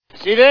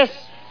See this?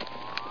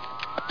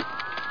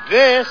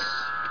 This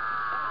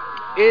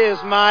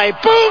is my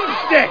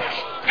boomstick!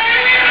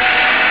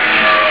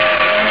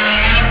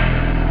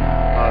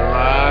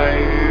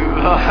 Alive!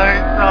 It's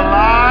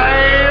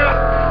alive!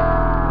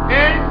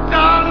 It's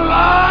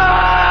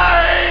alive!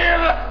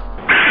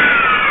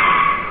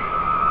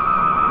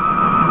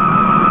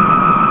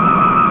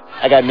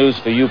 I got news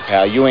for you,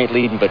 pal. You ain't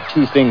leading but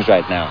two things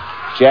right now.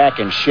 Jack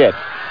and shit.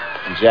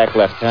 And Jack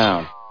left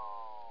town.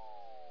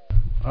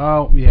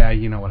 Oh, yeah,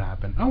 you know what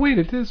happened. Oh, wait,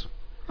 it is.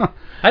 I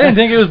didn't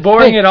think it was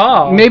boring at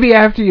all. Maybe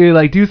after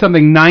you do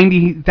something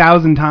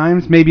 90,000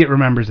 times, maybe it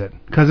remembers it.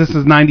 Because this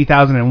is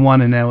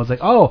 90,001, and then it was like,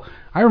 oh,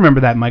 I remember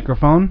that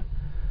microphone.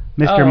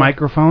 Mr.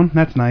 Microphone.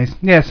 That's nice.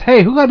 Yes,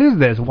 hey, what is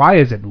this? Why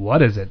is it?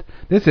 What is it?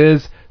 This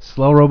is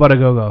Slow Robot A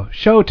Go-Go.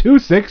 Show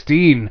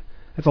 216.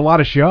 That's a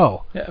lot of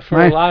show. Yeah,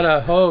 a lot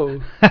of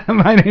ho.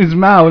 My name's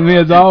Mal, with me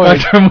as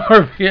always. From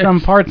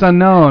Parts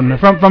Unknown.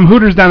 From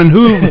Hooters down in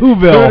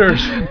Whoville.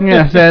 Hooters.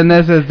 Yes, and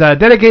this is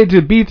dedicated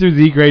to B through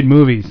Z grade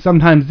movies.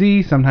 Sometimes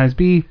Z, sometimes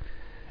B.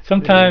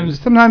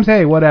 Sometimes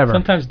hey, whatever.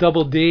 Sometimes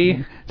double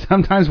D.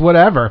 Sometimes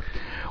whatever.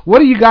 What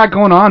do you got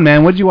going on,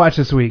 man? What did you watch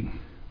this week?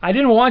 I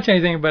didn't watch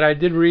anything, but I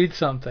did read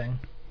something.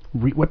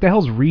 What the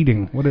hell's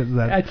reading? What is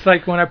that? It's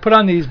like when I put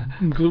on these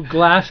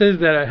glasses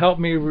that help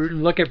me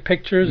look at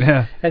pictures,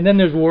 and then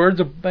there's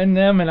words in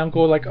them, and I'm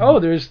going like, oh,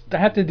 I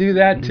have to do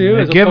that too.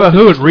 Yeah, give a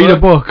hoot, read a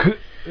book.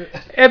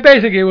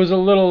 It was a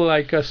little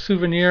like a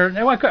souvenir.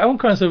 I won't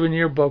call it a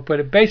souvenir book, but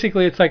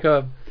it's like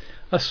a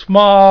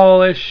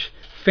smallish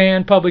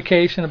fan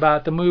publication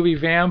about the movie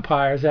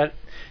Vampires.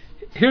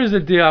 Here's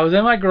the deal. I was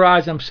in my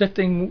garage. I'm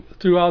sifting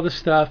through all the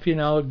stuff,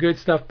 good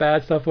stuff,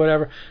 bad stuff,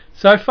 whatever.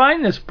 So I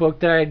find this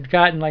book that I had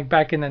gotten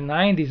back in the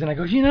 90s, and I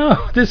go,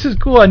 this is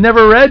cool. I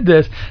never read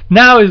this.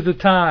 Now is the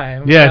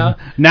time. Yeah,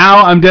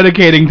 now I'm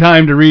dedicating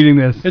time to reading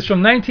this. It's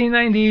from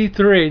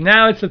 1993.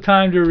 Now it's the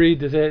time to read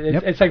this.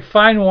 It's like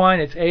fine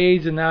wine. It's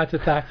aged, and now it's the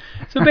time.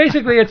 So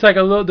basically, it's like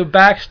the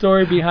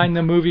backstory behind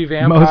the movie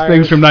Vampires. Most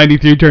things from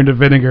 93 turned to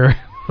vinegar.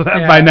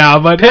 By now,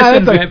 but piss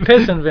and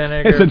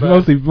vinegar. It's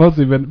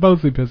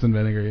mostly piss and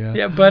vinegar, yeah.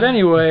 Yeah, but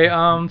anyway,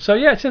 it's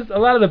just a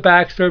lot of the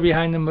backstory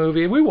behind the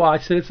movie. We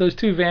watched it. It's those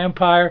two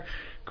vampire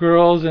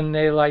girls, and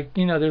they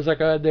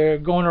they're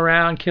going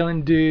around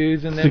killing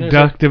dudes, and then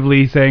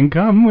seductively saying,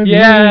 "Come with me."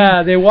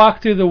 Yeah, they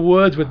walk through the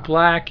woods with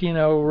black,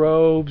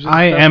 robes. And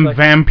I am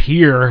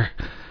vampire.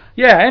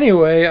 Yeah.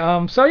 Anyway,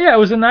 it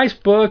was a nice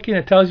book.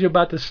 It tells you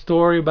about the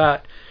story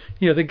about.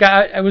 The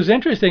guy, it was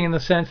interesting in the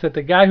sense that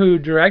the guy who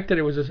directed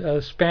it was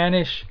a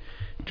Spanish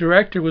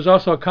director, was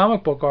also a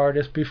comic book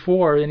artist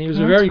before, and he was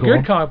a very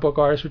good comic book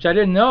artist, which I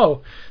didn't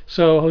know.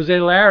 So Jose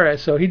Lara,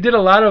 so he did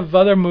a lot of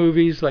other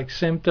movies like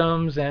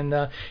Symptoms, and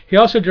he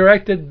also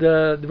directed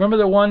remember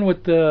the one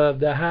with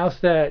the house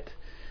that.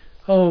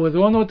 Oh, the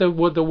one with the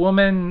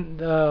woman.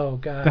 Oh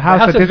God, the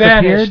house that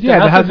vanished.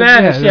 Yeah, the house that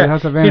vanished. The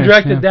house that vanished. He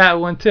directed that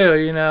one too,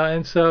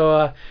 and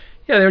so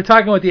they were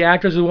talking with the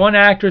actors. The one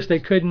actress they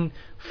couldn't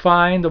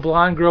find, the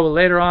blonde girl, but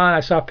later on I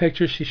saw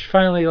pictures. She's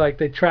finally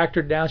they tracked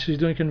her down. She's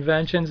doing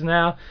conventions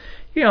now.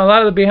 A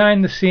lot of the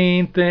behind the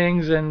scene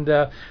things, and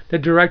the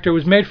director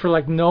was made for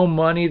no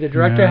money. The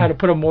director had to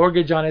put a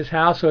mortgage on his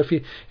house, so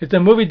if the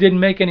movie didn't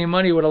make any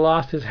money, he would have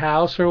lost his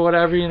house or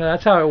whatever.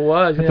 That's how it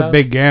was. That's a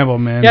big gamble,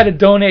 man. He had to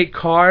donate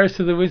cars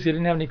to the movies. He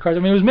didn't have any cars.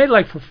 I mean, it was made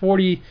for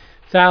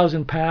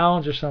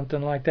 £40,000 or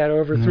something like that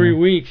over 3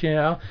 weeks.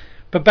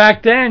 But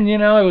back then, it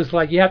was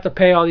you have to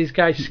pay all these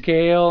guys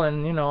scale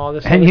and, all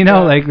this. And,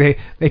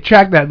 they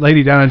tracked that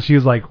lady down and she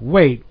was like,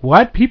 wait,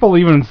 what? People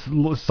even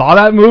saw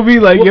that movie?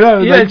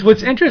 It's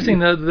what's interesting,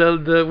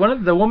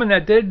 the woman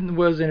that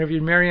was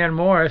interviewed, Marianne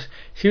Morris,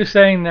 she was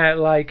saying that,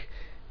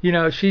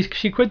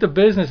 she quit the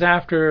business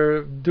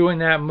after doing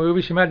that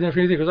movie. She might have done it for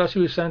anything because all she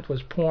was sent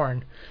was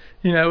porn.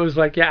 It was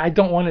I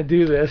don't want to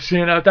do this.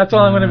 That's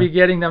all I'm going to be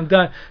getting them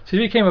done. So she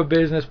became a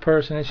business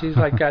person, and she's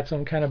got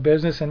some kind of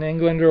business in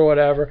England or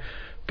whatever.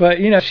 But,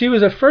 she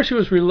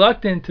was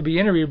reluctant to be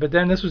interviewed, but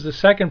then this was the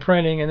second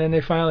printing, and then they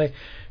finally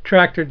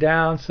tracked her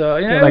down. So,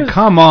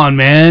 come on,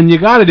 man, you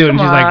got to do it. And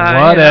she's like,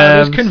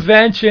 whatever. There's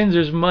conventions,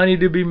 there's money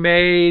to be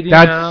made.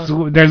 There's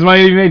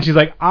money to be made. She's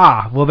like,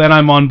 well, then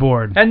I'm on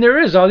board. And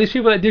there is all these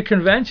people that do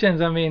conventions.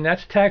 I mean,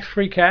 that's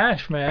tax-free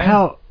cash, man.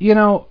 Hell,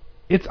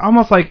 it's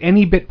almost like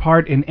any bit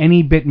part in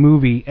any bit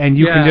movie, and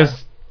you can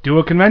just do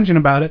a convention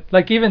about it.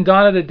 Like even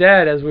Dawn of the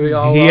Dead, as we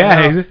all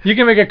know. You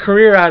can make a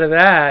career out of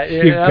that.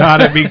 You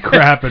gotta be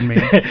crapping me.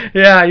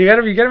 Yeah, you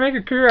gotta make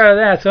a career out of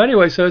that. So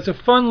anyway, it's a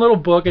fun little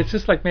book. It's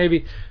just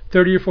maybe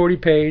 30 or 40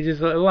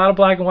 pages, a lot of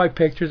black and white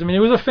pictures. I mean, it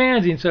was a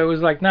fanzine, so it was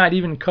not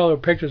even color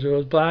pictures. It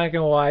was black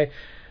and white.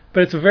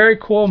 But it's a very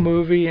cool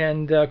movie,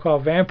 and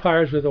called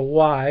Vampires with a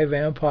Y,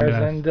 Vampires,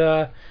 and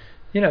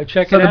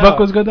check it out. So the book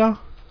was good though?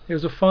 It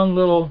was a fun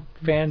little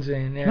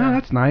fanzine. Yeah. No,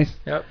 that's nice.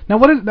 Yep. Now,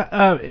 what is?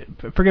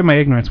 Forgive my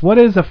ignorance. What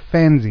is a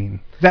fanzine?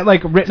 Is that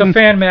written? It's a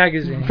fan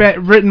magazine.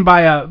 Written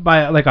by a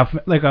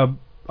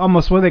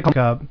almost what do they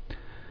call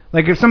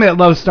if somebody that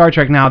loves Star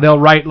Trek now, they'll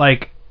write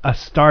a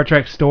Star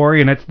Trek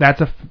story, and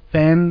that's a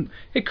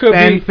it could be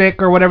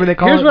fanfic or whatever they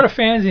call it. Here's what a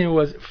fanzine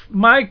was.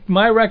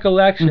 My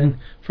recollection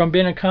from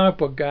being a comic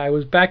book guy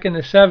was back in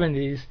the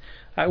 70s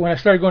when I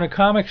started going to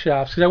comic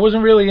shops, because I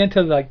wasn't really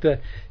into like the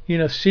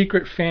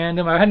secret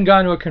fandom. I hadn't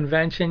gone to a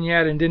convention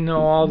yet and didn't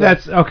know all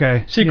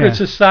the secret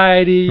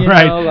society,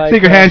 like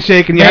secret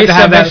handshake, and you have to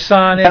have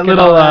that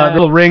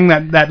little ring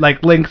that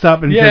like links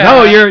up and says,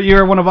 "Oh,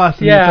 you're one of us."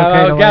 And it's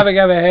okay Gabba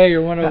Gabba, hey,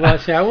 you're one of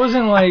us. Yeah, I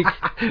wasn't like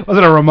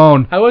wasn't a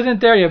Ramon. I wasn't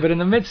there yet, but in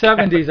the mid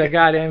 70s I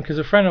got in because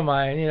a friend of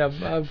mine,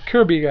 a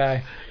Kirby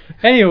guy.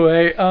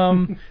 Anyway,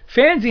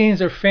 fanzines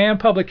are fan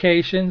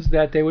publications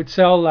that they would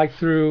sell like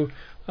through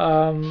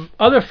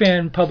other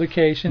fan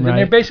publications, and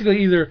they're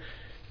basically either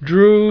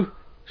drew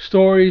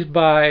stories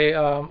by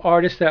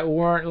artists that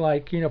weren't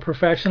like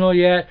professional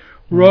yet,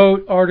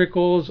 wrote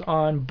articles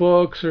on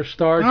books or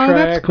Star Trek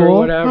that's cool. or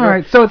whatever. All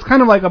right, so it's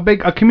kind of like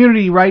a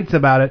community writes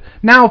about it.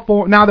 Now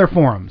they're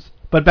forums.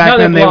 But back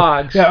then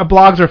blogs.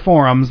 Blogs are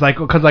forums,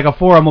 because like a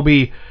forum will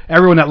be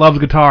everyone that loves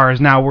guitars.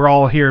 Now we're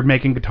all here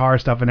making guitar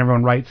stuff, and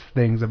everyone writes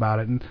things about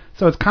it, and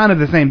so it's kind of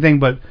the same thing.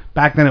 But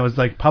back then it was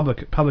like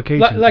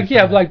publications.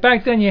 Like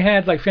back then you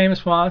had like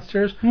Famous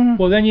Monsters.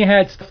 Well, then you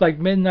had stuff like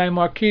Midnight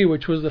Marquee,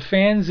 which was the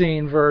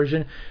fanzine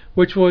version,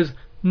 which was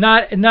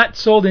not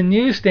sold in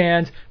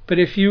newsstands, but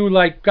if you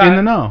got in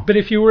the know. But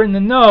if you were in the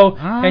know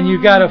and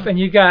you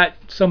got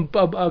some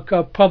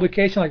a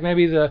publication like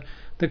maybe the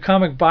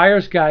Comic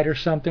Buyer's Guide or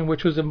something,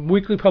 which was a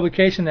weekly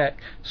publication that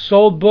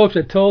sold books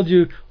that told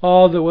you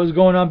all that was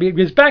going on.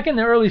 Because back in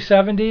the early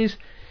 70s,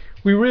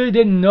 we really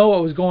didn't know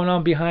what was going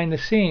on behind the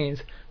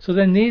scenes. So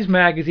then these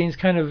magazines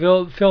kind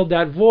of filled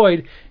that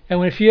void.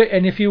 And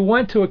if you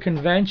went to a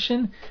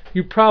convention,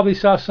 you probably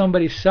saw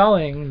somebody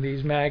selling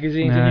these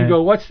magazines, and you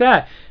go, "What's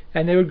that?"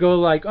 And they would go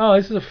like, "Oh,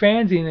 this is a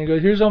fanzine." And they go,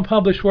 "Here's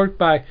unpublished work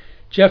by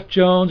Jeff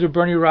Jones or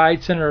Bernie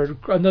Wrightson or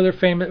another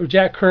famous, or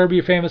Jack Kirby,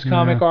 a famous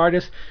comic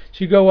artist."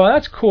 So you go, "Well,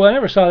 that's cool. I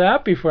never saw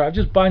that before. I'm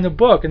just buying the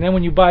book." And then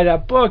when you buy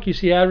that book, you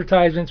see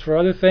advertisements for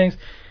other things,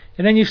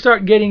 and then you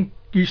start getting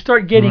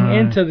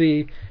into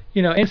the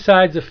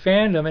insides of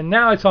fandom. And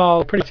now it's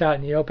all pretty much out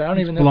in the open. I don't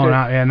even know. Blown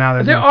out. Yeah,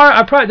 now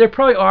there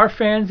probably are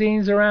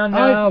fanzines around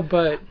now,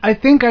 but I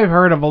think I've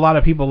heard of a lot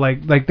of people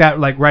like that,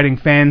 like writing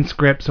fan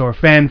scripts or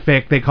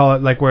fanfic. They call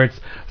it, like where it's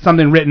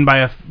something written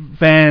by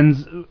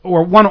fans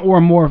or one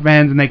or more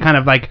fans, and they kind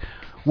of like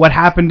what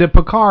happened to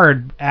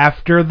Picard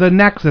after the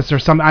Nexus or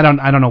something. I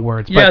don't know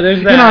words. But,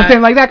 there's that. You know what I'm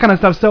saying, like that kind of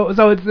stuff.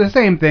 So it's the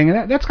same thing.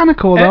 And that's kind of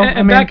cool though.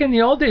 And back in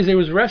the old days, there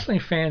was wrestling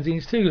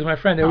fanzines too. Because my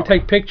friend, they would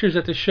take pictures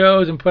at the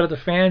shows and put out the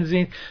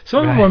fanzine.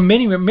 Some of them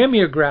were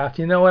mimeographed.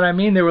 You know what I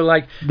mean? They were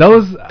like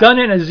those done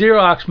in a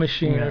Xerox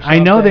machine or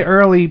something. I know the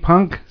early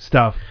punk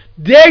stuff.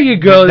 There you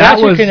go. That's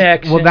your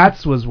connection. Well,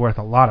 that was worth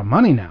a lot of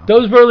money now.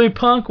 Those early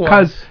punk ones.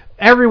 Because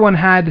everyone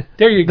had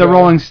the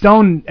Rolling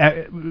Stone,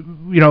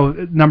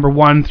 number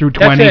 1 through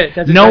 20. That's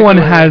exactly no one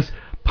has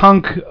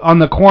Punk on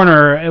the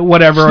corner,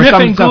 whatever.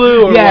 Sniffing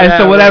glue or whatever.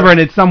 So whatever, and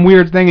it's some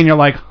weird thing, and you're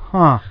like,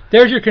 huh.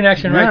 There's your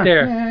connection right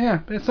there. Yeah.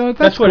 So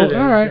that's what cool. it is.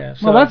 All right. Yeah,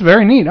 well, that's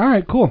very neat. All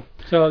right, cool.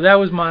 So that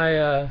was my...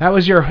 that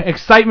was your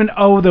excitement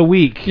of the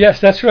week. Yes,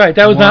 that's right.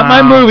 That was not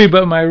my movie,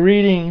 but my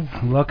reading...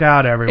 Look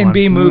out, everyone. In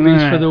B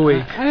movies for the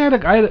week.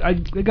 I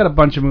got a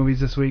bunch of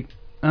movies this week.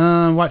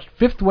 Watched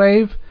Fifth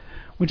Wave,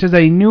 which is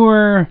a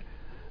newer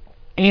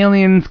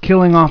aliens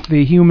killing off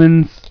the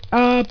humans.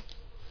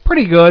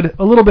 Pretty good.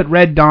 A little bit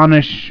Red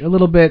Dawn-ish. A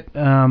little bit,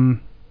 I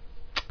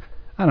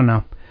don't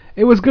know.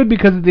 It was good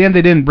because at the end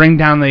they didn't bring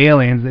down the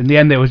aliens. In the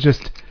end, it was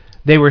just...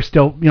 They were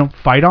still,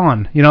 fight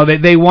on.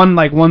 They won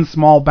like one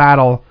small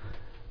battle,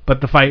 but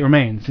the fight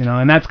remains.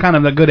 And that's kind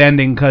of a good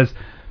ending because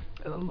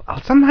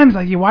sometimes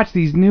like you watch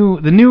the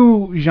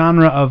new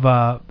genre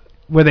of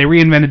where they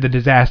reinvented the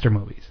disaster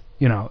movies.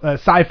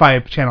 Sci-Fi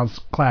Channel's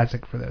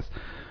classic for this,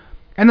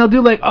 and they'll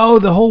do like, oh,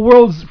 the whole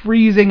world's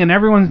freezing and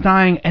everyone's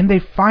dying, and they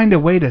find a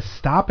way to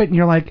stop it, and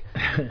you're like,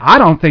 I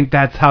don't think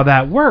that's how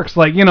that works.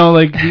 Like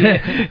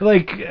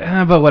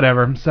but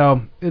whatever.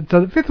 So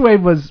the Fifth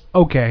Wave was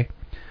okay.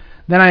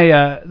 Then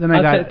I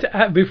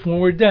got...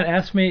 Before we're done,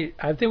 ask me...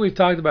 I think we've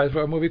talked about it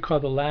for a movie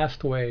called The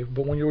Last Wave,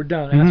 but when you were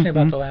done, ask me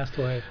about The Last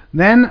Wave.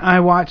 Then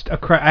I watched...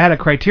 I had a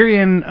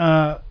Criterion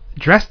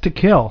Dressed to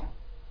Kill.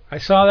 I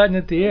saw that in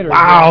the theater.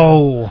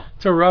 Wow!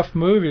 It's a rough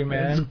movie,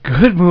 man. It's a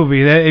good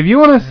movie. If you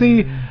want to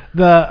see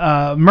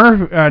the...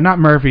 not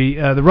Murphy,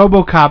 the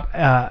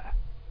RoboCop...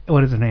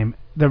 what is her name?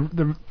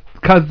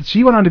 Because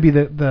she went on to be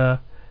the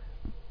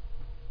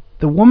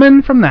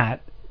woman from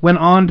that went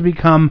on to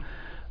become...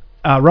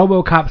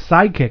 RoboCop's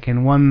sidekick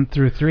in 1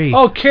 through 3.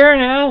 Oh,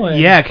 Karen Allen.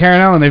 Yeah,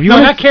 Karen Allen.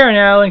 Not Karen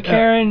Allen.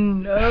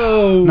 Karen.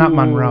 Not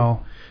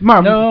Monroe.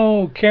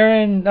 No,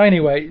 Karen.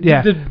 Anyway,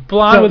 the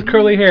blonde with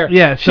curly hair.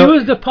 Yeah, she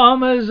was De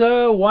Palma's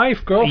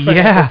girlfriend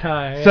at the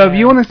time. So if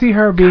you want to see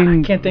her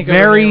being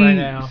very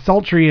right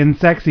sultry and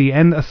sexy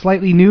and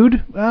slightly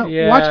nude,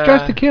 watch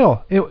Dressed to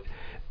Kill.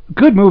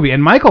 Good movie,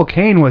 and Michael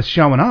Caine was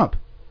showing up.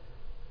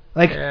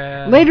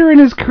 Later in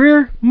his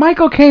career,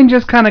 Michael Caine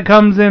just kind of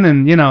comes in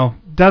and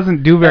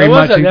doesn't do very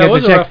much and that get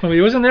was the a check. rough movie.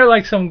 Wasn't there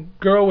like some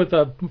girl with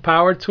a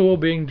power tool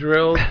being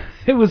drilled?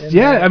 It was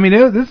I mean,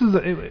 this is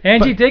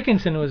Angie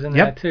Dickinson was in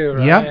that too,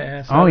 right? Yep.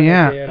 Yeah, so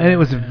and it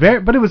was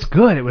but it was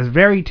good. It was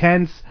very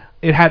tense.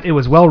 It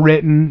was well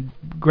written,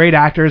 great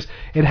actors.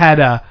 It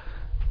had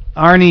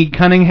Arnie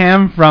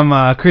Cunningham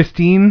from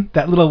Christine,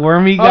 that little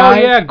wormy guy.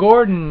 Oh yeah,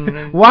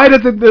 Gordon. Why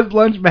doesn't this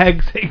lunch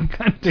bag say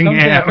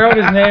Cunningham? I forgot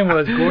what his name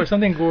was.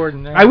 Something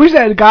Gordon. I wish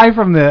that guy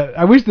from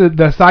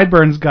the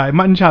Sideburns guy,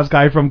 Mutton Chops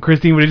guy from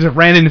Christine would have just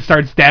ran in and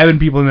started stabbing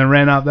people and then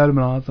ran out. That'd have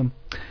been awesome.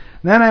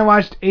 Then I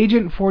watched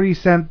Agent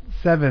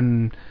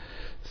 47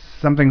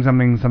 something.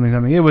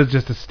 It was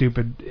just a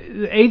stupid.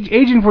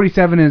 Agent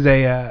 47 is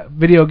a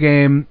video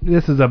game.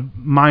 This is a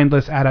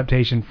mindless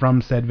adaptation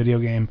from said video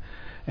game,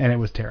 and it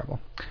was terrible.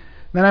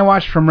 Then I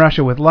watched From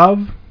Russia with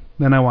Love.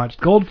 Then I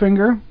watched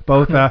Goldfinger.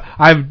 Both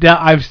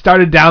I've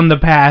started down the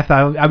path.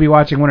 I'll be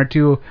watching one or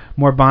two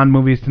more Bond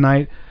movies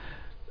tonight.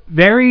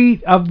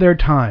 Very of their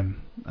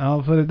time.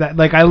 I'll put it that.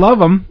 Like, I love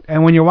them,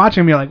 and when you're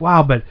watching them, you're like,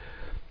 wow, but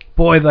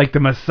boy, like the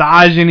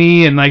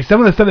misogyny and like some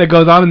of the stuff that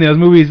goes on in those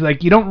movies,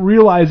 like you don't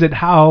realize it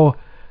how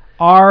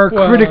our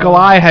critical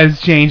eye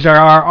has changed,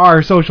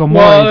 our social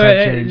mores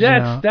have changed.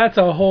 That's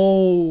a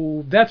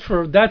whole.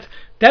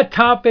 That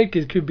topic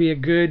could be a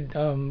good.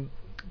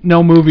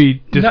 No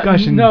movie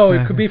discussion. No,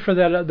 it could be for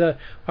that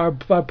our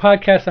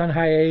podcast on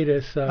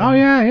hiatus. Oh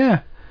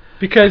yeah.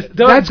 Because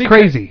that's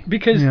crazy.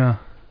 Because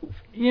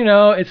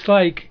it's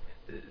like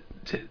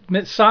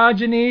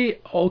misogyny.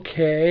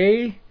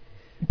 Okay.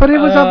 But it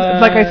was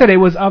like I said, it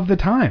was of the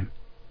time.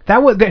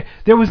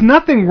 There was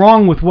nothing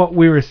wrong with what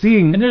we were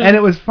seeing, and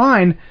it was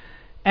fine.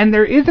 And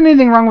there isn't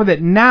anything wrong with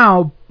it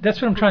now.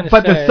 That's what I'm trying to say.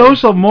 But the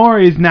social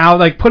mores now,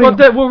 like put on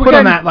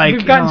that, like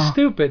we've gotten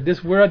stupid.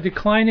 We're a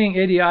declining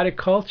idiotic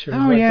culture.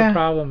 Oh, that's the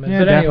problem. Yeah,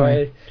 but definitely.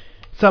 Anyway.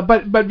 So,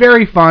 but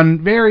very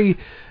fun. Very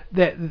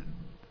they're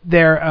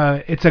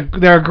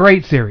a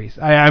great series.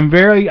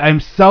 I'm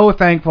so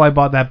thankful I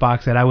bought that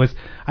box set.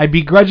 I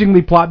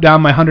begrudgingly plopped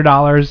down my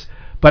 $100.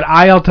 But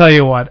I'll tell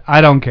you what, I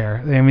don't care.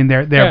 I mean,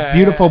 they're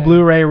beautiful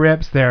Blu-ray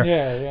rips.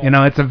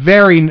 It's a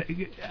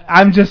very.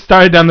 I'm just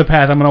started down the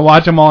path. I'm gonna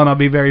watch them all, and it'll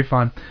be very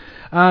fun.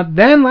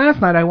 Then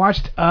last night I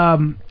watched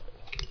Starman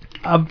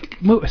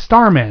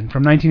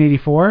from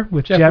 1984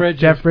 with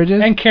Jeff Bridges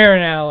and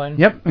Karen Allen.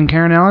 Yep, and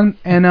Karen Allen,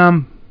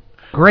 and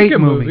great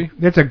movie.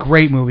 It's a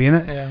great movie,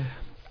 isn't it? Yeah.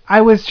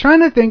 I was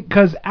trying to think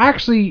because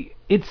actually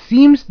it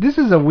seems this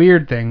is a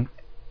weird thing.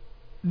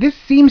 This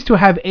seems to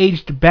have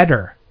aged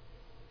better.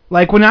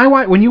 Like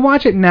when you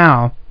watch it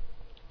now,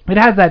 it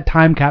has that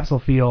time capsule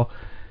feel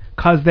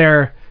because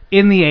they're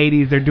in the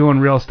 80s, they're doing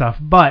real stuff.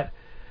 But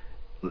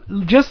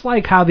just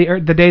like how the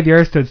day the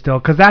Earth stood still,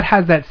 because that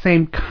has that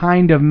same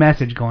kind of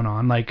message going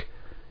on, like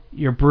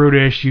you're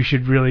brutish, you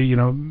should really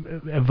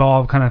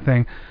evolve kind of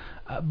thing.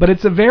 But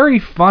it's a very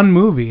fun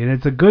movie and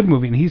it's a good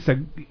movie, and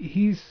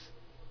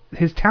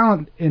his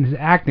talent in his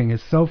acting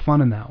is so fun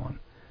in that one.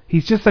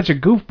 He's just such a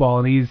goofball,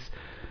 and he's.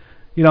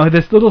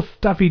 This little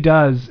stuff he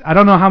does, I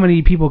don't know how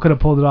many people could have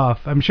pulled it off.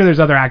 I'm sure there's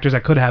other actors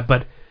that could have,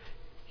 but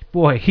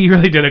boy, he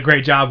really did a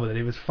great job with it.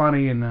 It was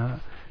funny,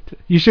 and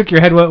you shook your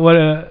head. What?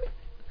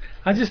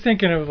 I'm just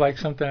thinking of like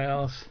something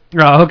else.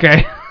 Oh,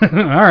 okay. All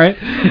right.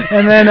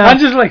 And then I'm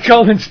just like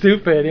cold and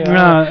stupid.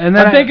 And then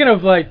I'm thinking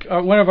of like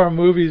one of our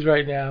movies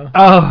right now.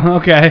 Oh,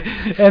 okay.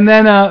 And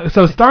then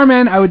so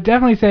Starman, I would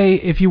definitely say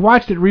if you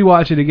watched it,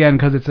 rewatch it again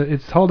because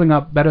it's holding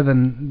up better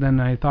than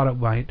I thought it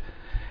might.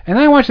 And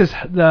then I watched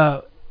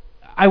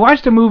I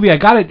watched a movie. I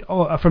got it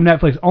from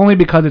Netflix only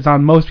because it's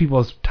on most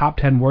people's top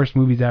 10 worst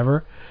movies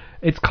ever.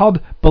 It's called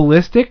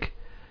Ballistic,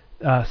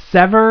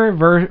 Sever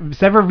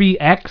v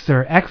X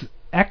or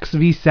X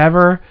v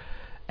Sever,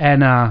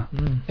 and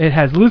it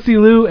has Lucy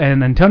Liu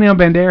and Antonio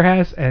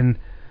Banderas and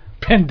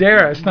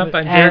Banderas, not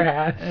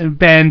Banderas. And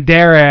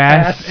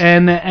Banderas,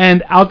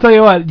 and I'll tell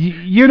you what,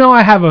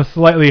 I have a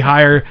slightly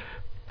higher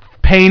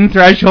pain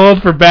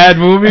threshold for bad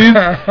movies.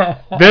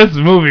 This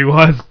movie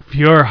was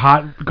pure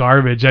hot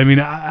garbage. I mean,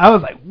 I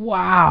was like,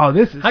 wow,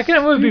 this is... How can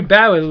a movie be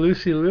bad with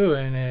Lucy Liu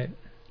in it?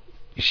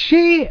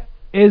 She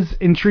is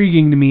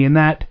intriguing to me in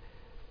that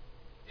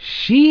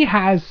she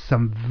has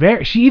some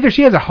she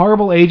has a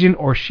horrible agent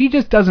or she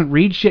just doesn't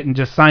read shit and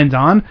just signs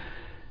on.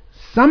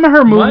 Some of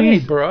her movies... Money,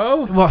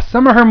 bro. Well,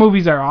 some of her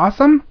movies are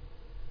awesome.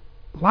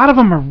 A lot of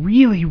them are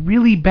really,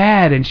 really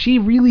bad, and she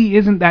really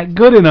isn't that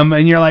good in them.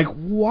 And you're like,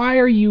 why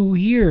are you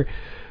here?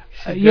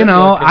 I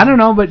don't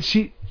know, but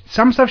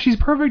some stuff she's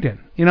perfect in.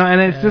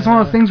 And it's just one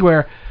of those things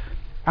where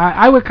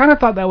I would kind of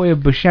thought that way of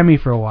Buscemi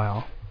for a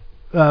while,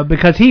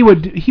 because he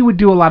would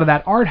do a lot of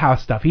that art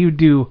house stuff.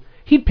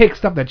 He'd pick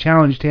stuff that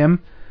challenged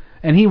him,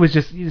 and he was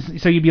just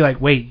so you'd be like,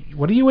 wait,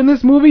 what are you in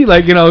this movie?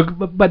 Like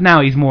but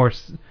now he's more.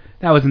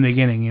 That was in the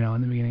beginning,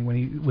 in the beginning when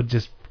he would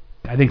just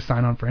I think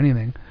sign on for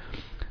anything.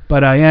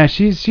 But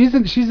she's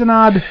an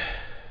odd.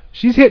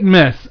 She's hit and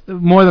miss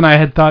more than I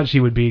had thought she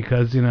would be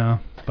because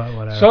But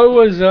whatever. So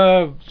was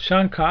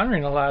Sean Connery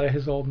in a lot of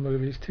his old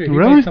movies too. He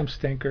Really? made some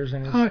stinkers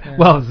in his.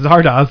 Well,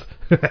 Zardoz.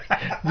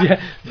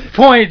 Yeah.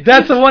 Point.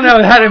 That's the one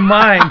I had in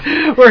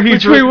mind.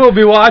 Which we will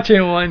be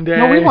watching one day.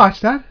 No, we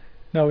watched that.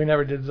 No, we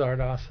never did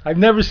Zardoz. I've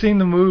never seen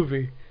the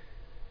movie.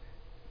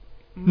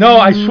 No,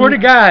 I swear to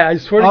God. I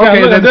swear to God.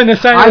 Look, I'm doing the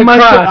sign of the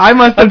cross. I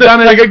must have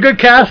done it like a good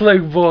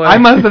Catholic boy. I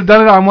must have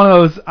done it on one of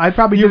those. I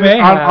probably You did it may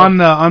have.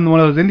 on one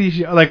of those indie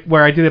shows, like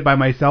where I did it by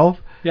myself.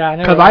 Yeah,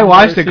 because I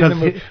watched it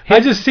because I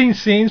just seen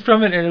scenes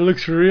from it and it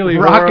looks really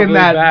rocking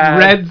that bad.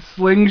 red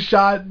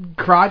slingshot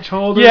crotch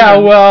holder. Yeah,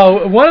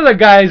 well, one of the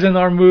guys in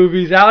our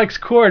movies, Alex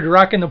Cord,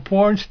 rocking the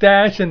porn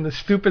stash and the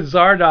stupid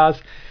Zardoz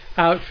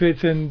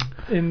outfits, and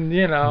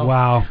you know.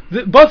 Wow.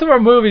 Both of our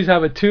movies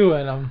have a 2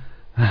 in them.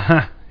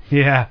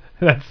 Yeah,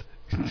 that's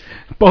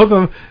both of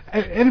them,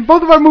 and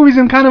both of our movies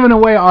in kind of in a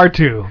way are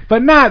 2,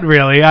 but not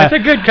really. It's a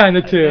good kind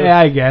of 2. Yeah,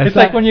 I guess. It's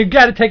like when you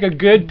got to take a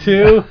good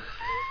 2.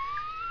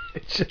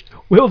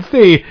 We'll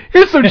see.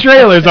 Here's some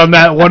trailers on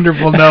that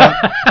wonderful note.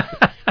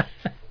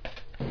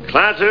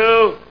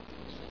 Klaatu,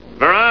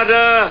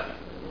 Veranda.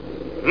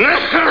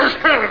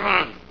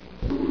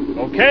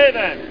 Okay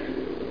then.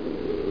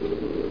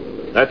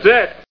 That's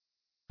it.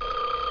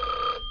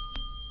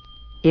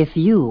 If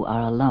you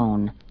are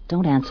alone,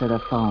 don't answer the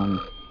phone.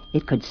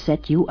 It could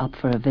set you up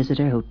for a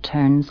visitor who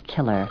turns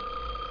killer.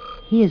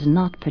 He is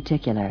not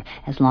particular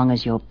as long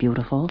as you're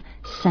beautiful,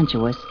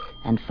 sensuous,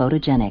 and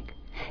photogenic.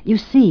 You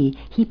see,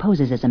 he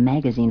poses as a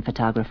magazine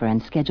photographer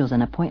and schedules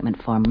an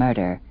appointment for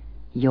murder.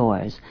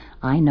 Yours.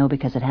 I know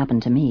because it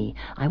happened to me.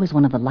 I was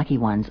one of the lucky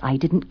ones. I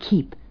didn't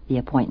keep the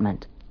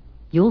appointment.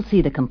 You'll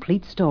see the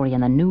complete story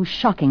in the new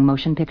shocking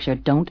motion picture,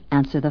 Don't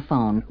Answer the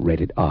Phone.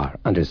 Rated R.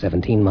 Under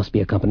 17 must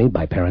be accompanied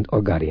by parent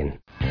or guardian.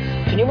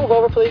 Can you move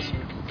over, please?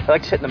 I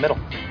like to sit in the middle.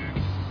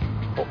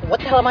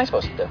 What the hell am I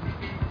supposed to do?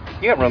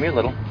 You got room, you're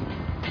little.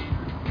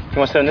 You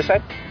want to sit on this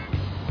side?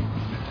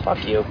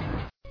 Fuck you.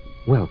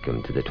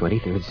 Welcome to the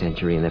 23rd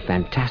century in the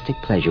fantastic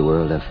pleasure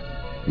world of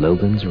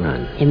Logan's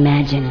Run.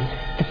 Imagine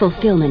the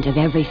fulfillment of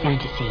every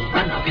fantasy,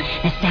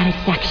 the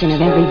satisfaction of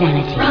every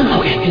vanity,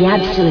 the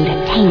absolute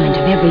attainment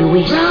of every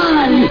wish.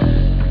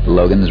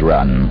 Logan's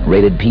Run,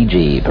 rated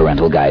PG,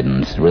 parental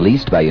guidance,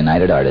 released by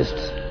United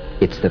Artists.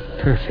 It's the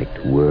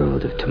perfect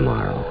world of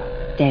tomorrow.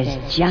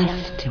 There's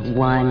just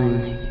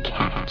one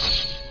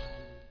catch.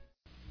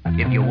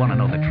 If you want to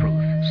know the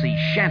truth, see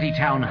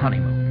Shantytown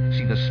Honeymoon.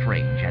 See the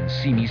strange and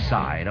seamy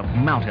side of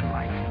mountain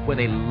life, where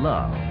they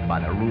love by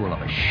the rule of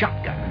a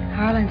shotgun.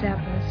 Harlan's out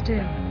for the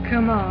still.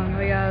 Come on,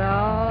 we got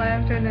all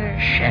afternoon.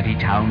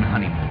 Shantytown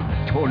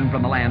Honeymoon, torn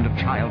from the land of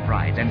child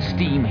brides and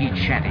steam heat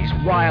shanties,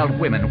 wild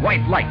women,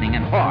 white lightning,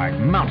 and hard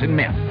mountain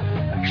men.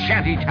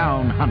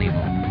 Shantytown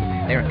Honeymoon.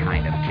 Their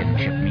kind of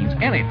kinship means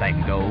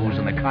anything goes,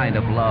 and the kind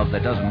of love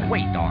that doesn't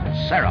wait on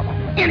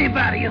ceremony.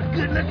 Anybody as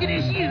good looking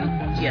as you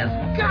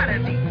just gotta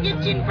be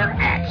itching for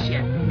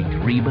action.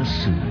 Meet Reba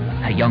Sue,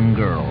 a young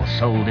girl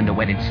sold into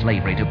wedded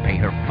slavery to pay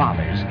her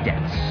father's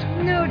debts.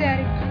 No,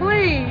 Daddy,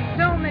 please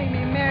don't make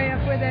me marry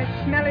up with that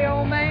smelly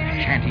old man.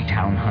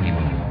 Shantytown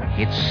Honeymoon.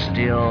 It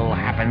still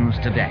happens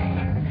today.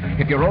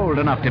 If you're old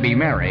enough to be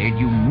married,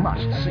 you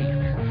must see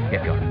it.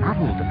 If you're not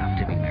old enough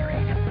to be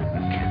married, you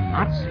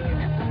cannot see it.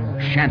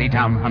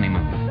 Shantytown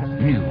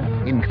Honeymoon. New,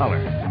 in color,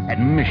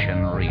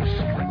 admission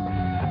restrict.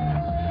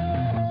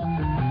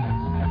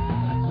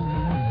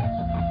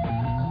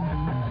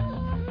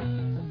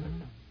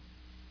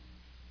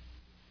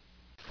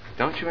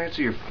 Don't you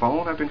answer your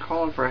phone? I've been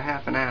calling for a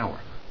half an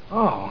hour.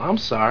 Oh, I'm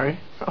sorry.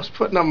 I was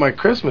putting up my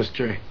Christmas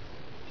tree.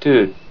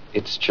 Dude,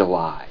 it's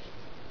July.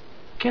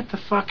 Get the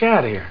fuck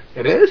out of here.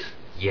 It is?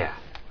 Yeah.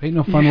 Ain't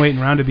no fun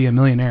waiting around to be a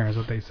millionaire, is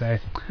what they say.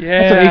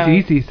 Yeah. That's what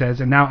AC/DC says,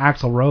 and now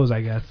Axl Rose,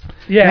 I guess.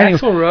 Yeah, anyway.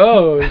 Axl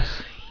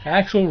Rose.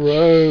 Axl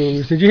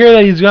Rose. Did you hear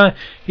that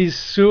he's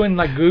suing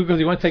like Google?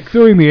 He wants to take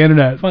suing the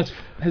internet. Wants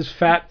his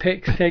fat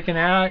pics taken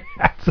out.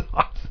 That's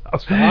awesome.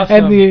 That's awesome.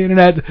 And the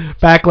internet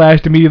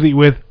backlashed immediately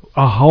with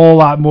a whole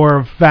lot more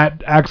of fat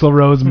Axl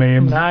Rose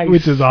memes, nice.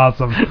 Which is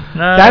awesome. Nice.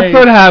 That's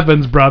what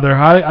happens, brother.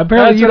 Apparently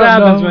That's you what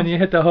don't happens know. when you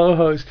hit the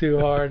ho-hos too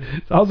hard.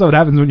 It's also what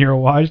happens when you're a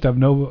washed-up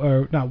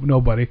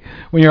nobody.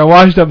 When you're a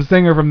washed-up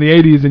singer from the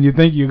 '80s and you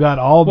think you got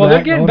all well, that. Well,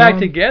 they're getting back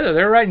together.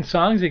 They're writing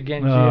songs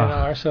again,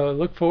 GNR. So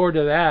look forward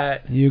to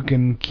that. You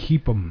can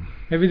keep them.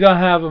 Maybe they'll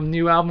have a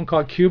new album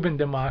called Cuban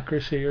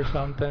Democracy or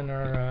something,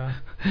 or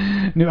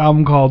new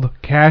album called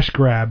Cash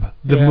Grab,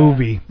 the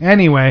movie.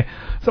 Anyway,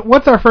 so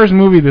what's our first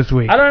movie this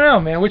week? I don't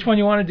know, man. Which one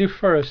you want to do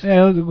first?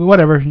 Yeah,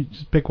 whatever.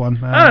 Just pick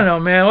one. I don't know,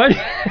 man.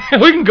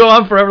 We can go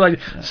on forever. Like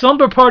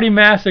Slumber Party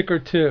Massacre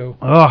 2.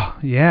 Oh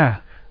yeah.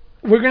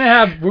 We're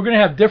gonna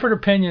have different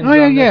opinions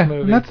on this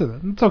movie.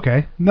 That's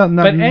okay. There's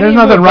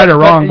nothing right or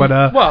wrong, but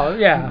well,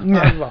 yeah.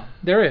 Well,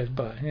 there is,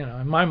 but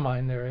in my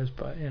mind there is,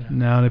 but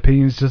No, an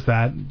opinion's just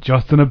that,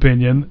 just an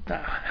opinion.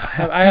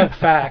 I have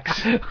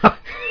facts.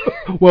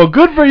 Well,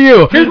 good for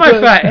you. Here's my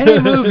fact: any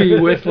movie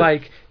with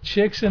like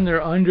chicks in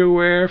their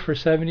underwear for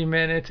 70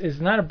 minutes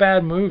is not a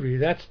bad movie.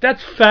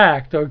 That's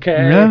fact,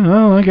 okay? Yeah,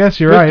 well, I guess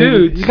you're right.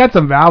 Dudes, you got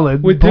some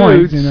valid with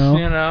points, dudes,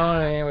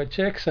 I mean, with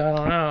chicks, I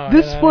don't know.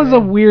 This was a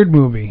weird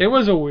movie. It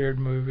was a weird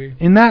movie.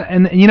 In that,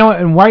 and you know,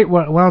 and White,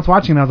 when I was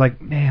watching, I was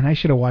like, man, I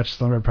should have watched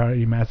Slumber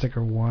Party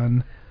Massacre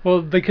 1.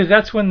 Well, because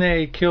that's when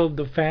they killed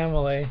the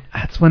family.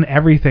 That's when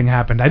everything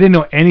happened. I didn't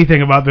know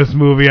anything about this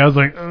movie. I was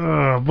like,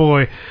 oh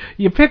boy.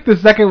 You pick the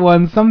second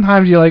one,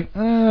 sometimes you're like,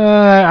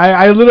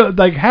 I little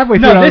like halfway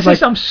through. No, this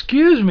is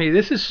excuse me,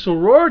 this is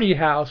Sorority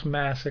House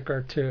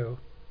Massacre 2.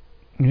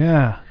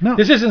 Yeah. No.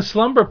 This isn't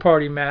Slumber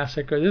Party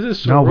Massacre. This is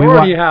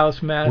Sorority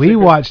House Massacre. We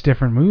watched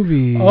different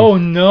movies. Oh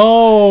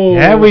no.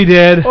 Yeah, we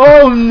did.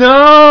 Oh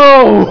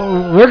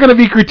no. We're gonna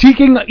be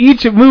critiquing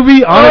each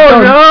movie on its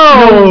own.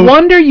 No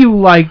wonder you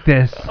like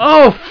this.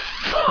 Oh.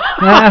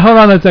 Hold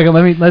on a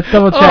second. Let's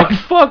double check. Oh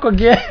fuck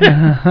again.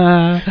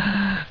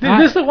 Is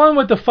this the one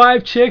with the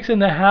 5 chicks in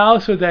the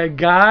house with that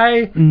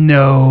guy?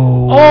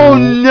 No. Oh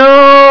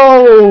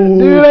no.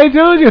 Dude, I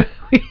told you.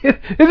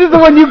 This is the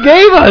one you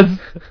gave us.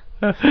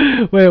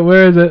 Wait,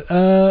 where is it?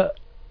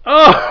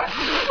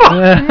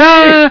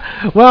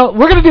 Well,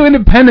 we're gonna do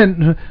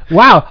independent.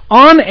 Wow,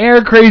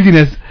 on-air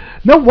craziness.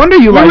 No wonder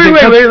you like it.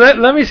 Wait.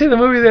 Let me see the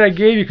movie that I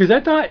gave you, because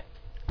I thought.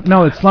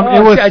 No, it's Slumber.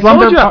 It was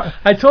Slumber.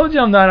 I told you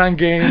I'm not on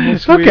game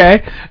this week.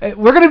 Okay,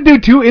 we're gonna do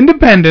 2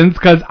 independents,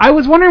 because I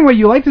was wondering why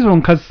you like this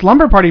one, because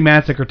Slumber Party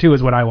Massacre 2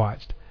 is what I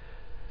watched.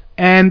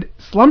 And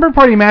Slumber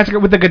Party Massacre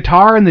with the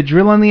guitar and the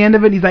drill on the end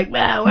of it, he's like,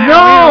 wow,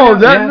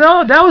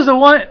 that was the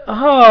one.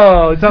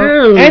 Oh, so,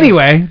 dude.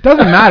 Anyway,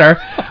 doesn't matter.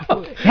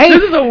 Hey,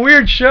 this is a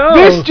weird show.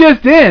 This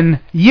just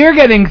in, you're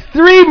getting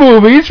 3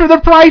 movies for the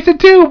price of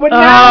 2. But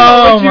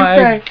now,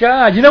 my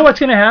God! You know what's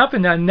gonna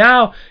happen now?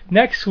 Now,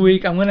 next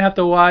week, I'm gonna have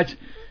to watch.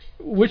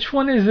 Which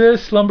one is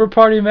this? Slumber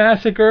Party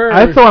Massacre?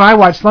 That's the one I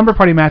watched, Slumber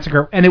Party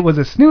Massacre, and it was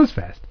a snooze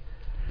fest.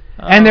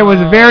 And there was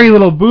very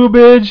little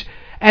boobage.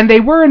 And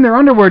they were in their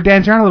underwear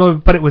dancing around a little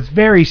bit, but it was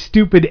very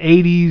stupid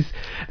 80s.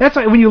 That's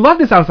why when you love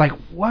this, I was like,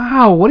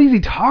 wow, what is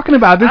he talking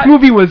about? This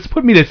movie was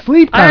put me to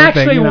sleep kind of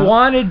thing. I actually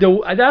wanted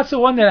to. That's the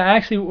one that I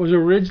actually was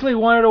originally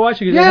wanted to watch,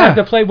 because I had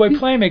the Playboy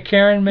Playmate,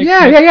 Karen McKee.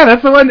 Yeah,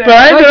 that's the one. But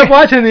I ended up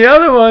watching the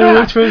other one,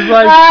 which was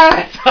like...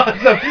 That's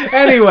awesome.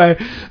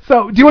 Anyway,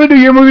 so do you want to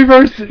do your movie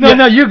first?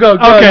 No, you go.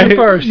 Okay, you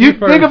first. You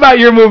think about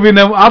your movie, and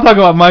then I'll talk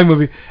about my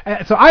movie.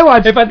 So I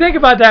watched... If I think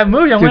about that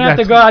movie, I'm going to have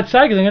to go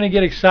outside, because I'm going to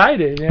get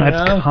excited.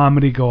 That's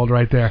comedy gold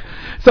right there.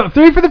 So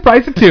 3 for the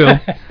price of 2.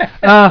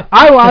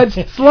 I watched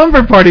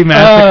Slumber Party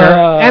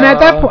Massacre, and at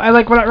that point,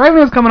 right when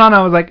it was coming on,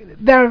 I was like,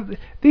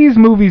 these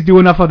movies do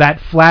enough of that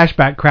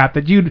flashback crap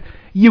that you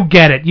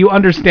get it, you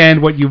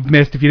understand what you've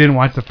missed if you didn't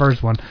watch the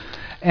first one.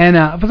 And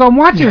so I'm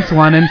watching this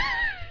one,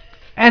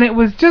 and it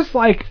was just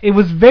like, it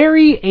was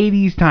very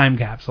 80s time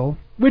capsule,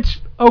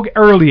 which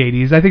early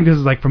 80s. I think this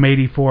is like from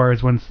 84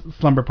 is when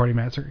Slumber Party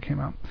Massacre came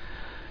out,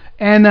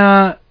 and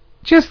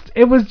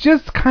it was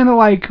just kind of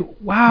like,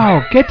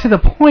 wow, get to the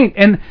point.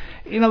 And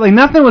like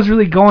nothing was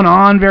really going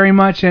on very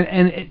much,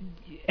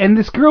 and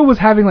this girl was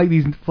having like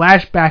these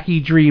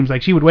flashbacky dreams.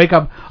 Like she would wake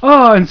up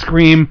and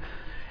scream,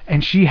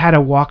 and she had a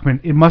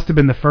Walkman. It must have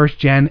been the first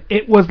gen.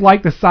 It was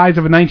like the size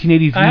of a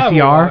 1980s VCR. I have a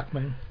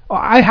Walkman.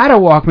 I had a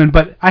Walkman,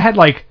 but I had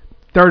like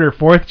 3rd or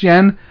 4th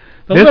gen.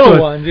 The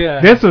little ones, yeah.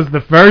 This was the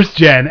 1st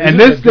gen, and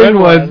this thing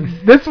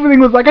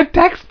was like a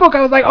textbook.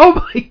 I was like, oh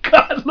my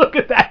God, look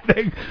at that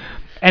thing.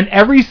 And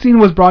every scene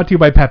was brought to you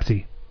by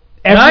Pepsi.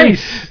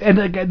 Nice. And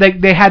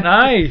they had.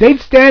 Nice. They'd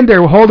stand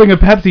there holding a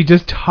Pepsi,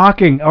 just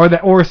talking,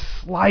 or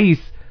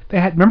Slice. They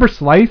had, remember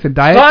Slice and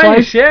Diet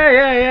Slice?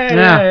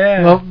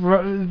 Yeah. Well,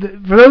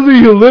 for those of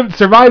you who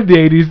survived the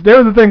 80s,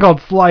 there was a thing called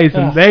Slice,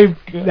 and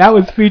that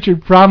was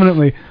featured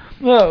prominently.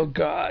 Oh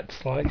God,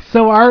 Slice.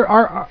 So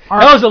our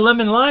that was a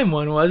lemon lime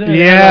one, wasn't it?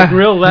 Yeah. Like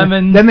real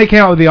lemon. Then they came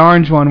out with the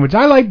orange one, which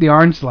I liked the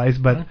orange Slice,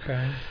 but.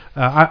 Okay.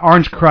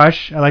 Orange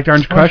Crush. I liked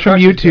Orange Crush from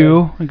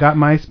U2. I got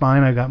my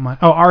Spine. I got my...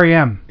 Oh,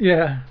 R.E.M.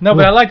 Yeah. No,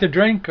 but I like to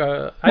drink...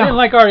 I didn't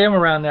like R.E.M.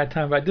 around that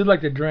time, but I did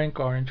like to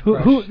drink Orange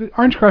Crush.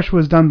 Orange Crush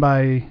was done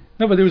by...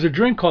 No, but there was a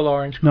drink called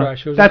Orange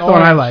Crush. No, that's the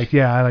one I liked.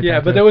 Yeah, I liked that.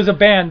 Yeah, but there was a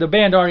band. The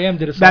band R.E.M.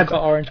 did a song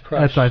called Orange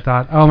Crush. That's what I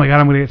thought. Oh my God,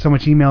 I'm going to get so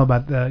much email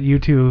about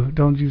U2.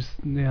 Don't you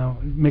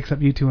mix up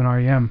U2 and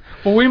R.E.M.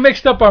 Well, we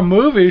mixed up our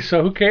movies,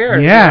 so who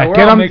cares? Yeah,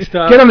 we're all mixed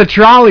up. Get on the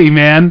trolley,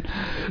 man.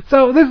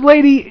 So this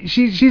lady,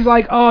 she's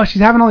like,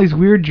 she's having all these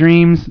weird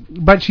dreams,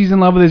 but she's in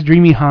love with this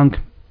dreamy hunk,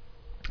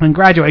 and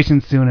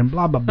graduation's soon, and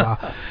blah blah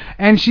blah.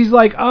 And she's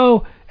like,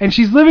 and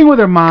she's living with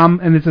her mom,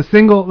 and it's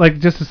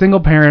just a single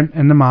parent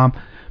and the mom.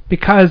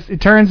 Because it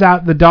turns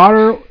out the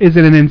daughter is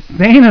in an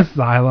insane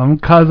asylum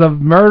because of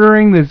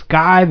murdering this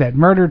guy that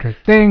murdered her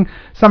thing,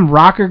 some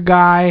rocker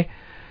guy.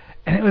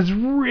 And it was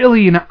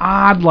really an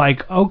odd,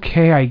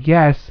 okay, I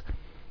guess.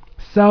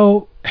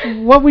 So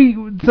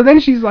then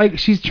she's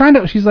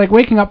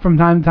waking up from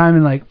time to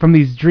time and from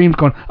these dreams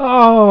going,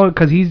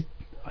 because he's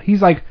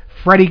like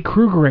Freddy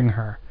Kruegering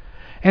her.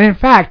 And in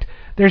fact,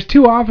 there's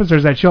 2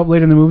 officers that show up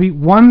later in the movie.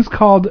 One's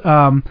called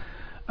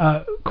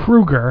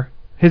Krueger.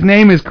 His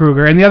name is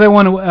Kruger, and the other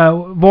one,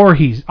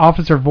 Voorhees,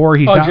 Officer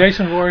Voorhees. Oh,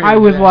 Jason Voorhees. I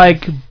was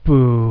like,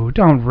 boo,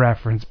 don't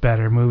reference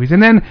better movies.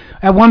 And then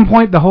at one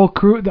point, the whole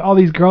crew, all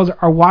these girls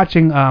are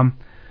watching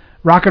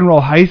Rock and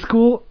Roll High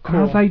School. Cool. And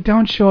I was like,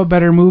 don't show a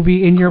better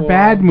movie in your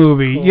bad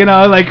movie, you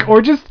know, like,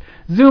 or just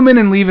zoom in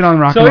and leave it on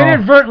Rock and Roll. So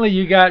inadvertently,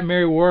 you got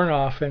Mary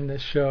Warnoff in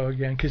this show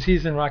again, because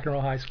he's in Rock and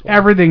Roll High School.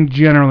 Everything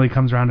generally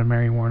comes around to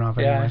Mary Warnoff.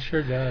 Yeah, anyway. it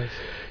sure does.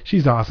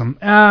 She's awesome.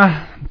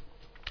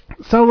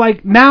 So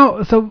like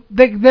now, so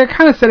they're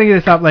kind of setting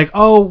this up like,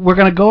 oh, we're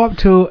gonna go up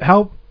to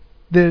help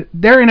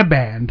they're in a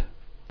band.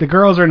 The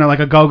girls are in like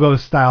a Go-Go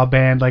style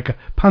band, like a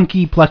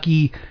punky,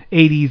 plucky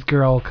 80s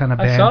girl kind of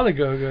band. I saw the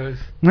Go-Go's.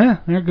 Yeah,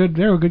 they're good.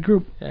 They're a good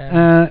group.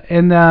 Yeah.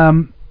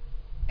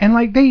 And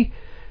like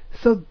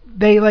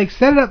they like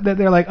set it up that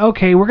they're like,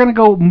 okay, we're gonna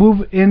go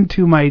move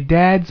into my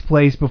dad's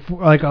place before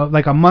like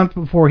a month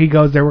before he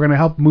goes there. We're gonna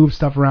help move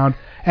stuff around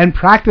and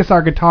practice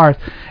our guitars.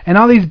 And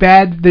all these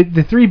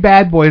the three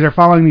bad boys are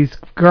following these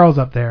girls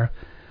up there.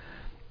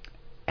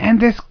 And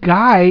this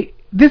guy,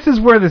 this is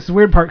where this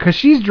weird part, because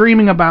she's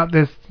dreaming about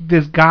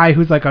this guy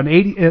who's like like a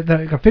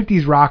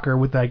 50s rocker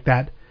with like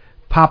that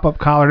pop-up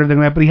collar and everything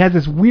like that, but he has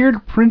this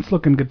weird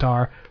Prince-looking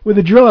guitar with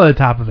a drill at the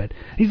top of it.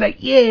 He's like,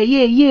 yeah,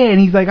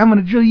 and he's like, I'm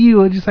gonna drill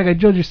you just like I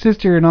drilled your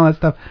sister and all that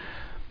stuff.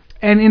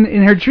 And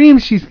in her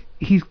dreams,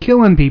 he's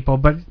killing people,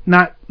 but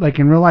not like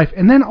in real life.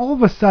 And then all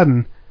of a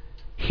sudden,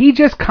 he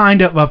just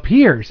kind of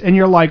appears, and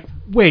you're like,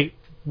 wait,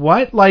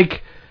 what?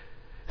 Like,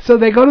 so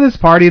they go to this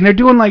party and they're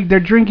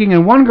drinking,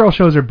 and one girl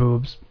shows her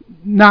boobs,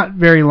 not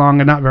very long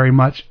and not very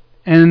much.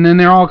 And then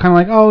they're all kind of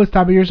like, oh,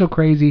 stop it, you're so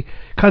crazy.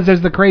 Because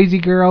there's the crazy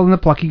girl and the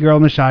plucky girl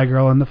and the shy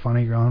girl and the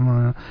funny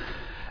girl.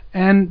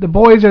 And the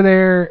boys are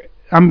there.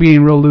 I'm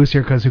being real loose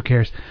here because who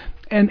cares?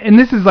 And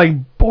this is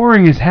like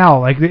boring as hell.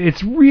 Like,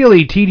 it's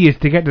really tedious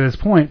to get to this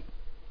point.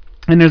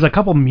 And there's a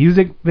couple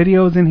music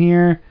videos in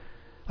here.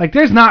 Like,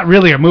 there's not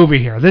really a movie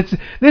here. This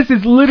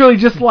is literally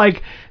just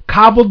like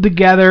cobbled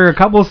together a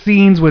couple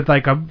scenes with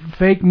like a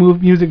fake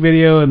music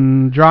video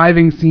and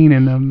driving scene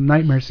and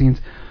nightmare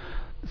scenes.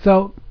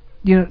 So...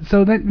 you know,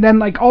 so then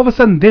like all of a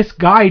sudden this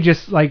guy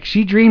just like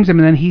she dreams him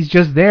and then he's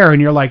just there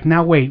and you're like,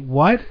 now wait,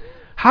 what?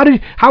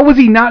 How was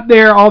he not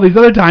there all these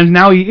other times?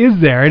 Now he is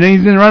there, and then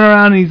he's gonna run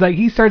around and he's like,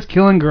 he starts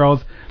killing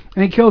girls,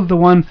 and he kills the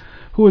one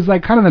who was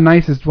like kind of the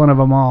nicest one of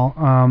them all.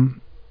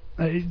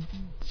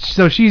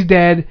 So she's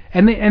dead,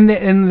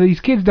 and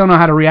these kids don't know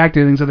how to react to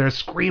anything, so they're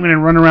screaming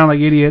and running around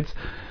like idiots.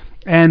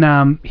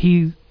 And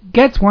he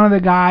gets one of the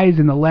guys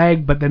in the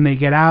leg, but then they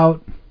get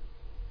out,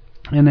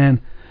 and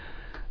then.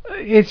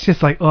 It's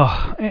just like,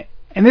 ugh.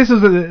 And this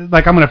is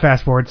like, I'm gonna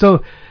fast forward.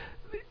 So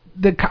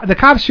the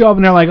cops show up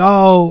and they're like,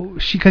 oh,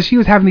 because she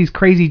was having these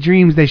crazy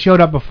dreams. They showed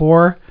up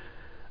before,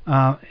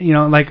 you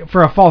know, like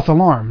for a false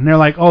alarm. And they're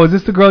like, oh, is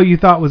this the girl you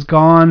thought was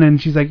gone?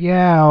 And she's like,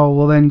 yeah. Oh,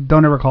 well then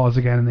don't ever call us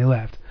again. And they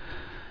left.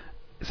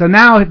 So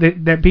now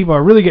that people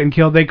are really getting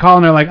killed, they call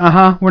and they're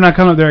like, we're not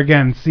coming up there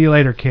again. See you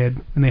later, kid.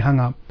 And they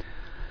hung up.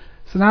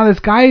 So now this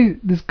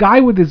guy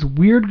with this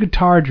weird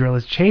guitar drill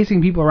is chasing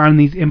people around in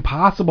these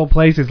impossible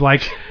places,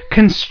 like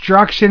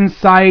construction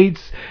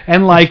sites,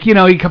 and like, you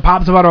know, he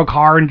pops up out of a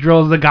car and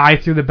drills the guy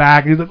through the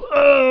back, and he's like,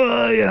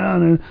 oh, yeah,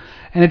 and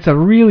it's a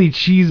really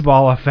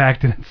cheeseball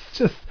effect, and it's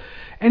just,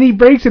 and he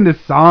breaks into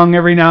song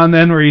every now and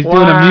then where he's doing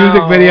a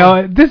music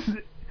video.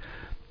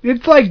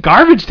 It's like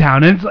Garbage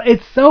Town, and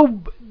it's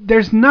so,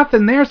 there's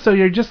nothing there, so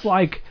you're just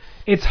like,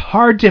 it's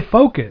hard to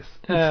focus.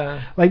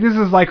 Like, this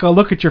is like a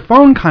look at your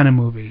phone kind of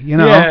movie, you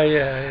know?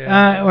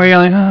 Yeah. Where you're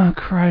like, oh,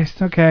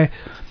 Christ, okay.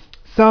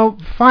 So,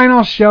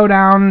 final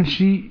showdown,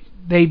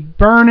 they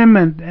burn him,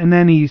 and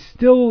then he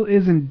still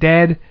isn't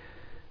dead.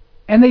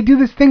 And they do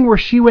this thing where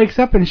she wakes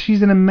up and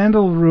she's in a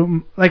mental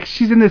room, like,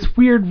 she's in this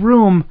weird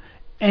room,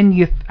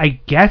 and I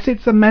guess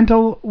it's a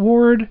mental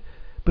ward,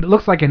 but it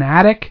looks like an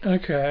attic.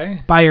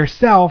 Okay. By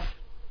herself,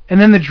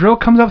 and then the drill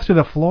comes up through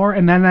the floor,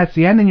 and then that's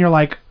the end, and you're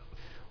like,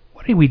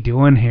 what are we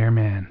doing here,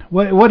 man?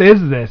 What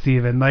is this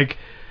even? Like,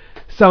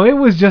 so it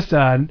was just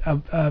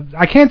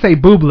I can't say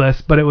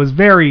boobless, but it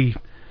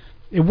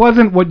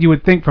wasn't what you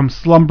would think from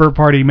Slumber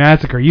Party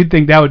Massacre. You'd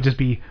think that would just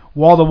be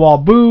wall-to-wall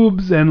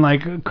boobs and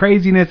like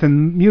craziness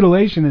and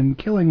mutilation and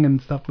killing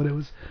and stuff, but it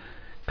was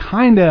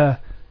kind of,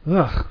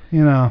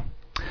 you know.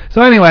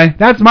 So anyway,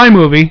 that's my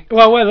movie.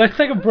 Well, wait, let's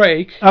take a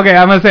break. Okay,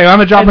 I'm going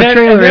to drop a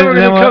trailer. And then we're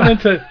going to come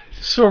into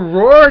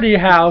Sorority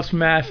House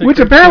Massacre, which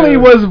apparently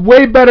was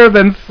way better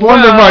than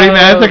Slumber Party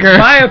Massacre.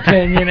 My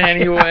opinion,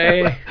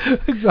 anyway.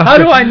 How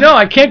do I know?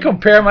 I can't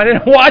compare them. I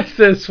didn't watch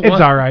this one.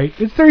 It's all right.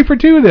 It's 3 for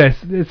 2.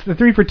 It's the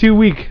 3 for 2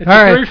 week. It's all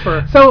a right.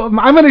 3-fer. So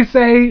I'm going to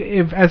say,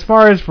 as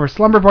far as for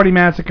Slumber Party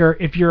Massacre,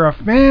 if you're a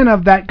fan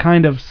of that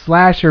kind of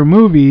slasher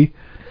movie,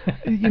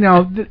 you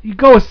know, you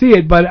go see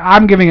it. But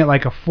I'm giving it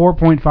like a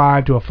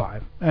 4.5 to a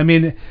 5. I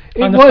mean,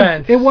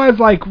 it was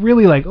like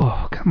really like,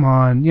 oh, come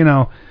on, you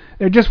know.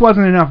 There just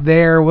wasn't enough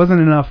there,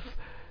 wasn't enough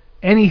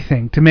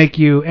anything to make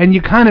you, and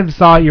you kind of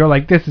saw it, you're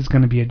like, this is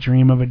going to be a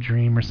dream of a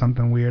dream or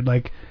something weird.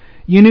 Like,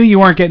 you knew you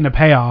weren't getting a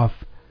payoff,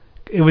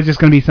 it was just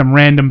going to be some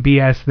random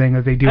BS thing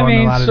that they do on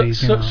a lot of these.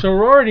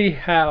 Sorority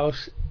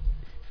House,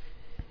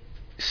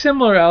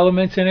 similar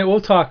elements in it.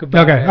 We'll talk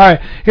about it. Okay, all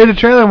right. Here's a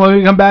trailer, and when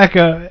we come back,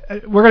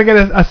 we're going to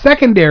get a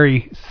second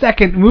movie.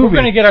 We're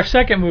going to get our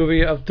second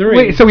movie of 3.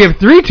 Wait, so we have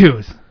 3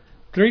 twos.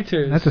 3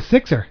 twos. That's a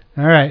 6er.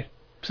 All right.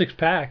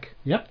 6-pack.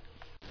 Yep.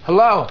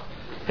 Hello.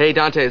 Hey,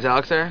 Dante, is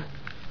Alex there?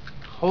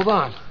 Hold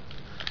on.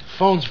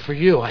 Phone's for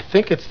you. I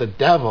think it's the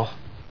devil.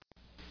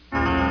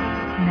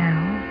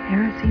 Now,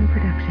 Kerosene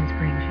Productions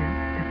brings you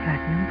The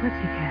Platinum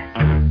Pussycat.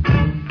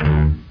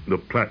 The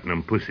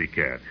Platinum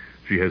Pussycat.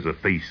 She has the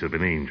face of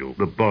an angel,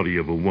 the body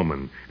of a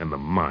woman, and the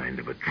mind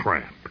of a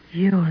tramp.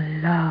 You'll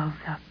love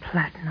The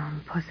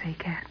Platinum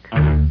Pussycat.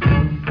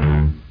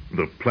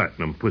 The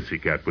Platinum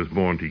Pussycat was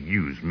born to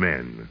use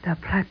men. The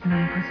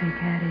Platinum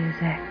Pussycat is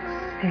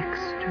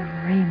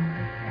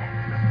extremely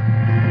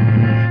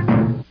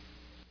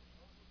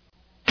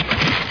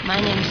My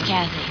name's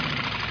Kathy.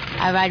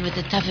 I ride with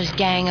the toughest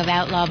gang of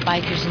outlaw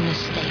bikers in the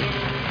state.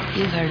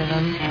 You've heard of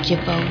them.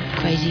 Jippo,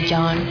 Crazy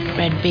John,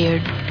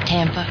 Redbeard,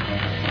 Tampa.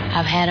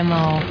 I've had them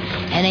all,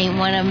 and ain't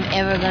one of them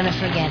ever gonna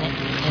forget it,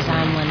 because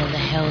I'm one of the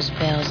Hell's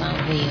Bells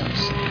on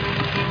wheels.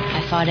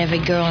 I fought every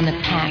girl in the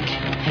pack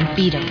and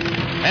beat them.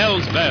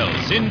 Hell's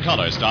Bells, in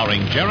color,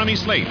 starring Jeremy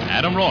Slate,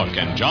 Adam Rourke,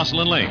 and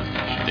Jocelyn Lane.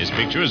 This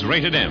picture is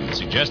rated M,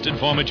 suggested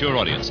for mature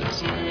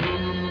audiences.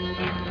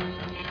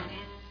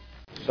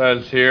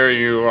 Says here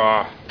you,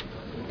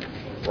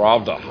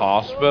 robbed a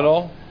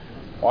hospital?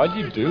 Why'd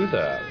you do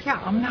that? Yeah,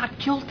 I'm not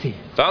guilty.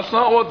 That's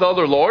not what the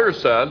other lawyer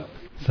said.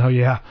 So,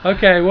 yeah.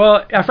 Okay,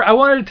 well, I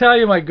wanted to tell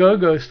you my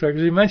Go-Go story,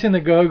 because you mentioned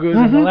the Go-Go's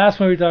in the last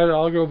one we talked about,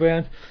 all-girl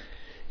band.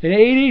 In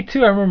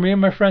 82, I remember me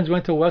and my friends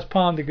went to West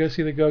Palm to go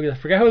see the Go-Go's. I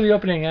forgot who the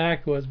opening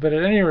act was, but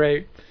at any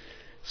rate,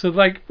 so,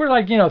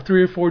 we're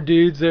 3 or 4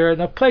 dudes there, and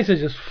the place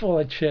is just full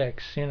of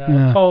chicks,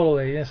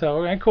 totally. And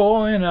so, okay,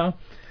 cool,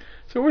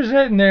 So we're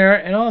sitting there,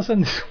 and all of a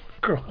sudden, this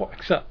girl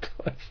walks up to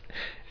us.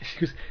 She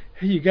goes,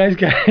 "Hey, you guys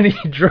got any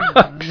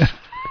drugs?"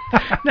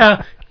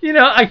 Now,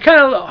 I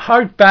kind of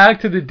hark back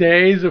to the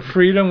days of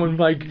freedom when,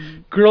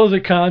 girls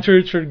at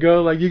concerts would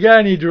go, "You got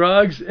any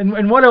drugs?"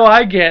 And what do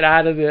I get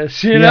out of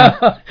this,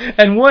 know?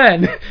 And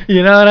when?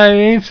 You know what I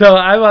mean? So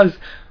I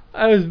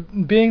was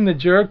being the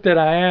jerk that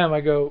I am.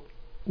 I go,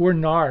 "We're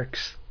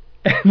narcs."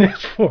 And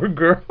this poor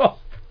girl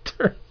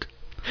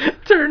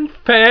turned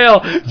pale.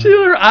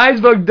 Her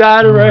eyes bugged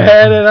out of her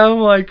head, and I'm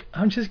like,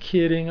 "I'm just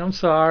kidding. I'm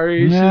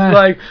sorry." Nah. She's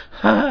like,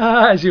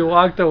 "Ha." She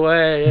walked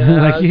away.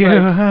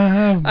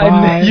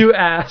 Bye. You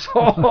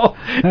asshole.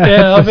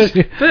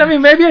 But I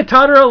mean, maybe I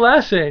taught her a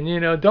lesson.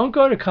 Don't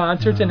go to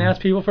concerts and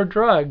ask people for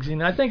drugs.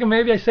 I think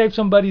maybe I saved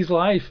somebody's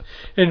life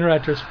in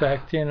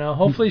retrospect.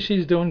 Hopefully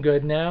she's doing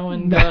good now,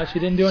 and she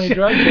didn't do any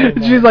drugs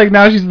anymore. She's like,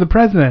 now she's the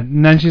president,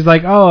 and then she's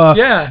like, "Oh,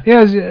 yeah.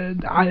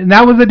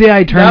 That was the day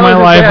I turned my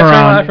life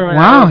around."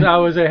 Wow. I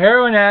was a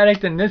heroin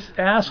addict, and this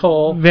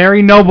asshole.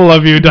 Very noble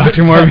of you,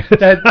 Dr. Morbius.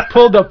 that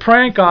pulled a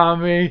prank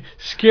on me,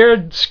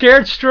 scared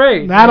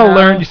straight. That'll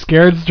learn you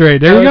scared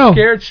straight. There you go.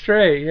 Scared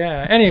straight,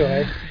 yeah.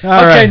 Anyway.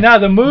 All right. Now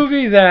the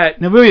movie that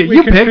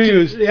you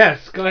confused. Picked.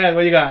 Yes, go ahead.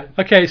 What you got?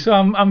 Okay, so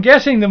I'm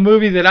guessing the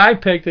movie that I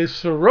picked is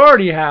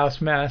Sorority House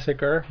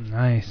Massacre.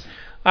 Nice.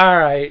 All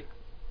right.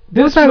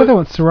 What's that other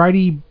one?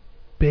 Sorority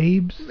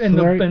Babes? In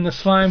the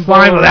Slime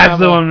Bowl. That's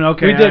the one.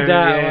 Okay. We did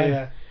that one.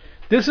 Yeah.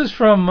 This is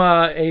from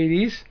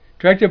 80s,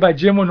 directed by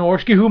Jim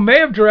Wynorski, who may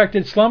have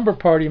directed Slumber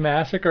Party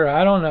Massacre,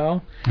 I don't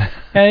know.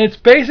 And it's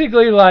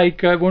basically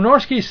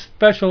Wynorski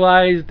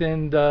specialized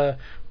in the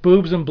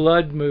boobs and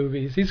blood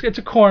movies. It's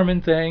a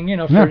Corman thing,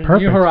 for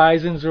New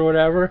Horizons or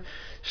whatever.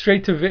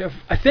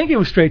 I think it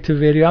was straight to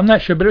video. I'm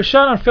not sure, but it was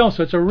shot on film,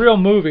 so it's a real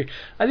movie.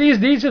 These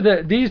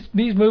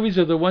movies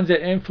are the ones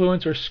that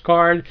influenced or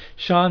scarred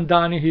Sean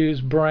Donahue's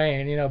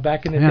brain.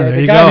 Back in the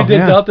day, the guy who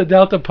did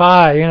Delta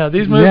Pi.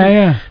 These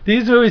movies.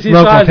 These movies. He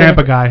local saw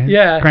Tampa guy.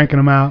 Yeah, cranking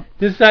them out.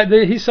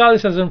 He saw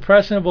this as an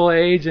impressionable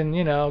age, and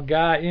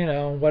got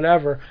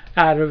whatever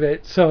out of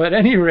it. So at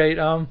any rate,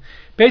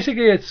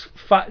 basically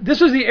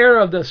this was the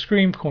era of the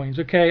Scream Queens.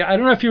 Okay, I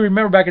don't know if you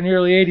remember back in the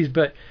early '80s,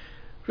 but.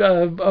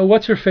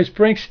 What's her face?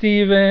 Brink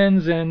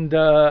Stevens and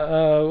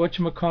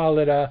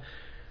whatchamacallit?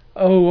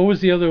 What was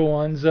the other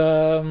ones?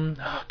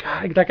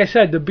 God, like I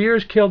said, the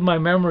beers killed my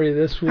memory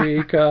this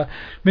week.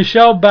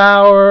 Michelle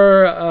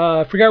Bauer.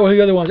 I forgot what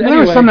the other ones. There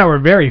were some that were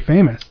very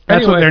famous.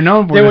 That's what they're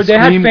known for. They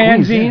had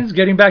fanzines.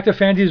 Getting back to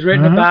fanzines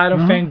written about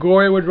them.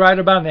 Fangoria would write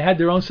about them. They had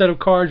their own set of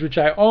cards, which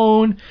I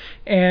own.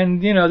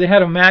 And they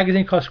had a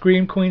magazine called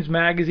Scream Queens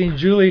Magazine.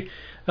 Julie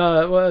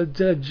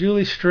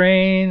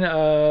Strain.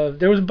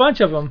 There was a bunch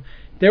of them.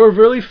 They were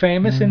really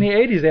famous in the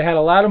 80s. They had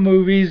a lot of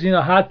movies,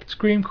 Hot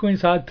Scream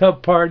Queens, Hot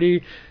Tub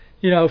Party.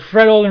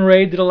 Fred Olen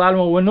Ray did a lot of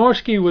them.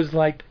 Wynorski was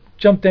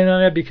jumped in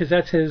on it because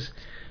that's his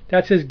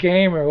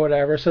game or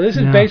whatever. So this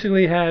is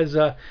basically has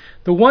the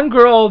one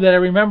girl that I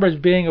remember as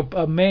being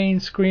a main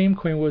Scream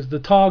Queen was the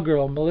tall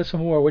girl, Melissa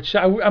Moore, which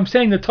I'm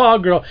saying the tall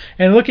girl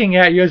and looking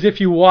at you as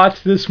if you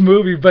watched this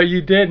movie, but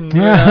you didn't.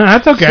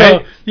 That's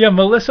okay. So,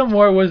 Melissa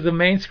Moore was the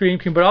main Scream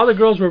Queen, but all the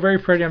girls were very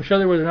pretty. I'm sure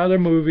there was in other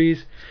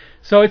movies.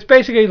 So it's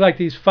basically like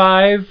these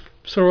 5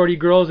 sorority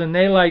girls, and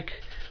they like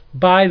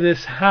buy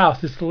this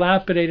house, this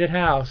dilapidated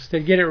house.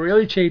 They get it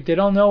really cheap. They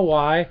don't know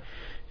why.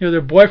 You know,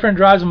 their boyfriend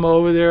drives them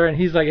over there, and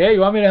he's like, "Hey,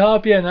 you want me to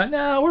help you?" And they're like,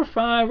 "No, we're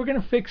fine. We're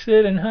gonna fix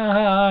it." And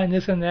and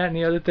this and that and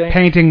the other thing.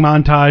 Painting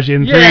montage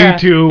in 3,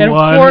 2, 1. And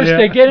of course,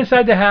 they get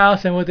inside the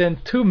house, and within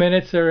 2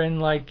 minutes, they're in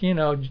like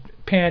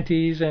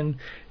panties and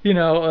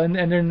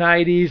and their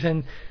nighties,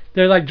 and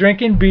they're like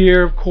drinking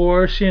beer, of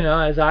course,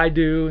 as I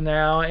do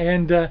now,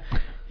 and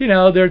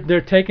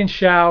they're taking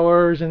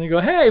showers, and they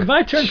go, "Hey,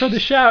 my turn for the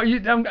shower."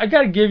 I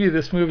got to give you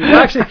this movie. Well,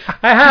 actually,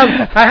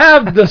 I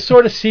have the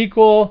sort of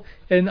sequel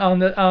on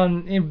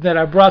that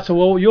I brought,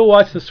 so you'll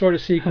watch the sort of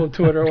sequel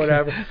to it or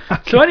whatever.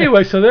 So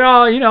anyway, so they're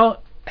all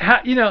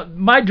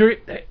my dream.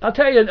 I'll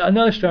tell you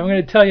another story. I'm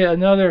going to tell you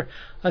another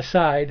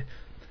aside.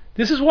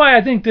 This is why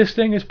I think this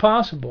thing is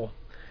possible.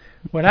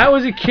 When I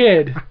was a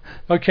kid,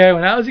 I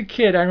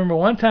remember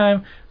one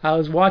time I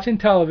was watching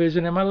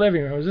television in my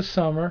living room. It was the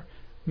summer,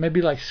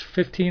 maybe like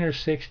 15 or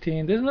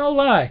 16. There's no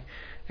lie.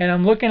 And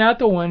I'm looking out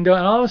the window,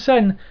 and all of a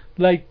sudden,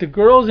 like the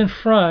girls in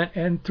front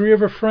and 3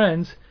 of her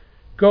friends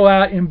go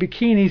out in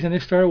bikinis, and they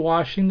started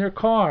washing their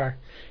car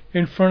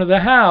in front of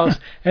the house.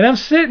 And I'm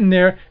sitting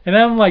there, and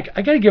I'm like,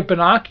 I got to get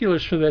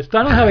binoculars for this.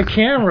 I don't have a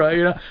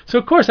camera, So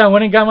of course I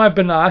went and got my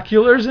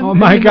binoculars. And, oh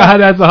my God,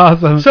 that's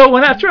awesome. So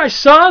after I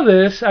saw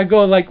this, I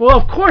go like, well,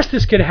 of course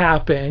this could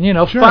happen.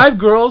 Sure. 5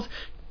 girls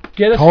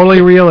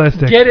totally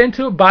realistic.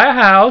 Buy a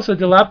house, a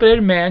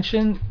dilapidated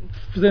mansion.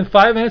 Within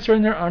 5 minutes, they're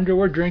in their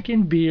underwear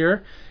drinking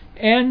beer,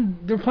 and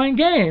they're playing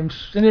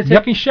games, and they're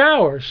taking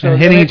showers. So and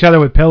hitting each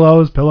other with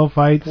pillows, pillow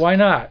fights. Why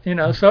not?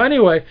 So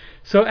anyway,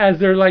 so as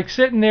they're like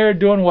sitting there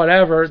doing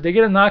whatever, they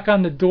get a knock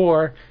on the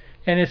door,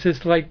 and it's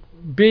this like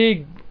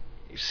big,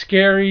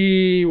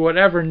 scary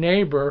whatever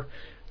neighbor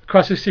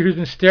across the street who's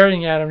been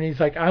staring at him, and he's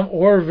like, "I'm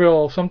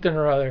Orville something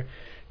or other,"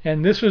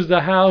 and this was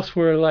the house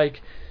where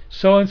like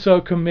so-and-so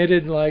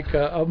committed like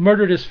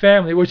murdered his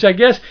family, which I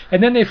guess,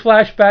 and then they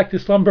flash back to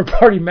Slumber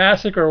Party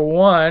Massacre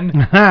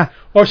 1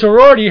 or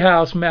Sorority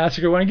House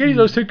Massacre 1. I get you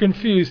those two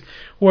confused,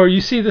 where you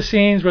see the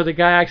scenes where the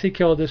guy actually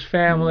killed his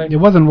family. It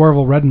wasn't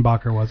Orville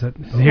Redenbacher, was it?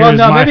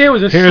 Maybe it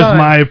was his son. Here's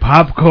my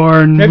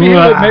popcorn. Maybe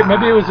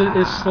it was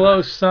his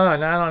slow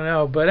son. I don't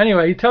know. But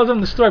anyway, he tells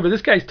them the story, but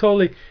this guy's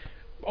totally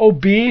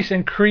obese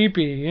and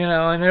creepy,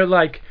 and they're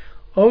like,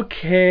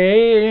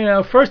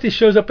 okay, first he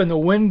shows up in the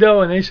window,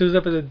 and then he shows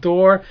up at the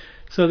door.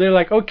 So they're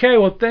like, okay,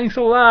 well, thanks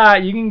a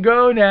lot. You can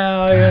go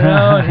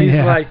now, And he's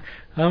like,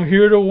 I'm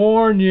here to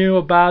warn you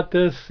about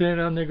this,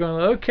 And they're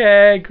going,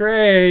 okay,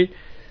 great.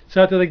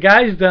 So after the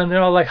guy's done,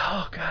 they're all like,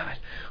 oh, God,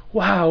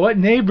 wow, what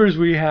neighbors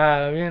we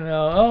have,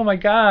 Oh, my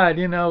God,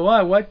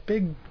 what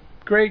big,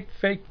 great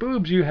fake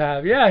boobs you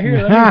have. Yeah,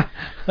 here,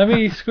 let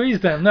me squeeze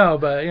them. No,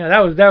 but,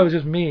 that was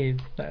just me,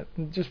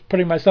 just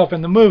putting myself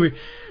in the movie.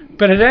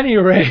 But at any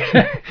rate,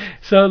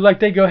 so like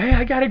they go, hey,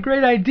 I got a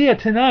great idea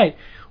tonight.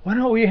 Why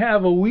don't we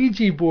have a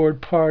Ouija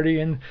board party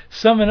and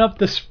summon up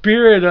the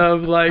spirit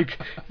of like,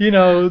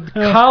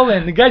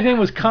 Colin. The guy's name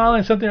was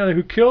Colin something or other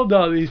who killed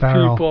all these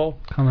people.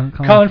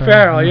 Colin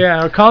Farrell,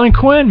 yeah. Or Colin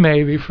Quinn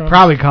maybe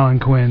probably Colin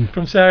Quinn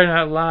from Saturday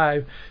Night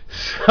Live.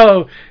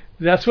 So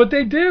that's what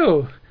they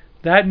do.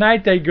 That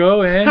night they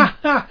go in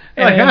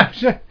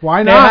and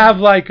why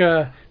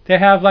not? They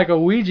have like a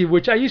Ouija,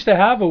 which I used to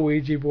have a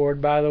Ouija board,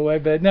 by the way,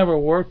 but it never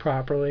worked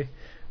properly.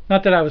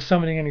 Not that I was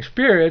summoning any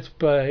spirits,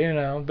 but,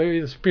 maybe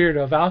the spirit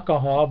of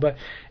alcohol. But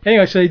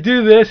anyway, so they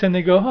do this, and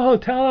they go, oh,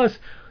 tell us,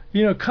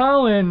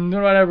 Colin,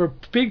 or whatever,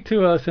 speak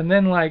to us. And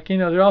then, like,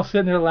 they're all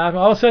sitting there laughing.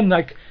 All of a sudden,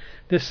 like,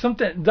 there's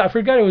something, I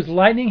forgot it was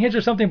lightning hits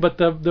or something, but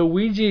the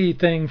Ouija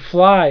thing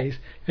flies.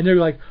 And they're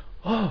like,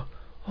 oh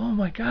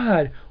my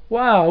God.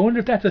 Wow, I wonder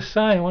if that's a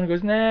sign. And one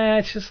goes, nah,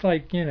 it's just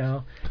like,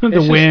 it's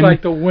just wind.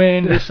 like the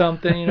wind or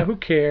something, who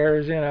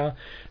cares,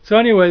 So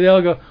anyway,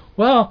 they'll go,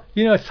 well,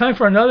 it's time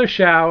for another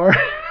shower.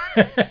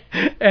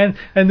 and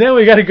then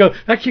we got to go,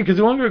 actually, because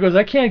the one girl goes,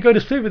 I can't go to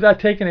sleep without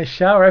taking a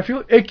shower. I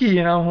feel icky,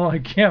 I'm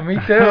like, yeah, me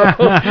too.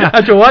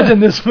 After watching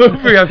this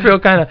movie, I feel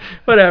kind of,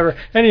 whatever.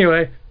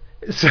 Anyway.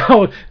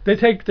 So they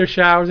take their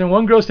showers, and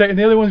one girl's taking, and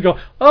the other ones go,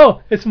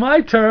 oh, it's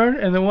my turn.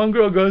 And the one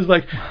girl goes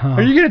like,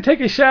 are you going to take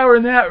a shower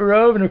in that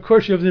robe? And of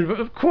course she goes,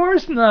 of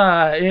course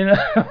not.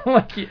 I'm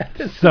like, yeah.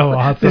 So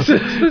awesome.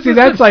 See,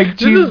 that's like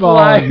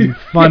cheeseball and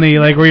funny,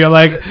 like where you're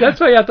like,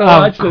 that's why you have to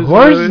watch this movie. Of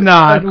course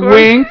not.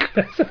 Wink.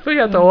 That's why you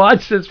have to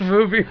watch this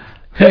movie.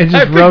 They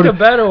just wrote a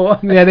better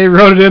one. Yeah, they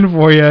wrote it in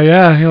for you.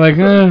 Yeah, you're like,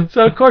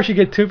 So of course you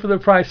get 2 for the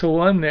price of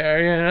 1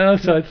 there,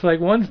 So it's like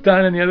one's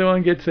done and the other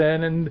one gets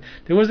in, and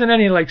there wasn't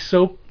any like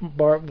soap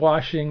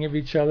washing of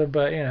each other,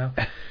 but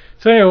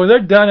So anyway, when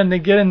they're done and they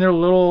get in their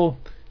little,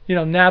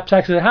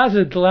 knapsacks, the house is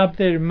a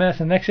dilapidated mess,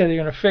 and next day they're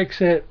gonna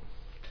fix it.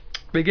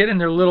 They get in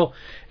their little,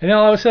 and then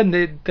all of a sudden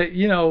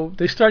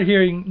they start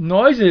hearing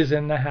noises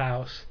in the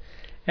house,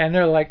 and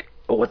they're like,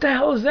 oh, what the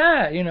hell is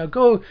that?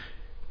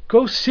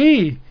 Go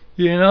see.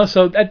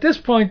 So at this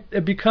point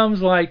it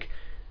becomes like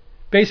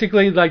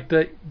basically like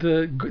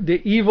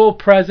the evil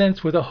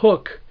presence with a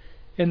hook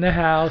in the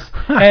house.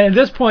 And at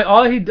this point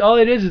all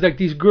it is like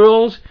these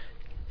girls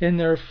in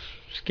their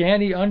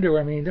scanty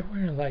underwear. I mean, they're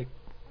wearing like,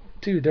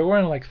 dude, they're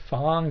wearing like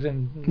thongs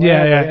and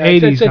yeah,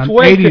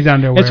 80s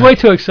underwear. It's way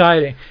too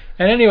exciting.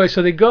 And anyway,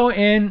 so they go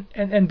in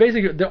and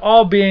basically they're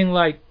all being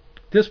like,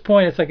 this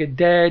point it's like a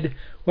dead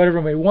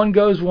whatever movie. One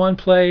goes one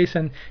place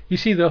and you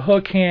see the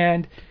hook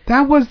hand.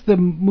 That was the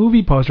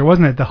movie poster,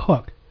 wasn't it? The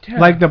hook. Yeah.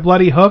 Like the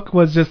bloody hook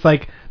was just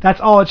like,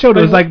 that's all it showed. But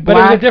it was like black. But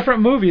it was a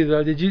different movie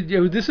though.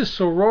 This is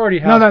Sorority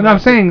House. No, I'm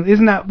saying,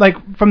 isn't that like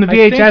from the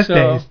VHS so.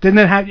 days? Didn't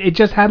it have? It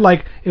just had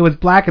like, it was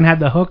black and had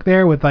the hook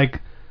there with like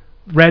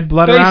red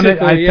blood around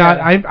it.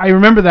 I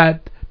remember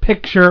that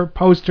picture,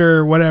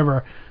 poster,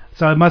 whatever.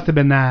 So it must have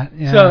been that.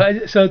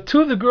 Yeah. So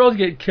two of the girls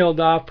get killed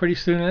off pretty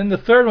soon, and then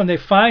the third one they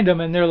find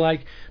him, and they're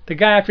like, the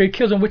guy after he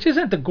kills him, which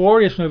isn't the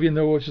goriest movie in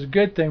the world, which is a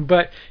good thing.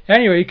 But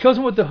anyway, he kills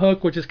him with the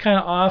hook, which is kind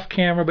of off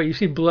camera, but you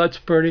see blood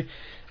spurting.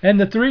 And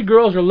the three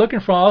girls are looking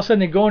for him. All of a sudden,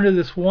 they go into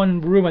this one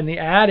room in the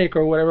attic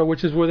or whatever,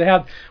 which is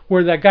where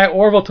where that guy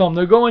Orville told them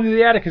they're going to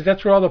the attic because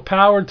that's where all the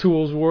power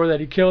tools were that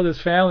he killed his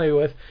family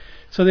with.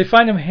 So they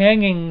find him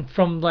hanging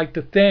from like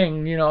the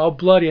thing, all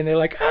bloody, and they're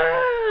like,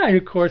 ah! And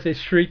of course, they're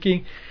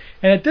shrieking.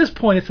 And at this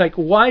point, it's like,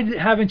 why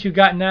haven't you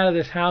gotten out of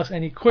this house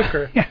any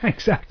quicker? Yeah,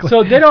 exactly.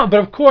 So they don't. But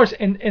of course,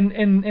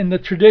 in the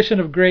tradition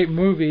of great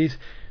movies,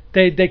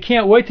 they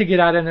can't wait to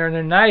get out in their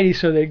 90s,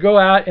 so they go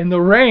out in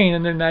the rain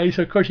in their 90s.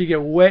 So of course, you get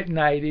wet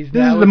 90s.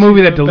 This is the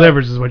movie that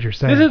delivers, is what you're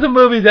saying. This is the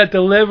movie that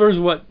delivers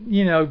what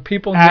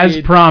people as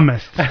need.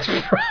 Promised. As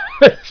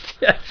promised.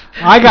 Yes.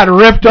 I got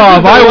ripped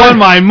off. I won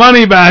my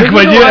money back,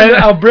 but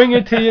I'll bring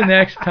it to you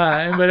next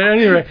time. But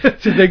anyway,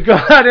 so they go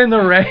out in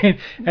the rain,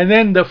 and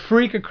then the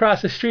freak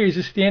across the street is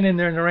just standing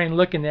there in the rain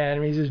looking at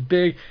him. He's just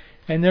big,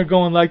 and they're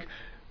going like,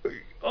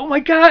 oh my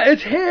God,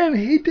 it's him.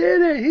 He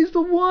did it. He's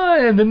the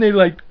one. And then they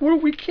like,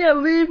 we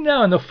can't leave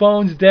now. And the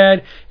phone's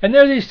dead. And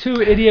there are these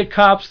two idiot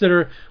cops that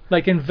are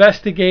like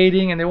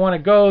investigating, and they want to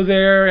go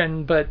there,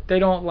 but they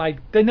don't like,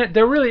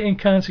 they're really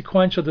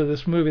inconsequential to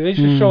this movie. They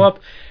just show up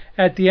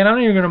at the end. I'm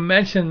not even going to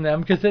mention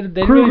them because they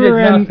really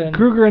did nothing.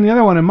 Kruger and the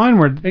other one in mine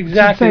were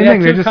exactly the same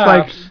thing. They're just cops.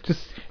 like,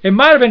 just. It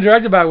might have been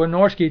directed by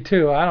Wynorski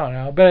too. I don't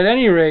know. But at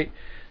any rate,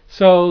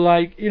 so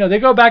like, they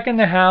go back in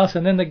the house,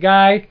 and then the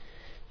guy,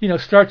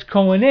 starts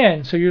going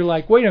in. So you're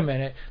like, wait a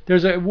minute.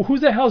 What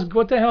the hell's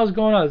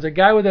going on? There's a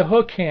guy with a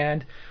hook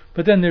hand,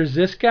 but then there's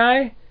this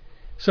guy.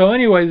 So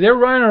anyway, they're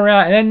running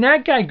around, and then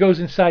that guy goes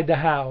inside the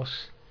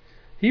house.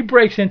 He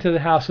breaks into the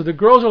house. So the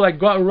girls are like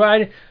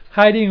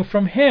hiding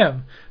from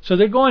him. So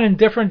they're going in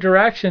different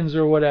directions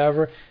or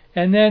whatever.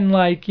 And then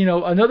like,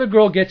 another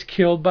girl gets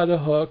killed by the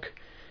hook.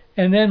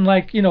 And then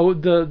like,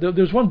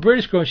 there's one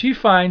British girl, and she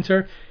finds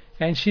her,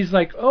 and she's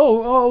like,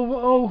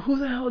 oh, who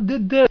the hell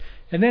did this?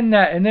 And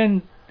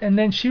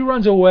then she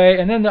runs away,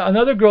 and then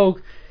another girl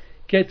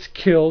gets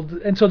killed,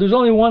 and so there's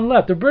only one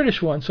left, the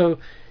British one. So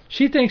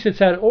she thinks it's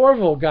that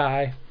Orville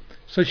guy.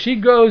 So she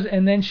goes,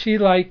 and then she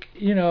like,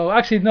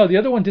 actually no, the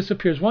other one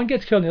disappears. One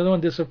gets killed, and the other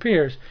one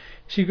disappears.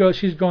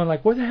 She's going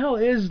like, what the hell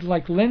is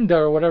like Linda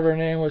or whatever her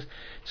name was?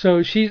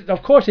 So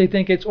of course they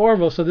think it's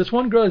Orville. So this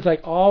one girl is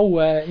like all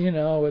wet,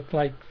 with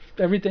like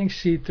everything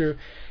see-through,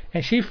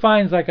 and she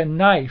finds like a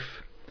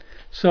knife.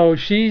 So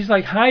she's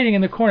like hiding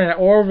in the corner, and that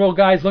Orville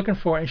guy's looking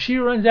for her, and she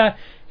runs out,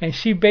 and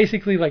she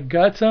basically like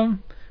guts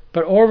him,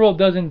 but Orville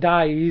doesn't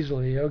die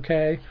easily,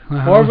 okay?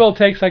 Orville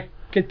takes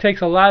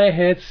a lot of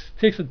hits,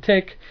 takes a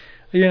tick,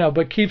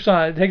 but keeps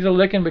on, it takes a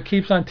licking but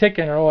keeps on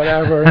ticking or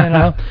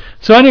whatever,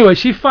 So anyway,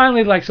 she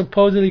finally like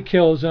supposedly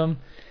kills him,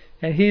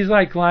 and he's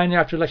like lying there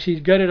after like she's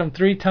gutted him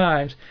 3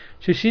 times.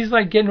 So she's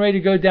like getting ready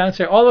to go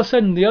downstairs. All of a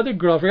sudden the other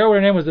girl, I forgot what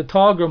her name was, the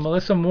tall girl,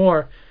 Melissa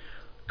Moore,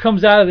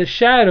 comes out of the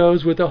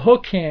shadows with a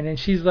hook hand, and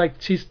she's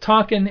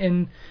talking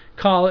in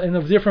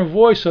a different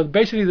voice. So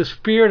basically the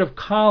spirit of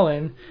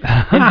Colin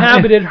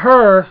inhabited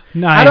her.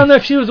 Nice. I don't know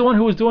if she was the one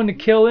who was doing the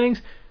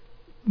killings,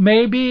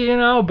 maybe,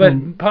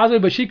 but possibly.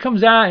 But she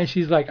comes out and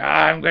she's like,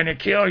 I'm going to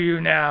kill you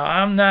now.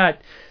 I'm not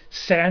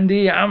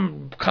Sandy,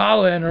 I'm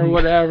Colin or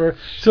whatever.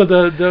 So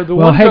the well,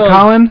 one hey girl,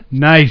 Colin,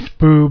 nice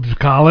boobs,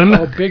 Colin.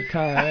 Oh, big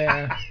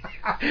time,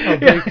 yeah.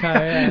 Big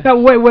time, yeah. Now,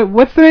 wait,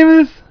 what's the name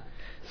of this?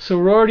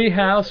 Sorority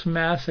House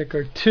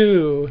Massacre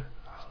 2.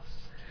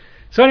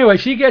 So anyway,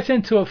 she gets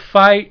into a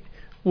fight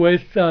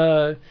with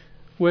Colin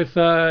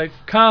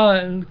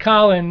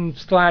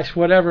 /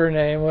 whatever her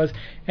name was,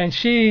 and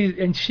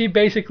she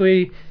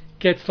basically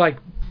gets like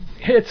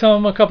hits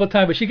him a couple of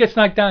times, but she gets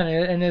knocked down,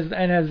 and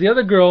as the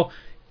other girl,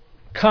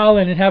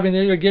 Colin, and having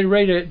to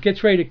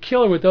gets ready to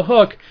kill her with the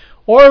hook,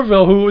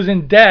 Orville, who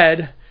wasn't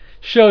dead,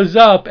 shows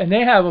up, and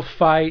they have a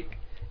fight,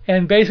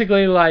 and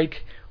basically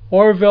like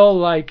Orville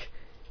like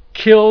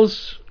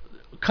kills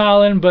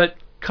Colin, but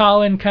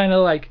Colin kind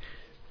of like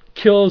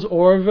kills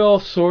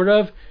Orville sort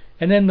of,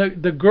 and then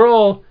the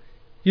girl,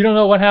 you don't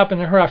know what happened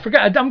to her. I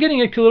forgot. I'm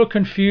getting a little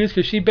confused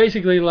because she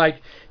basically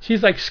like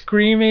she's like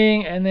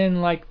screaming, and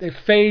then like it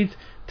fades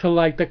to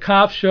like the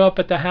cops show up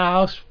at the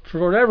house for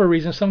whatever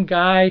reason. Some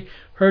guy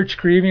heard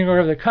screaming or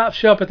whatever. The cops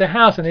show up at the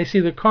house and they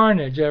see the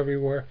carnage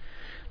everywhere.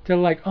 They're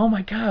like, oh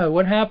my God,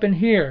 what happened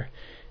here?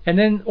 And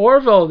then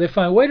Orville, they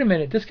find, wait a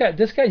minute, this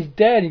guy's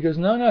dead. He goes,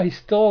 no, he's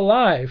still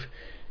alive.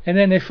 And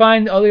then they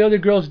find all the other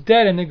girls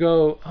dead, and they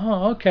go,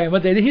 oh, okay.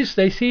 But they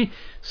see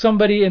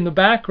somebody in the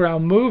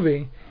background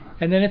moving,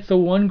 and then it's the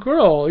one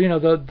girl,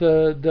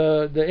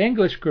 the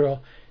English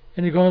girl.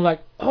 And they're going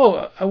like,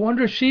 oh, I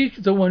wonder if she's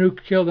the one who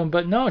killed him.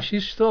 But no,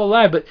 she's still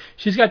alive. But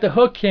she's got the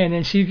hook in,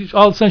 and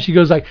all of a sudden she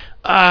goes like,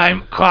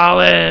 I'm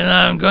calling,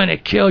 I'm going to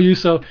kill you.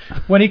 So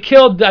when he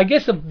killed, I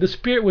guess the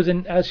spirit was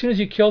in. As soon as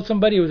you killed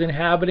somebody, it was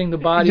inhabiting the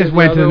body. It just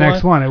went to the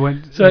next one. It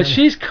went. So as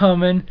she's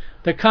coming,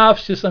 the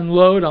cops just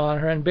unload on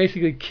her and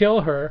basically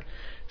kill her.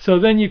 So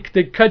then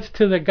it cuts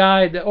to the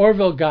guy, the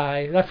Orville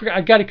guy.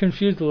 I got it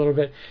confused a little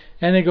bit.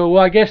 And they go,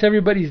 well, I guess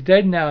everybody's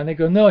dead now. And they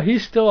go, no,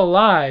 he's still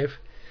alive.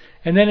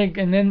 And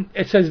then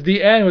it says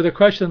the end with a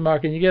question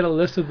mark, and you get a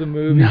list of the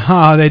movie.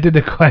 No, they did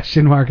the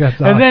question mark. That's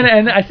awesome.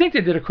 And I think they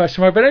did a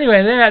question mark. But anyway,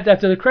 and then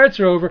after the credits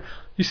are over,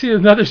 you see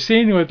another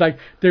scene with like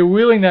they're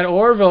wheeling that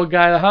Orville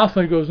guy to the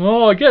hospital. He goes,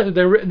 "No, I guess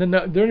they're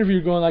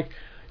interview going like,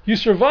 you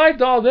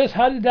survived all this.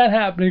 How did that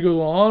happen?" He goes,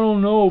 "Well, I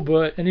don't know,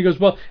 but." And he goes,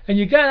 "Well, and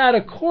you got out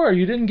of court.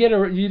 You didn't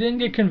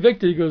get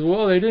convicted." He goes,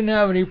 "Well, they didn't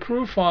have any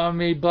proof on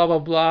me. Blah blah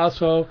blah.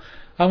 So."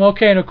 I'm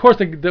okay, and of course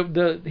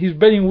he's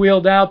being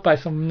wheeled out by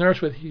some nurse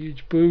with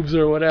huge boobs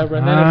or whatever,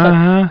 and then it's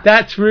like,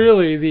 that's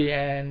really the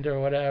end or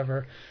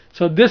whatever.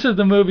 So this is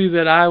the movie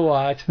that I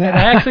watched, and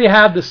I actually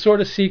have the sort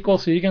of sequel,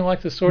 so you can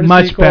watch the sort of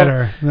much sequel.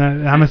 Much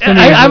better.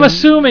 I'm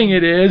assuming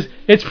it is.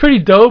 It's pretty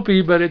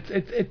dopey, but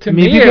it to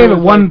me. If you gave it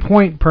 1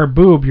 point per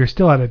boob, you're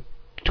still at a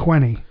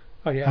 20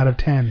 out of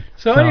 10.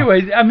 So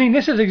anyway, I mean,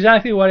 this is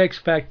exactly what I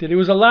expected. It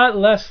was a lot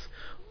less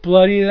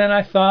bloody than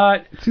I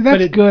thought. See,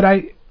 that's good.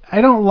 I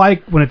don't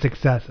like when it's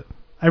excessive.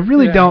 I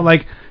really don't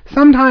like.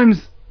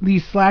 Sometimes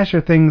these slasher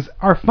things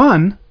are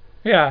fun.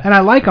 Yeah. And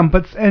I like them,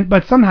 but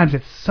sometimes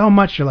it's so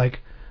much. You're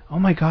like, oh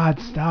my God,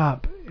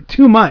 stop!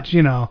 Too much,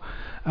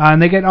 and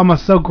they get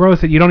almost so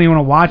gross that you don't even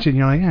want to watch it. And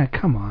you're like, yeah,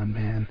 come on,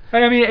 man.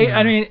 And I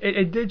mean,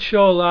 it did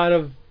show a lot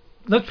of.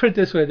 Let's put it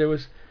this way: there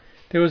was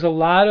a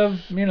lot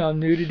of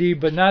nudity,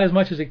 but not as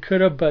much as it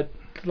could have. But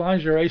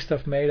lingerie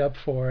stuff made up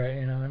for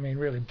it, I mean,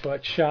 really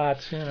butt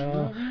shots,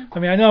 I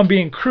mean, I know I'm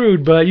being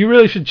crude, but you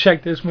really should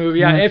check this movie.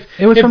 Yeah, This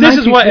is from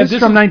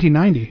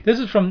 1990. This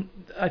is from,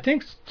 I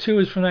think 2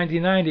 is from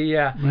 1990.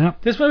 Yeah.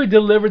 Yep. This movie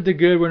delivered the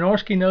good.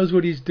 Wynorski knows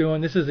what he's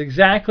doing. This is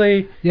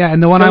exactly. Yeah,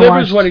 and the one I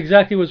watched what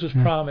exactly was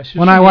promised.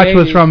 One I watched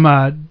was from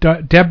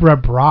Deborah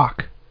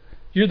Brock.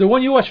 You're the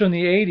one you watched from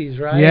the 80s,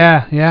 right?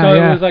 Yeah. So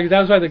it was like, that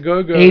was like the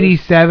Go-Go.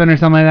 87 or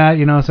something like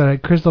that, so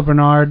like Crystal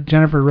Bernard,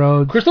 Jennifer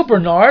Rhodes. Crystal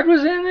Bernard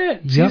was in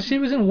it? Yep. She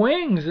was in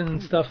Wings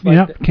and stuff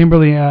like that.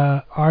 Kimberly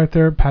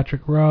Arthur,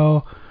 Patrick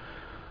Rowe,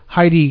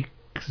 Heidi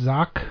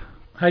Kozak.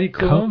 Heidi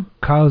Klum?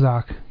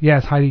 Kozak.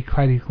 Yes, Heidi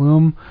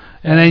Klum.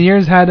 Yeah. And then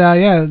yours had,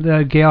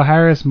 Gail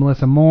Harris,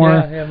 Melissa Moore.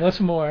 Yeah,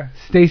 Melissa Moore.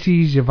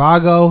 Stacy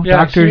Zhivago,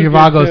 Dr.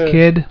 Zhivago's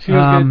kid. She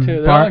was good,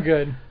 too. They're all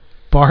good.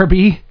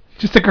 Barbie.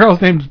 Just the girl's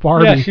name's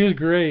Barbie. Yeah, she was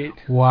great.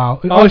 Wow.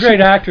 All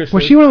great actresses.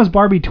 Was she one of those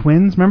Barbie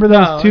twins? Remember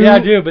those two? Yeah, I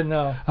do, but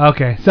no.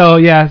 Okay, so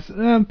yes,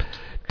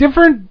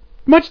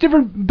 much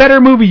different,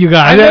 better movie, you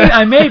guys.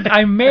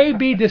 I may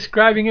be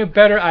describing it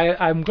better.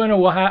 I'm gonna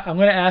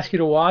ask you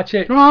to watch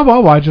it. Oh,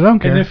 I'll watch it. I don't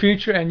care. In the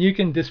future, and you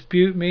can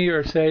dispute me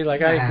or say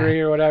like I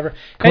agree or whatever.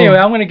 Cool. Anyway,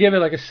 I'm gonna give it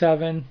like a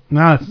 7.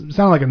 No, it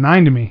sounded like a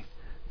 9 to me.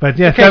 But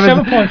yeah, okay,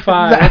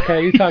 7.5.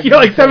 Okay, you talking. You're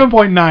like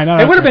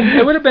 7.9. It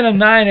would have been a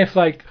 9 if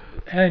like.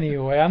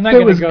 Anyway, I'm not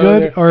going to go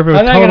good, there. Or if it was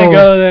I'm not going to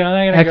go there.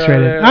 I'm not going to go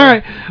there. All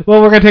right.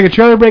 Well, we're going to take a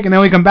trailer break, and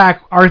then we come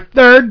back. Our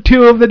third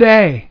 2 of the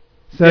day.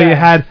 So you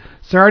had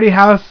Sorority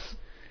House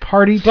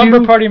Party 2.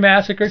 Slumber Party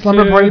Massacre 2.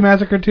 Slumber Party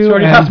Massacre 2.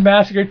 Sorority House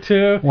Massacre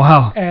 2.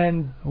 Wow.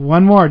 And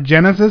one more.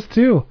 Genesis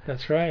 2.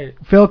 That's right.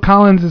 Phil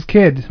Collins'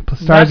 kid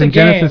stars in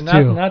Genesis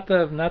 2. Not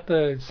the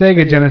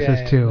Sega Genesis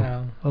game, 2.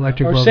 No.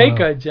 Electric or Boogaloo.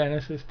 Sega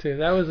Genesis 2.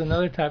 That was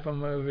another type of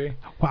movie.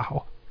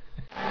 Wow.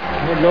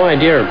 I had no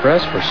idea her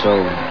breasts were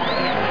so...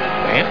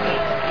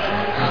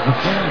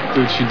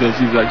 Dude, she does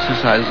these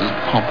exercises,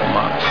 pump them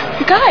out.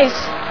 You guys,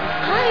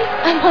 hi,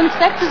 I'm on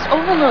Sexist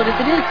Overload. If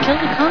it is, kill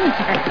the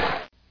commentary.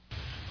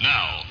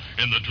 Now,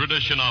 in the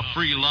tradition of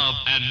free love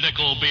and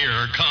nickel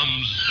beer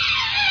comes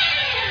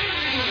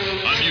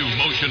a new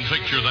motion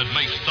picture that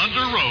makes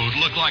Thunder Road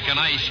look like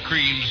an ice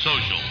cream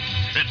social.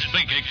 It's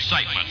big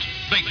excitement,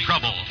 big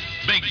trouble,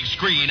 big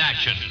screen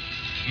action.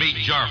 Meet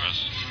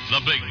Jarvis,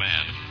 the big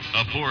man,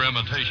 a poor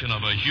imitation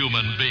of a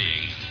human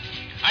being.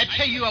 I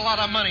pay you a lot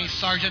of money,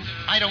 Sergeant.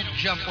 I don't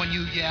jump when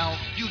you yell.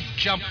 You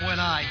jump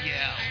when I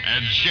yell.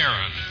 And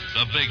Sharon,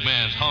 the big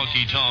man's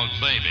honky-tonk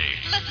baby.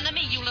 Listen to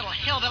me, you little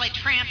hillbilly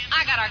tramp.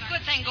 I got a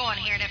good thing going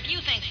here, and if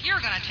you think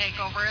you're going to take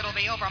over, it'll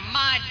be over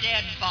my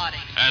dead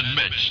body. And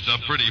Mitch, the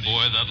pretty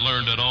boy that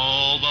learned it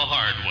all the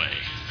hard way.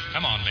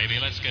 Come on, baby,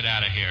 let's get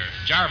out of here.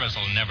 Jarvis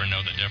will never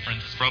know the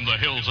difference. From the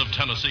hills of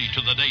Tennessee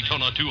to the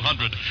Daytona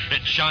 200,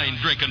 it's shine,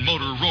 drinking,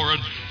 motor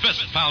roaring,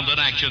 fist pounding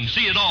action.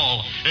 See it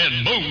all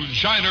in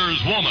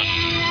Moonshiner's Woman.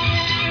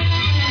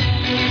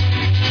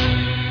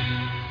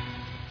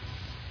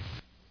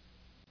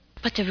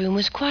 But the room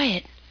was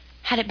quiet.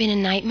 Had it been a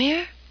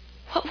nightmare?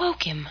 What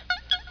woke him?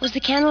 Was the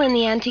candle in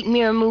the antique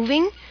mirror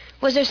moving?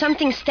 Was there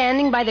something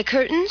standing by the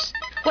curtains?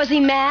 Was he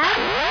mad?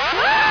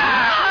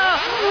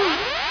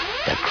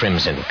 The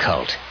Crimson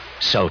Cult.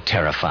 So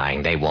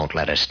terrifying they won't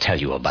let us tell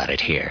you about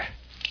it here.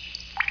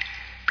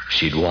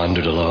 She'd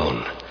wandered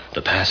alone.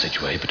 The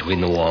passageway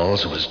between the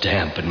walls was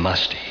damp and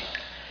musty.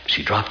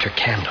 She dropped her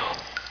candle.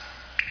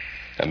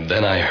 And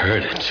then I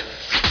heard it.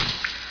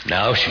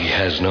 Now she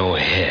has no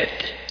head.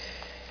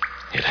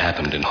 It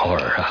happened in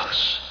Horror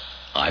House.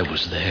 I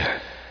was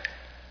there.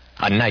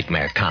 A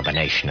nightmare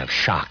combination of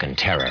shock and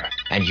terror,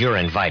 and you're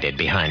invited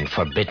behind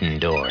forbidden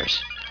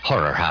doors.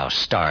 Horror House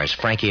stars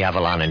Frankie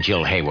Avalon and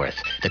Jill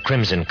Hayworth. The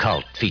Crimson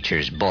Cult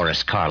features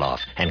Boris Karloff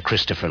and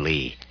Christopher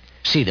Lee.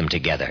 See them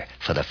together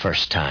for the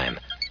first time,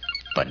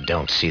 but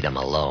don't see them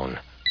alone.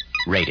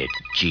 Rated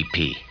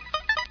GP.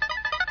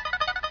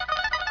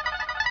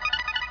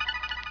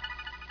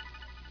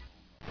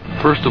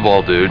 First of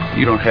all, dude,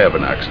 you don't have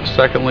an accent.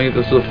 Secondly,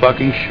 this is a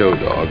fucking show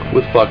dog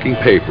with fucking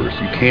papers.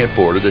 You can't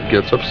board it, it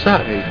gets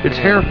upset. Its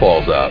hair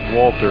falls out.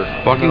 Walter.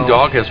 Fucking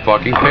dog has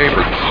fucking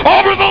papers.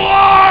 Over the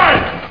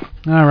line!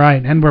 All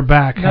right, and we're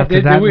back. Now, after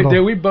did that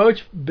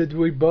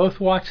we both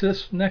watch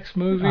this next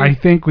movie? I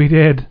think we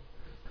did.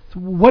 So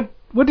what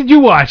did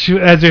you watch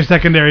as your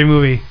secondary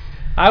movie?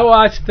 I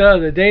watched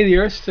The Day the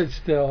Earth Stood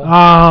Still.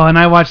 Oh, and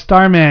I watched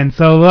Starman.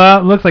 So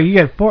looks like you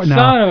get 4 now.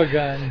 Son of a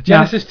gun.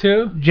 Genesis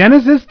 2?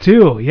 Genesis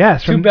 2,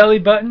 yes. Two belly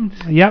buttons?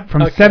 Yep,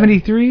 from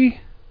 73?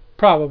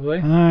 Probably.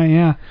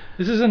 Yeah.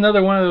 This is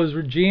another one of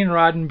those Gene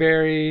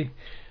Roddenberry,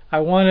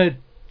 I want to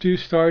do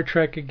Star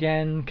Trek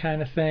again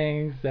kind of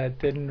things that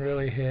didn't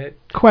really hit.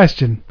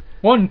 Question.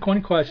 One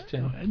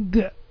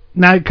question.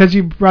 Now, because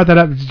you brought that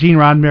up, it's Gene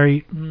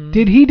Roddenberry.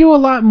 Did he do a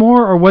lot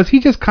more, or was he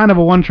just kind of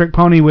a one-trick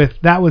pony with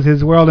that was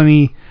his world,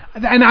 and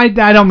I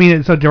don't mean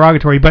it so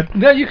derogatory, but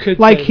no, you could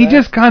like say he that.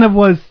 just kind of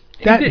was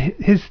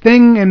his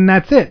thing, and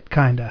that's it,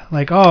 kind of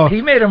like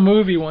He made a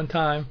movie one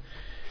time,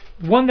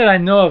 one that I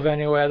know of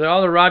anyway. There are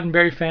all the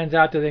Roddenberry fans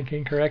out there that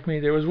can correct me.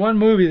 There was one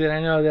movie that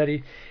I know that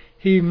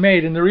he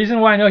made, and the reason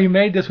why I know he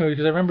made this movie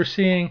because I remember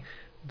seeing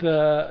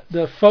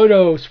the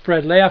photo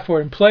spread layout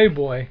for it in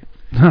Playboy.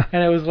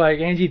 And it was like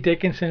Angie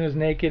Dickinson was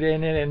naked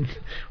in it, and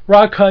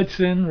Rock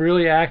Hudson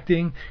really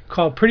acting,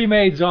 called Pretty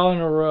Maids All in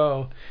a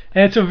Row.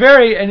 And it's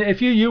and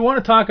if you want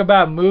to talk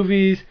about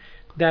movies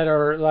that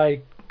are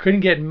like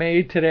couldn't get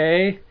made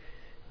today,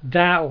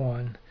 that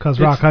one. Because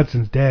Rock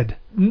Hudson's dead.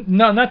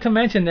 No, not to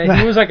mention that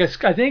he was like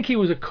I think he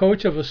was a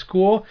coach of a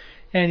school,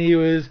 and he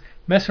was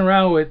messing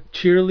around with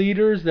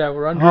cheerleaders that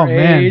were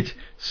underage.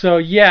 So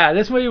yeah,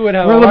 this movie would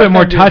have. We're a little bit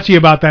more touchy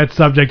about that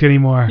subject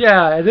anymore.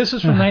 Yeah, this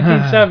was from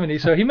 1970,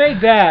 so he made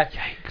that.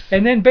 Yikes.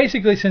 And then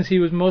basically, since he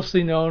was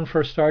mostly known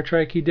for Star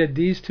Trek, he did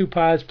these two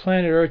pods,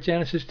 Planet Earth,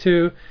 Genesis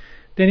 2.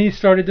 Then he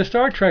started the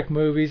Star Trek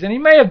movies, and he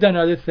may have done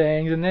other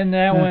things, and then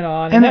that went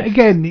on. And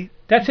again,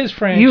 that's his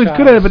franchise. He was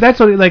good at it, but that's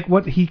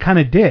what he kind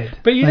of did.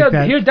 But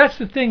that's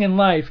the thing in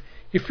life.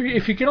 If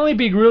you can only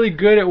be really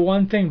good at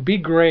one thing, be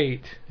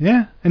great.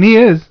 Yeah, and he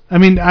is. I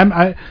mean,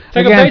 it's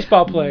like a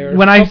baseball player.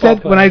 When I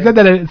said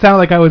that, it sounded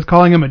like I was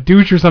calling him a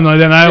douche or something like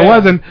that. And I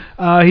wasn't.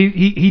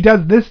 He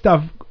does this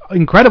stuff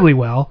incredibly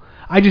well.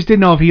 I just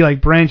didn't know if he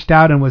like branched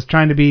out and was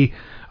trying to be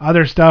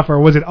other stuff, or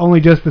was it only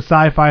just the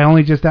sci-fi?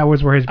 Only just that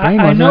was where his brain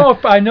was.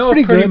 I know.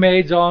 Pretty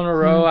Maids All in a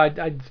Row.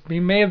 He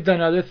may have done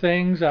other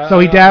things. So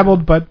he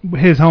dabbled, but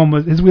his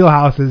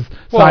wheelhouse is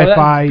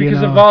sci-fi.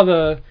 Because of all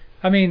the.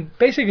 I mean,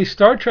 basically,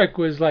 Star Trek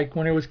was like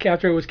when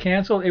after it was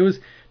canceled. It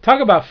was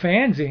talk about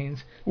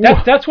fanzines.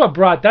 That's what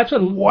the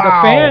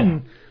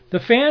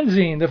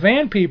fanzine, the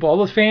fan people, all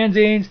those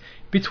fanzines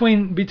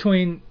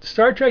between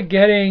Star Trek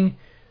getting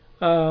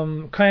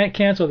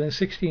canceled in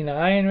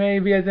 '69,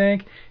 maybe I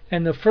think,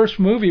 and the first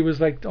movie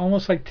was like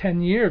almost like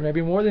 10 years,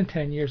 maybe more than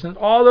 10 years, and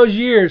all those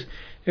years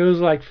it was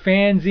like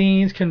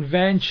fanzines,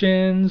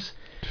 conventions.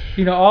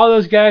 You know, all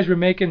those guys were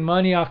making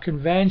money off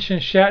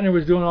conventions. Shatner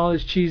was doing all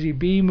his cheesy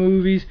B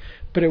movies.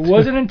 But it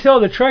wasn't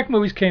until the Trek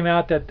movies came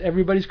out that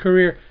everybody's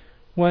career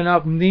went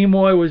up.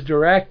 Nimoy was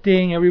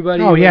directing.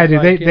 Everybody. Oh, yeah,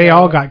 dude. They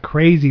all got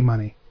crazy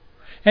money.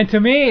 And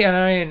to me,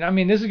 and I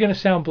mean, this is going to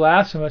sound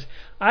blasphemous.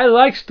 I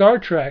like Star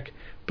Trek,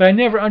 but I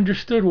never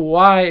understood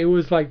why it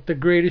was like the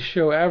greatest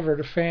show ever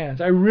to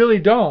fans. I really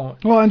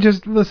don't. Well, and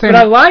just the same. But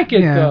I like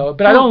it, though.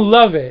 But I don't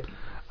love it.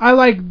 I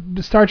like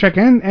Star Trek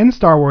and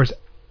Star Wars.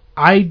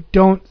 I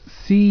don't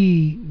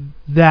see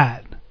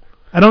that.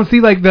 I don't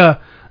see like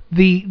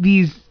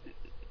these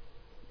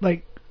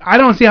like I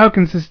don't see how it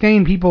can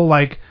sustain people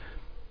like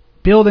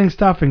building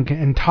stuff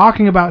and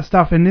talking about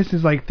stuff, and this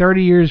is like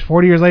 30 years,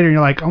 40 years later, and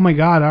you're like, oh my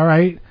god, all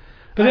right.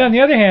 But then on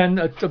the other hand,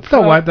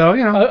 what though?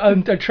 You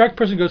know, a Trek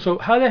person goes, so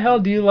how the hell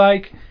do you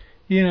like,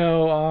 you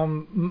know,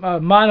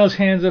 Mono's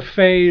Hands of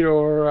Fate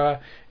or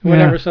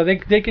whatever? Yeah. So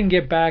they can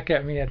get back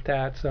at me at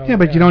that. So yeah,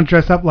 but you don't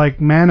dress up like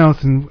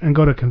Manos and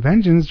go to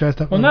conventions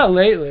dressed up. Well, not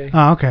lately.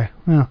 Oh, okay.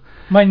 Well,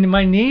 my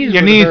knees.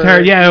 Your knees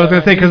hurt. Yeah, I was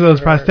gonna say because of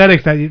those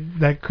prosthetics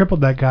that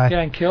crippled that guy.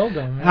 Yeah, and killed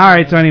him. All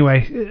right. So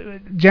anyway,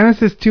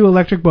 Genesis 2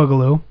 Electric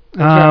Boogaloo.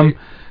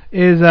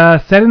 is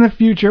set in the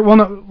future. Well,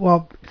 not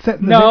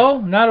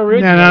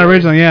originally. Yeah, not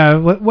originally. Yeah.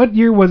 What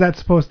year was that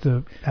supposed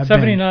to have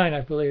 79,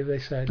 I believe they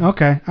said. been?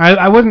 Okay.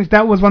 I wasn't.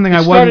 That was one thing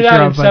I wasn't sure of.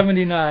 Started out in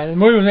 79. The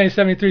movie was made in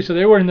 73, so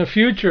they were in the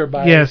future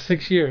by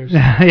 6 years.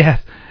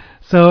 Yes.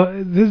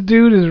 So this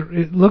dude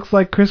it looks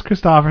like Chris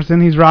Christopherson.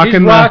 He's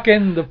rocking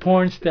the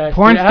porn stash.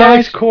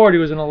 Alex Cord,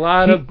 who was in a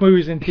lot of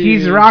movies and TV.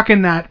 He's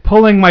rocking that,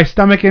 pulling my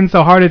stomach in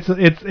so hard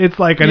it's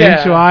like an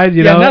inch wide.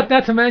 You know.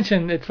 Not to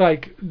mention it's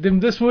like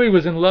this movie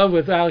was in love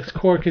with Alex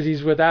Cord because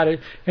he's without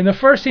it. In the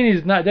first scene,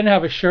 didn't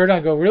have a shirt on.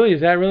 I go, really?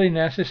 Is that really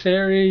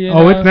necessary? You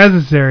know? It's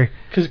necessary.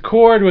 Because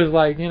Cord was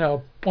like,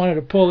 wanted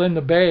to pull in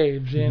the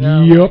babes. Yep.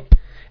 Like,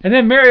 and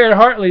then Mariette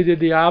Hartley did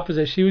the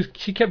opposite.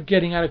 She kept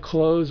getting out of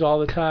clothes all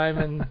the time.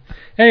 And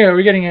anyway,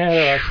 we're getting ahead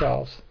of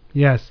ourselves.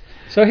 Yes.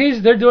 So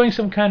they're doing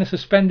some kind of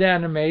suspended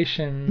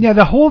animation. Yeah,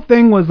 the whole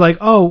thing was like,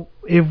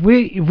 if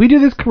we do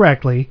this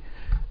correctly,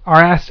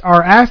 our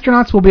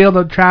astronauts will be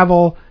able to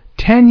travel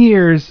 10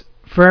 years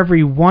for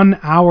every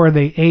 1 hour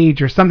they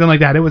age or something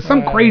like that. It was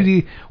some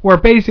crazy where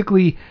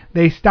basically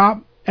they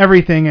stop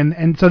everything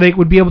and so they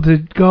would be able to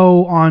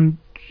go on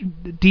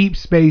deep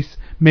space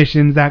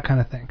missions, that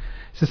kind of thing.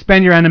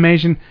 Suspend your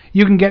animation.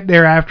 You can get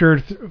there after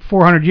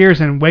 400 years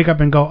and wake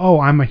up and go,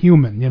 oh, I'm a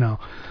human,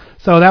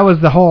 So that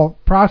was the whole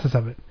process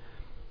of it.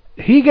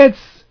 He gets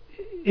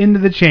into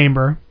the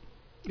chamber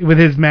with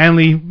his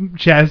manly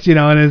chest,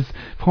 and his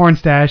porn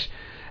stash.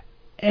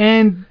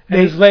 And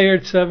his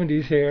layered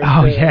 70s hair.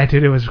 Oh, yeah,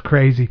 dude, it was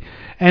crazy.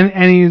 And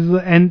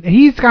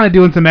he's kind of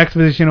doing some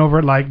exposition over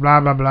it, like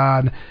blah, blah,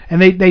 blah. And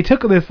they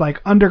took this,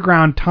 like,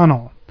 underground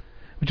tunnel,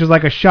 which was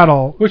like a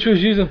shuttle. Which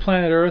was using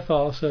Planet Earth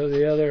also,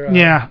 the other...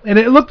 yeah, and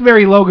it looked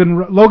very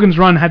Logan's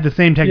Run had the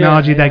same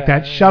technology,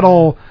 that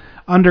shuttle,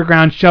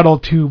 underground shuttle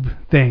tube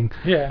thing.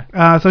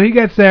 Yeah. So he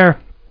gets there,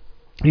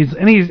 he's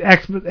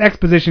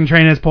exposition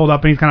train is pulled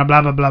up, and he's kind of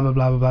blah, blah, blah, blah,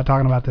 blah, blah, blah,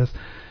 talking about this.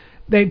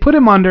 They put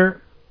him under,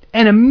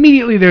 and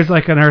immediately there's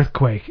like an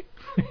earthquake.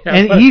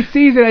 And he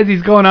sees it as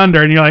he's going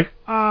under, and you're like,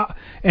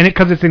 and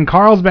because it's in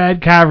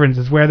Carlsbad Caverns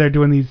is where they're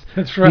doing these.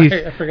 That's right.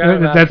 I forgot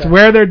about that. That's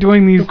where they're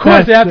doing these. Of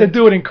course, they have to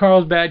do it in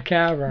Carlsbad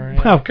Cavern.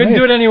 Well, couldn't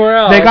do it anywhere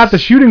else. They got the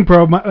shooting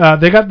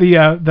they got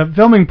the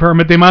filming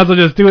permit. They might as well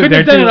just do it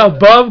there. Couldn't have done it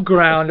above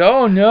ground.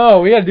 Oh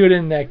no, we got to do it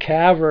in that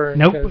cavern.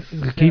 Nope,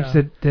 it keeps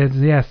it.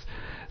 Yes.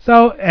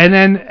 So and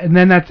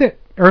then that's it.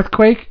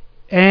 Earthquake.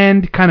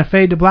 And kind of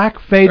fade to black,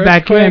 fade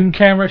back in.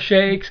 Camera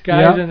shakes,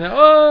 guys,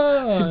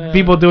 and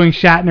people doing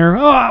Shatner.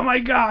 Oh my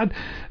God!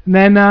 And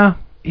then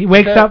he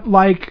wakes up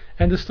like.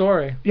 End of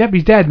story. Yep,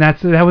 he's dead. And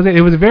that was it.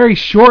 It was a very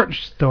short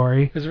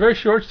story. It was a very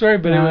short story,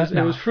 but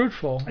it was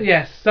fruitful.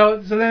 Yes.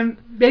 So then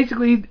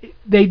basically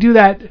they do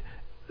that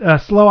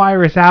slow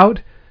iris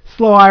out.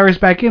 Slow Iris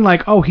back in,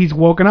 like, oh, he's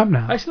woken up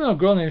now. I still know a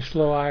girl named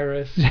Slow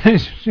Iris.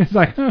 She's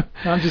like, huh.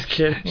 No, I'm just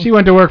kidding. She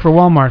went to work for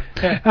Walmart.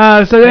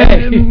 So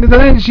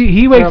then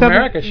he wakes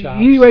up.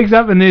 He wakes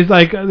up and there's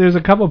like there's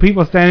a couple of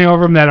people standing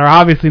over him that are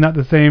obviously not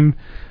the same.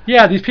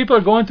 Yeah, these people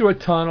are going through a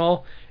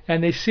tunnel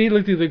and they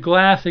look through the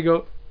glass. They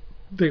go,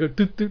 doot,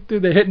 doot,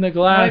 doot, they're hitting the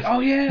glass. Like,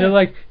 oh yeah. They're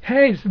like,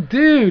 hey, it's a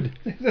dude.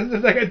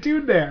 There's like a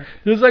dude there.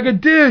 There's like a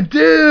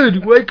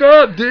dude, wake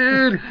up,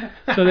 dude.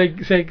 so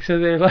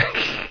they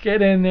like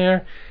get in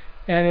there.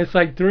 And it's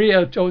like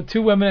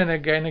two women and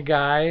a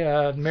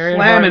guy.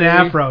 Slamming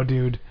afro,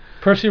 dude.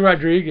 Percy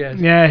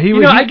Rodriguez. Yeah,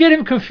 I get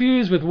him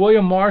confused with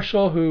William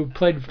Marshall, who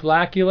played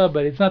Blackula,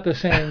 but it's not the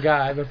same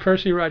guy. But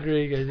Percy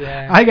Rodriguez,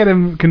 yeah. I get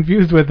him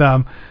confused with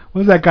what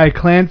was that guy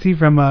Clancy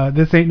from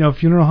This Ain't No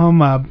Funeral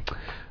Home?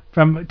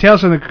 From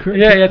Tales from the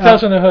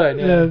Tales from the Hood.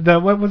 Yeah.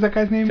 What was that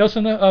guy's name?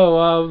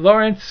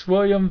 Lawrence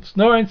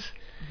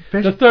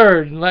the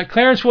third, like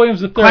Clarence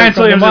Williams the third. Clarence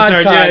Williams the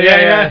third.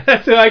 Yeah.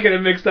 That's who I get it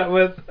mixed up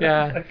with.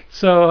 Yeah.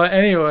 So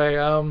anyway,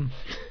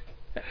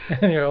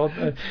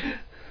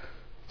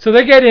 so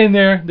they get in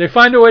there. They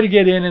find a way to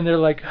get in, and they're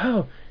like,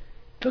 "Oh,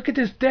 look at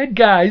this dead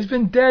guy. He's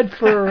been dead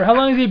for how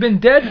long has he been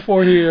dead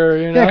for here?"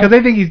 Yeah, because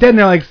they think he's dead, and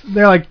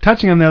they're like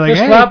touching him. They're like,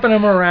 they're slapping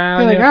him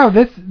around. They're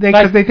like,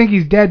 because they think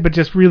he's dead, but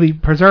just really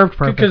preserved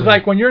perfectly. Because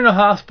like when you're in a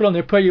hospital and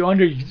they put you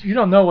under, you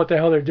don't know what the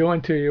hell they're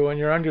doing to you when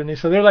you're underneath.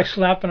 So they're like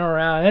slapping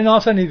around, and all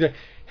of a sudden he's like,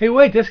 "Hey,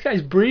 wait, this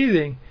guy's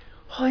breathing.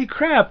 Holy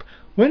crap!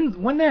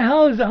 When the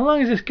hell how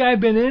long has this guy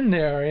been in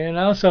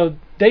there?" So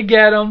they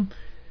get him.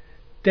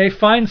 They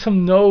find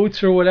some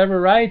notes or whatever,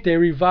 right? They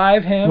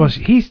revive him. Well,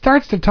 he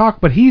starts to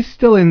talk, but he's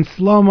still in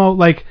slow-mo.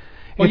 Like,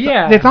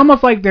 it's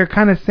almost like they're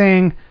kind of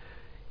saying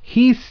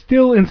he's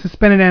still in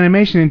suspended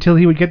animation until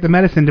he would get the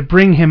medicine to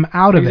bring him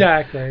out of it.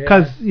 Exactly.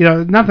 Because,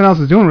 nothing else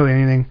is doing really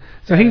anything.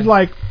 So he's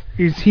like,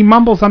 he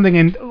mumbles something,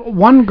 and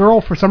one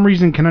girl, for some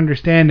reason, can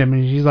understand him.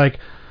 And she's like,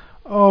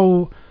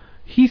 oh...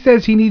 He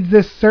says he needs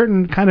this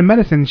certain kind of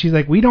medicine. She's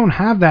like, we don't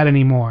have that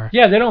anymore.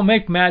 Yeah, they don't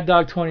make Mad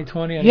Dog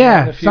 2020 anymore.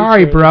 Yeah, in the future.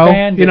 Sorry,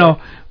 bro.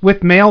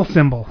 With male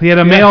symbol. He had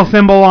a male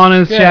symbol on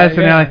his chest.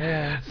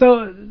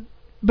 So,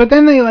 but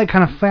then they like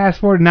kind of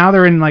fast forward. Now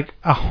they're in like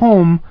a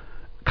home,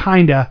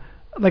 kinda,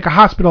 like a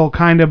hospital,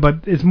 kinda, but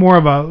it's more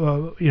of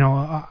a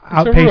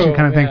outpatient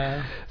kind of thing.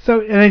 So,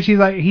 and then she's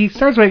like, he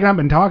starts waking up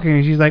and talking,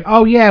 and she's like,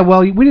 oh yeah,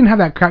 well, we didn't have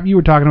that crap you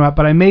were talking about,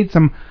 but I made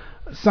some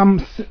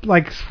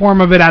like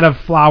form of it out of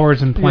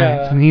flowers and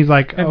plants. Yeah. And he's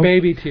like, And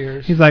baby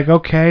tears. He's like,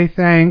 okay,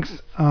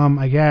 thanks,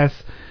 I guess.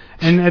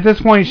 And at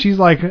this point, she's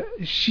like,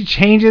 she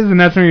changes, and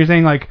that's when you're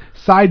saying like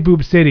side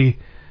boob city.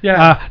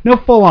 Yeah. No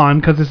full on,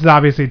 because this is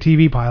obviously a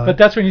TV pilot. But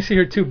that's when you see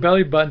her 2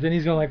 belly buttons, and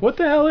he's going like, what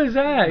the hell is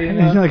that? You And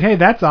know? he's like, hey,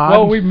 that's odd.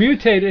 Well, we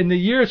mutated in the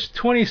year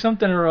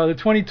 20-something or other,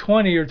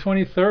 2020 or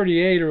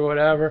 2038 or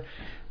whatever.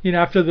 You know,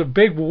 after the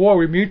big war,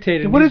 we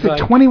mutated. What is it,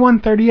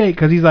 2138?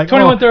 Because he's like,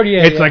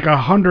 2138. It's like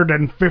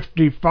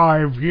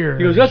 155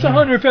 years. He goes, that's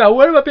 150.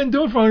 What have I been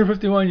doing for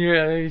 151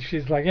 years?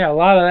 She's like, yeah, a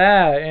lot of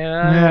that. You know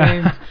what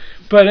I mean?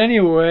 But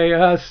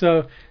anyway,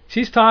 so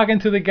she's talking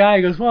to the guy.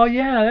 He goes, well,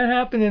 yeah, that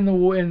happened in the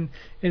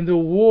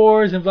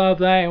wars and blah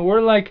blah. And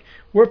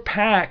we're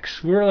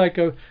PAX. We're like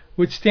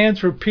which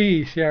stands for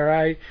peace. Yeah,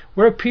 right.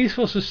 We're a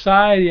peaceful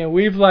society, and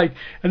we've and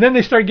then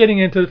they start getting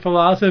into the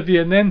philosophy,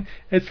 and then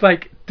it's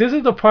like, this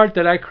is the part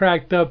that I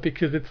cracked up,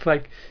 because it's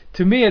like,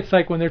 to me, it's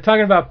like when they're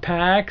talking about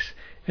PAX.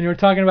 And you're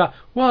talking about,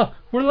 well,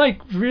 we're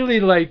like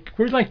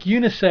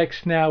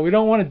unisex now. We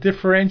don't want to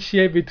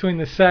differentiate between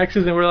the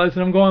sexes,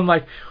 and I'm going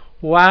like,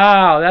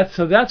 wow,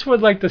 that's where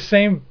like the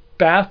same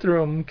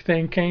bathroom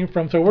thing came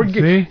from. So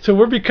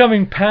we're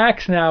becoming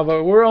PAX now,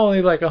 but we're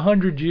only like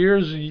 100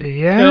 years or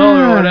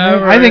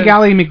whatever. I think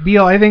Ally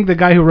McBeal. I think the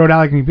guy who wrote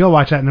Ally McBeal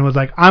watched that and was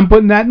like, I'm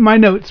putting that in my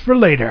notes for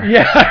later.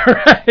 Yeah,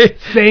 right.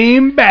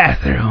 Same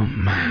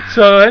bathroom.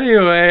 So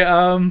anyway,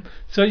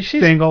 so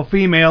she's single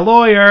female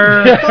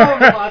lawyer.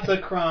 Lots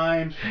of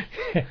crime.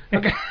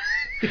 Okay.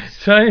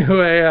 So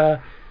anyway,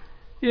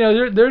 you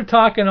know, they're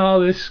talking all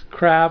this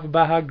crap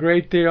about how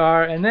great they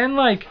are, and then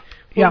like,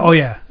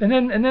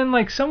 and then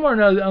like somewhere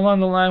along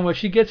the line where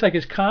she gets like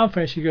his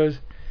confidence, she goes,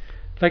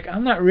 like,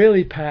 I'm not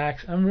really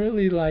PAX, I'm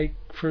really like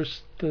for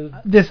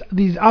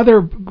these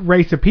other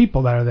race of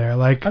people that are there.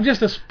 Like, I'm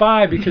just a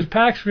spy because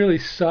PAX really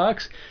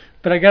sucks,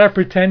 but I gotta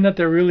pretend that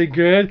they're really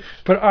good.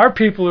 But our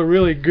people are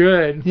really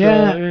good.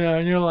 Yeah. So, you know,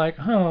 and you're like,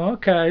 oh,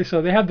 okay.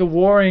 So they have the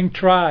warring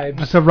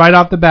tribes. So right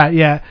off the bat,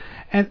 yeah.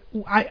 And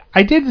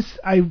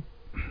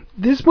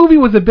this movie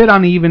was a bit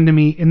uneven to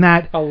me in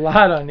that a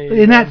lot uneven.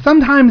 In that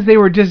sometimes they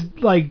were just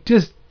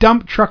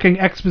dump trucking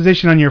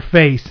exposition on your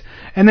face,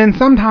 and then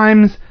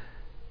sometimes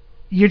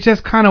you're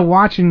just kind of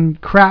watching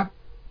crap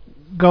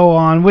go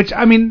on. Which,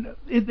 I mean,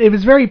 it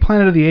was very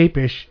Planet of the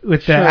Ape-ish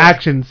with the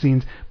action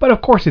scenes, but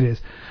of course it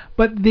is.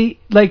 But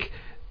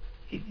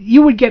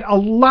you would get a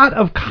lot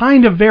of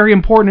kind of very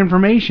important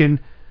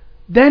information,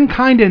 then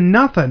kind of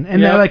nothing,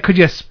 and they're like, could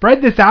you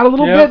spread this out a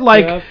little bit?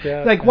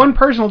 Like one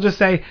person will just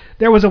say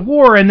there was a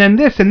war, and then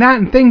this and that,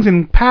 and things,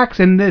 and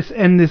PAX, and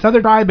this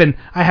other tribe, and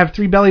I have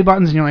 3 belly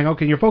buttons, and you're like,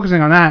 okay, you're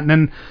focusing on that,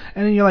 and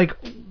then you're like,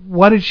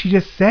 what did she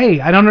just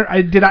say? I don't know.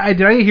 Did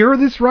I hear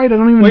this right? I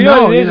don't even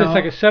know. Well, it's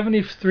like a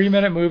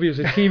 73-minute movie. It was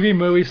a TV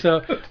movie,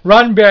 so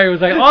Roddenberry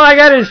was like, all I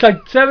got is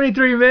like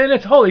 73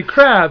 minutes. Holy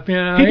crap! You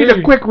know, he did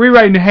a quick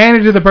rewrite and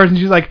handed it to the person.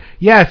 She's like,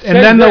 yes, and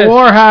then the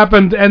war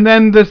happened, and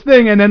then this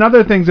thing, and then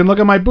other things, and look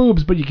at my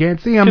boobs, but you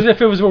can't see them. Because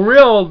if it was a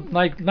real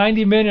like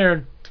 90-minute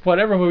or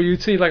whatever movie,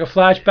 you'd see like a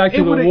flashback to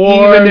the war. It would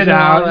have evened it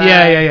out.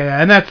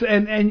 Yeah.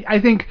 And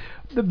I think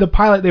the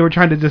pilot, they were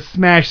trying to just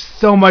smash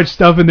so much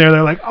stuff in there.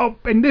 They're like, oh,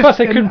 and this. Plus,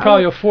 they couldn't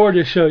probably afford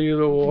to show you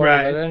the war.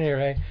 Right. But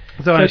anyway.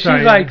 So she's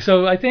like,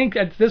 so I think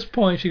at this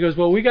point she goes,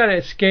 well, we got to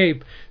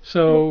escape.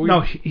 So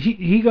no,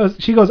 she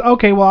goes,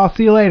 okay, well, I'll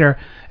see you later.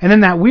 And then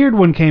that weird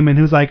one came in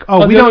who's like,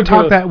 we don't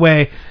talk that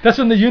way. That's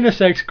when the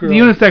unisex girl. The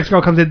unisex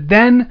girl comes in.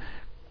 Then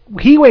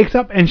he wakes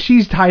up and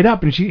she's tied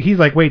up, and he's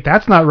like, wait,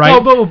 that's not right.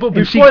 Oh, but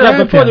before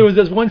there was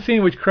this one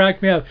scene which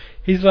cracked me up.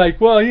 He's like,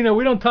 well, you know,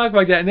 we don't talk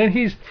like that.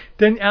 And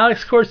then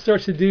Alex Court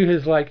starts to do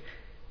his like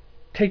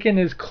taking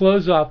his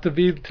clothes off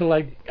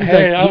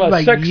hey, I'm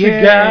a sexy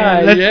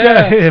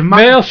guy,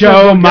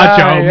 macho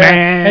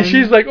man. And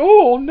she's like,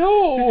 oh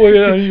no,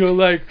 and you're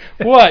like,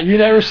 what? You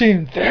never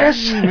seen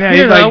this? Yeah,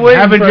 he's like,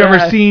 haven't you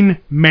ever seen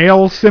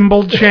male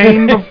symbol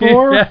chain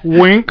before?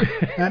 Wink.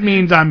 That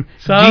means I'm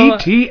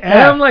DTF. And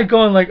I'm like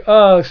going like,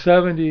 oh,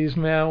 70s,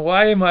 man.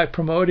 Why am I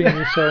promoting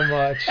you so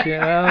much? You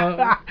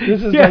know,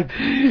 this is like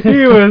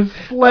he was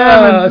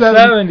slamming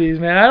 70s,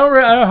 man.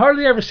 I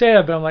hardly ever say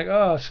that, but I'm like,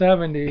 oh,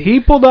 70s. He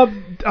pulled up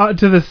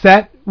to the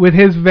set with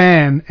his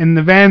van, and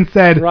the van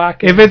said,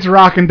 rockin'. If it's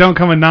rockin', don't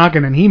come a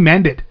knockin', and he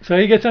meant it. So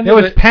he gets under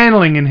there was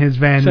paneling in his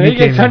van. So he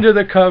gets under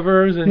the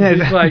covers, and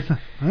he's like,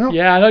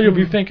 yeah, I know you'll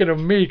be thinking of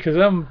me, because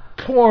I'm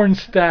porn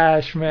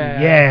stash,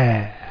 man.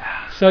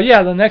 Yeah. So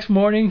yeah, the next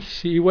morning,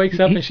 she wakes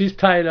up, and she's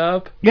tied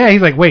up. Yeah,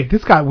 he's like, wait,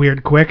 this got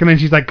weird quick, and then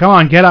she's like, come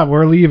on, get up,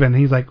 we're leaving. And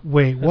he's like,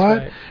 wait, what?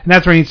 Right. And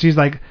that's when she's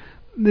like,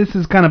 this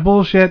is kind of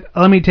bullshit,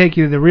 let me take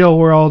you to the real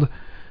world,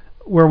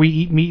 where we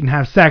eat meat and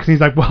have sex. And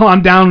he's like, well,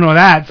 I'm down with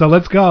that, so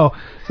let's go.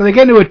 So they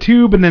get into a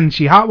tube, and then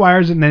she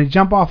hotwires it, and then they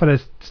jump off at a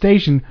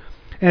station.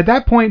 And at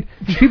that point,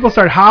 people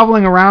start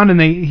hobbling around,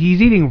 and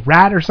he's eating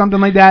rat or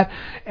something like that.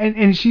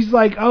 And she's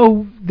like,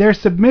 oh, they're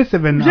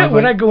submissive. And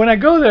when I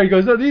go there, he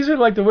goes, oh, these are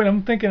like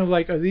I'm thinking of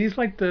like, are these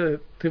like the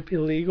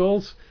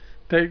illegals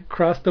they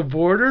crossed the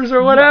borders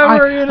or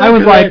whatever. I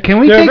was like, can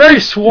we they're take very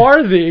this?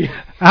 swarthy.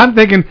 I'm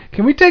thinking,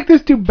 can we take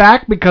this 2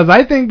 back? Because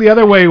I think the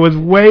other way was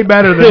way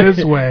better than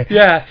this way.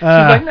 Yeah. She's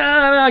like,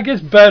 nah, it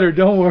gets better.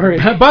 Don't worry.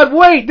 But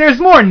wait, there's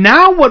more.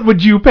 Now what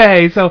would you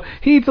pay? So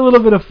he eats a little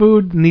bit of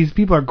food, and these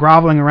people are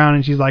groveling around,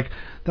 and she's like,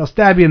 they'll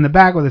stab you in the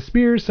back with a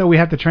spear, so we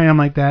have to train them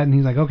like that. And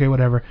he's like, okay,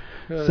 whatever.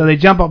 Good. So they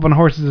jump up on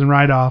horses and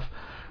ride off.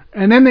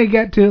 And then they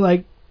get to,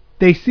 like,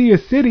 they see a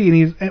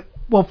city, and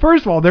well,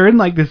 first of all, they're in,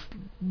 like, this...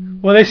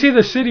 Well, they see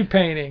the city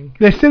painting.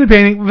 They're city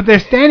painting, but they're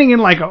standing in,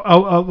 like,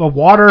 a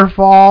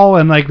waterfall,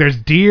 and, like, there's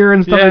deer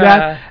and stuff like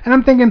that. And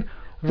I'm thinking...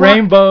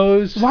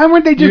 Rainbows. Why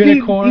weren't they just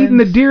unicorns. eating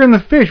the deer and the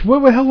fish?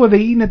 What the hell were they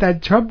eating at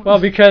that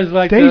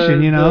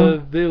station, you know?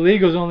 The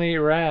illegals only eat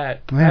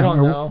rat. Yeah, I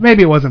don't know.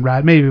 Maybe it wasn't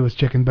rat. Maybe it was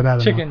chicken, but I don't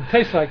know. Chicken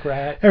tastes like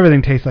rat.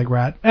 Everything tastes like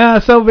rat.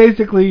 So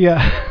basically,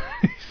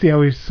 see how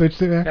we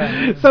switched it there?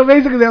 Yeah. So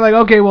basically, they're like,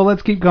 okay, well,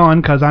 let's keep going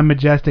because I'm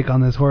majestic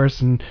on this horse.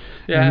 And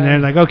they're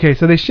like, okay,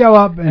 so they show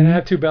up. And I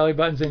have 2 belly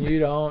buttons and you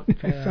don't.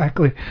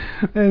 Exactly.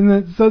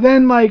 And so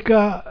then, like,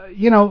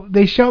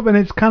 they show up and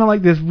it's kind of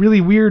like this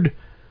really weird...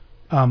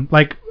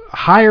 like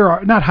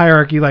not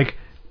hierarchy, like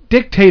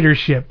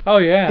dictatorship. Oh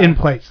yeah. In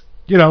place,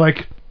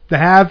 like the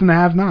haves and the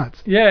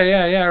have-nots. Yeah,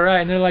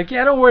 right. And they're like,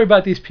 don't worry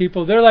about these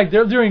people.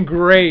 They're doing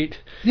great.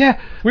 Yeah.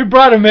 We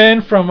brought them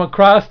in from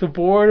across the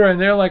border,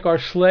 and they're like our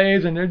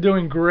slaves, and they're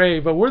doing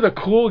great. But we're the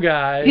cool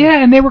guys.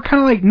 Yeah, and they were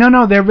kind of like,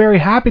 no, they're very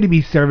happy to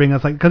be serving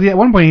us, like, because at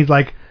one point he's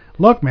like,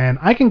 look, man,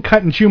 I can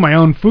cut and chew my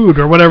own food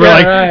or whatever,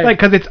 like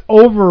because it's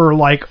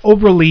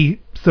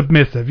overly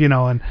submissive,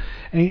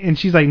 and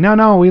she's like,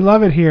 no, we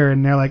love it here,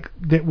 and they're like,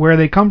 where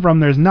they come from,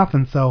 there's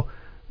nothing, so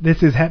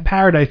this is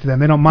paradise to them.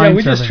 They don't mind. Yeah,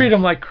 we just treat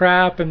them like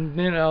crap, and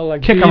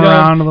like kick them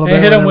around a little bit,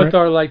 and hit them with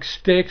our like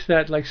sticks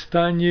that like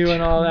stun you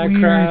and all that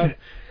crap.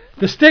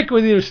 The stick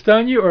would either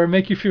stun you or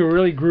make you feel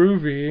really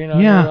groovy.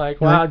 Yeah. You're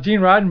like, wow, Gene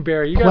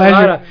Roddenberry, you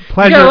got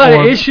a lot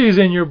of issues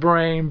in your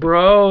brain,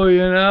 bro.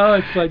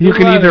 It's like you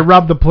can either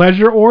rub the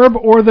pleasure orb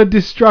or the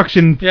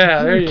destruction cube.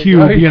 There you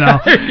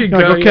go.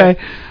 Like, okay.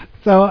 Yeah.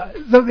 So,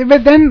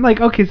 but then,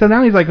 like, okay, so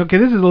now he's like, okay,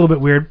 this is a little bit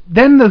weird.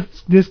 Then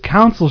this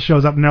council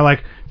shows up, and they're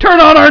like, turn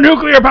on our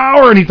nuclear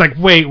power! And he's like,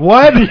 wait,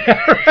 what?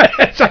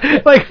 So,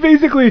 like,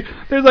 basically,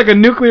 there's, like, a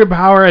nuclear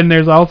power, and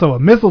there's also a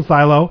missile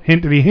silo,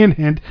 hint-to-be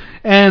hint,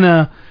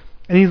 and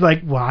he's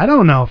like, well, I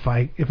don't know if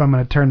I'm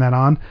going to turn that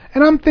on.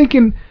 And I'm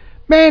thinking,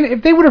 man,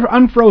 if they would have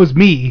unfroze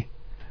me,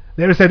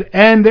 they would have said,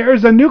 and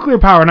there's a nuclear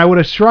power, and I would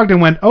have shrugged and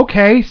went,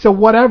 okay, so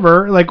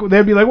whatever. Like,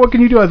 they'd be like, what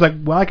can you do? I was like,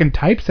 well, I can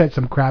typeset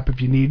some crap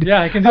if you need.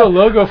 Yeah, I can do a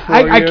logo for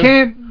you. I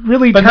can't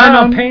really but turn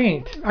not on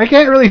paint. I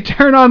can't really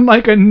turn on,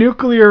 like, a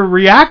nuclear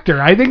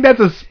reactor. I think that's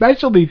a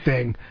specialty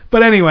thing.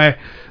 But anyway,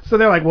 so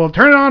they're like, well,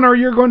 turn it on or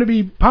you're going to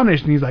be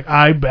punished. And he's like,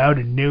 I bow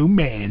to no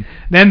man.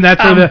 Then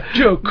that's when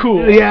Joe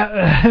Cool.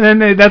 Yeah,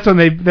 and then that's when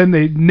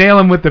they nail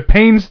him with the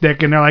pain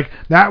stick, and they're like,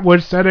 that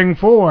was setting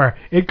 4.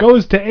 It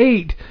goes to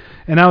 8.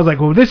 And I was like,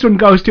 well, this one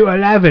goes to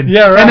 11.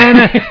 Yeah, right.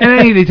 And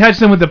then they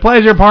touched him with the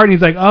pleasure part, and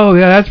he's like, oh,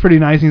 yeah, that's pretty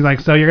nice. And he's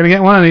like, so you're going to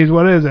get one of these.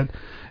 What is it?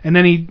 And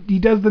then he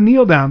does the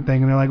kneel down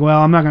thing, and they're like,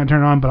 well, I'm not going to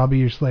turn it on, but I'll be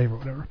your slave or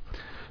whatever.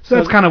 So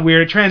that's kind of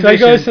weird. Transition.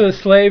 So he goes to the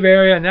slave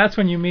area, and that's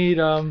when you meet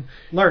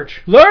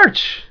Lurch.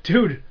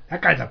 Dude.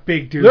 That guy's a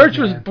big dude. Lurch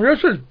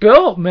was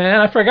built, man.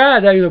 I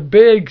forgot that he was a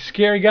big,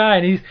 scary guy,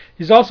 and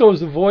he's also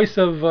was the voice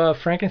of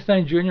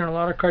Frankenstein Jr. in a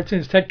lot of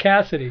cartoons. Ted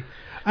Cassidy.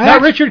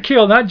 Not Richard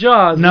Kiel, not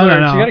Jaws. No. You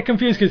got to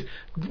confuse because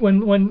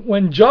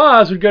when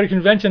Jaws would go to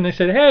convention, they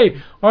said, "Hey,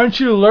 aren't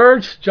you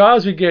Lurch?"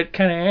 Jaws would get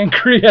kind of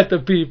angry at the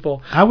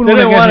people. I wouldn't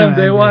want to get him.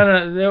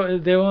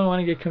 They wouldn't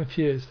want to get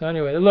confused. So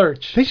anyway,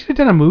 Lurch. They should have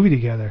done a movie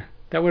together.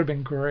 That would have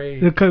been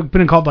great. It could have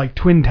been called like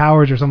Twin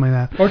Towers or something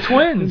like that. Or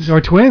Twins.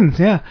 Or Twins,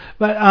 yeah.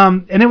 But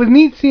and it was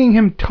neat seeing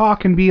him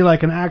talk and be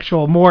like an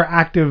actual more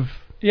active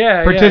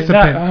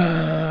participant.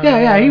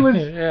 He was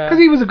because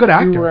he was a good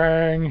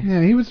actor.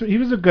 Yeah, he was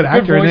a good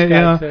actor. Voice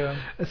guy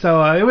too.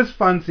 So it was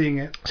fun seeing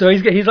it. So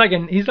he's like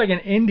an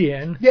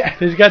Indian. Yeah,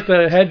 he's got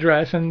the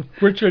headdress, and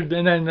Richard,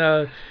 and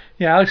then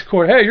Alex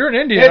Cord. Hey, you're an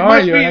Indian,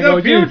 aren't you? It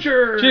must be the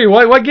future. Gee,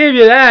 what gave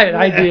you that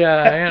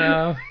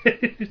idea?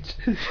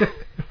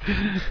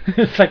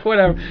 It's like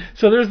whatever.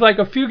 So there's like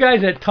a few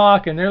guys that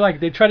talk, and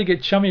they try to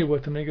get chummy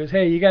with him. And he goes,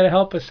 hey, you got to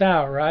help us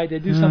out, right? They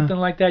do something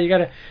like that. You got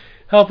to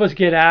help us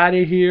get out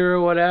of here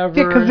or whatever.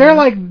 Yeah, because they're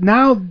like,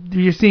 now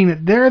you're seeing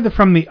that they're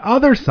from the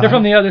other side. They're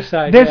from the other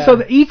side,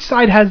 So each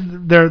side has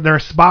their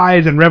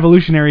spies and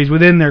revolutionaries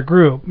within their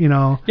group,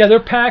 Yeah, they're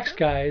PAX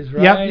guys,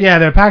 right? Yep, yeah,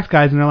 they're PAX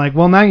guys, and they're like,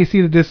 well, now you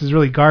see that this is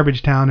really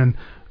garbage town, and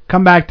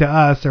come back to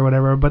us or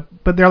whatever. But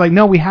they're like,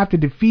 no, we have to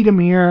defeat them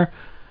here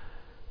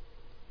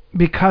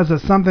because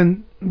of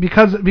something,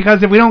 because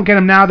if we don't get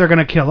them now, they're going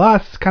to kill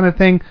us, kind of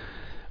thing,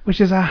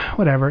 which is,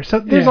 whatever. So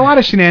there's a lot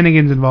of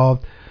shenanigans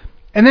involved.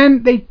 And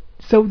then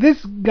so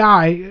this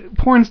guy,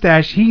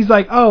 Pornstash, he's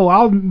like, oh,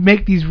 I'll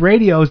make these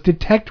radios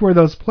detect where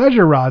those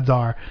pleasure rods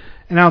are.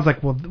 And I was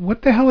like, well,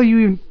 what the hell are you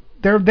even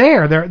they're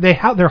there.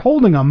 They're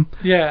holding him.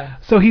 Yeah.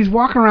 So he's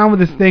walking around with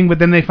this thing, but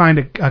then they find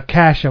a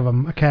cache of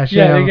him, a cache.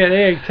 Yeah, they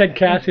get Ted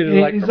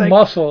Cassidy to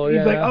muscle.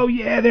 He's like, oh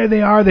yeah, there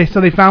they are.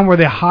 So they found where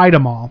they hide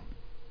them all.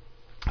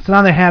 So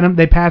now they had him.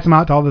 They pass him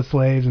out to all the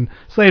slaves, and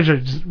slaves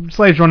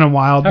running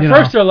wild. At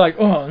first they're like,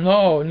 oh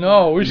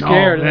no, we're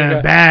scared. No, and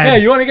go, bad. Yeah,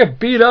 you want to get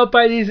beat up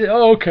by these?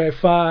 Oh, okay,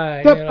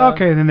 fine. Yep,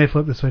 okay, and then they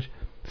flip the switch.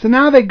 So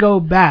now they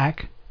go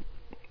back,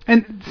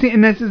 and see,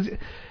 and this is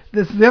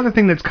the other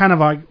thing that's kind of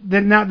like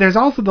now. There's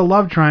also the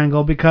love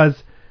triangle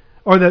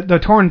or the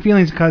torn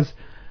feelings because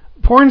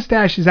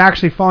Pornstache is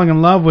actually falling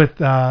in love with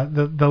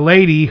the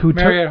lady who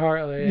Marriott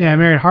Hartley. Yeah,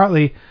 Marriott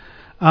Hartley.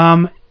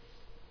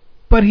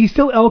 But he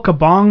still El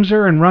Kabongs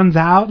her and runs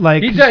out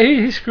like he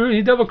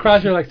double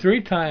crossed her like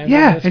 3 times.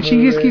 Yeah, and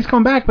she just keeps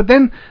coming back. But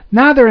then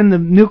now they're in the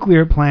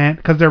nuclear plant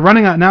because they're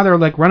running out. Now they're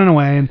like running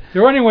away and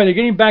they're running away. They're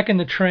getting back in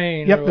the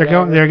train. Yep,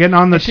 they're getting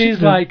on the. And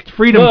she's the like,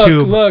 freedom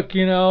tube. Look,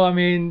 I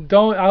mean,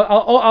 don't.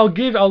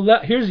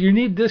 Here's you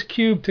need this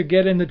cube to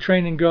get in the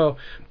train and go.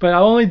 But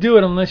I'll only do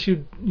it unless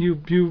you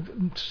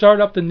start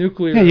up the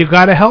nuclear. Yeah, you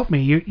got to help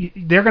me.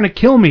 They're gonna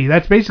kill me.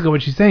 That's basically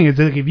what she's saying. It's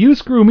like if you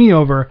screw me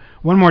over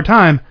one more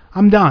time,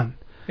 I'm done.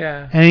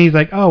 Yeah. And he's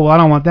like, oh, well, I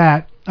don't want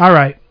that. All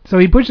right. So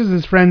he pushes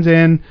his friends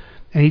in,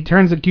 and he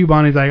turns the cube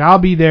on. He's like, I'll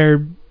be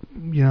there,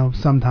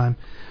 sometime.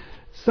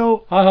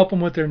 So I'll help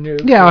him with their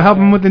nuke. Yeah, I'll help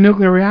him with the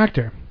nuclear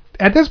reactor.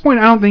 At this point,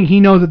 I don't think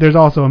he knows that there's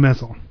also a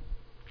missile.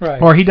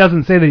 Right. Or he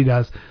doesn't say that he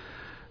does.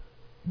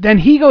 Then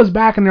he goes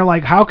back, and they're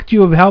like, how could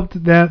you have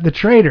helped the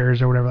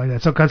traitors or whatever like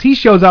that? So because he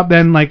shows up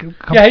then like...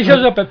 he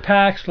shows up at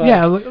PAX. Like,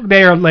 yeah, a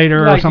day or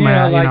later or something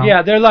like that.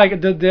 Yeah, they're like,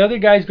 the other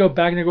guys go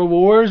back and they go,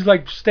 well, where's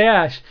like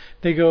Stash?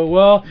 They go,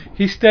 well,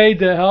 he stayed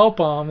to help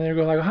him. And they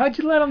go like, why'd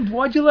you let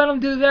him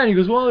do that? And he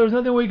goes, well, there was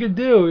nothing we could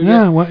do.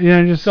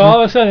 So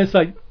all of a sudden it's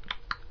like,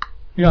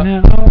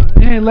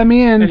 hey, let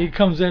me in. And he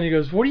comes in, he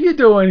goes, what are you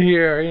doing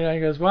here? He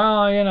goes,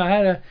 well, I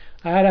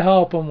had to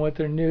help them with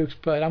their nukes,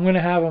 but I'm going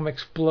to have them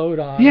explode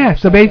on. Yeah,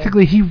 so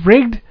basically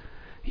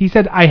he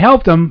said, I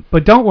helped them,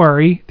 but don't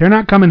worry, they're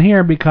not coming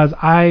here because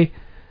I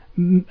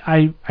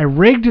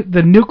rigged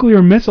the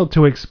nuclear missile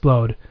to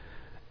explode.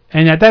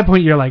 And at that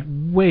point you're like,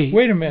 wait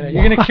a minute,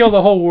 you're going to kill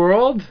the whole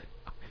world?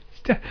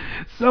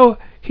 So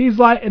he's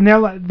like, and they're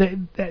like,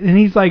 and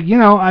he's like,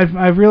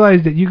 I've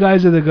realized that you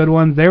guys are the good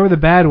ones, they were the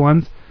bad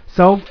ones.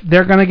 So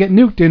they're gonna get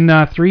nuked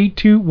in 3,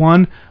 2,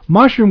 1.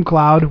 Mushroom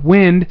cloud,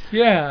 wind.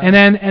 Yeah. And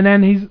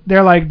then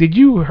they're like, did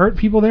you hurt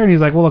people there? And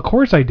he's like, well, of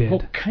course I did.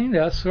 Well,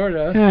 kinda,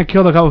 sorta. Yeah, I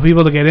killed a couple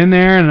people to get in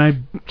there, and I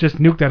just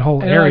nuked that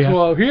whole area. Like,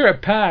 well, here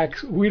at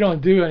PAX, we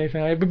don't do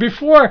anything like that. But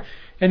before,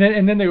 and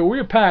then they go,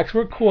 we're at PAX,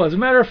 we're cool. As a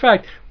matter of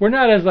fact, we're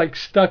not as like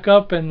stuck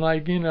up and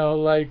like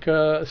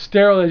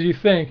sterile as you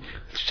think.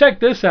 Check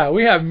this out.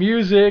 We have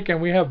music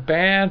and we have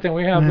bands and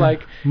we have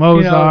like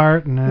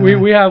Mozart.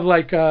 We have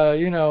like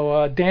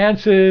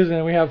dances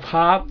and we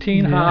have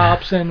teen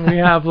hops and we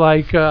have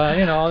like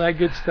all that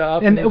good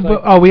stuff. And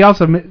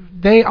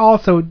they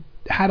also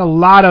had a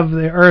lot of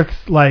the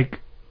Earth's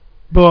like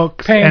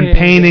books and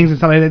paintings and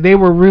stuff like that. They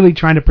were really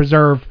trying to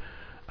preserve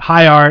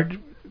high art.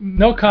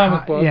 No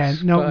comic books. Yeah,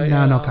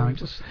 no comic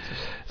books.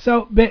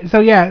 So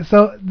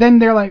then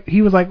they're like,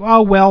 he was like,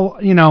 oh well,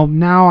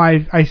 now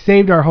I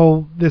saved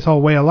this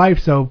whole way of life,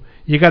 so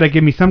you got to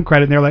give me some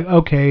credit. And they're like,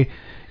 okay,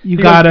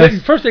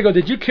 First they go,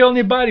 did you kill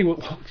anybody?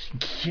 Well,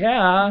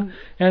 yeah.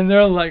 And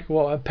they're like,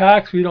 well, at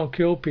PAX we don't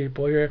kill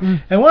people here.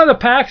 And one of the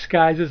PAX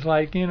guys is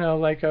like,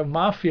 like a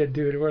mafia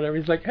dude or whatever.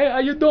 He's like, hey, how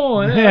you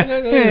doing?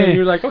 And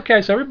you're like,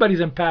 okay, so everybody's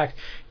in PAX.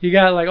 You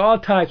got like all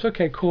types.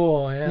 Okay,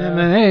 cool. And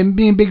then, hey,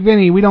 me and Big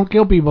Vinny, we don't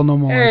kill people no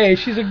more. Hey,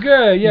 she's a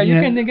good. Yeah,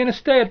 you're gonna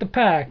stay at the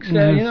PAX. You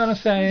know what I'm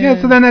saying? Yeah.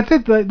 So then that's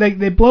it.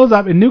 They blows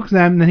up and nukes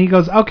them. And then he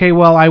goes, okay,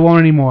 well, I won't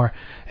anymore.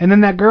 And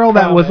then that girl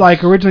that was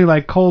like originally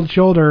like cold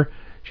shoulder.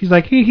 She's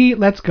like, hee,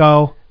 let's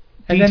go.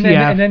 And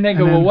then they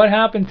go, well, what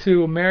happened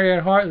to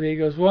Marriott Hartley? He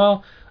goes,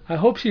 well, I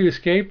hope she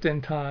escaped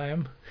in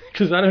time.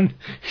 Because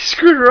he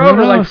screwed her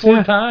over like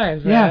 4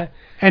 times, man. Yeah.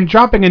 And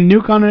dropping a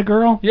nuke on a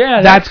girl?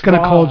 Yeah, that's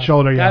going to cold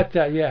shoulder you.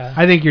 Yeah.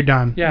 I think you're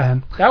done. Yeah.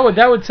 Man.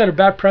 That would set a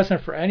bad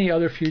precedent for any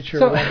other future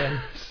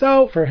woman.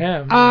 So for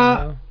him.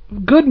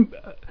 Good,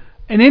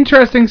 an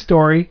interesting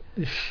story.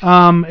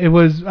 It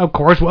was, of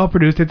course, well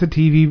produced. It's a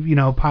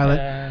TV, pilot.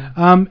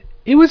 Yeah.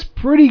 It was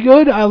pretty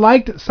good. I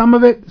liked some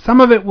of it. Some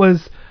of it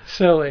was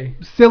silly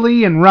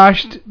and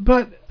rushed,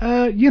 but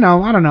I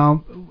don't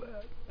know.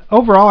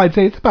 Overall, I'd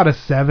say it's about a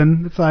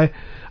 7. It's like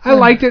I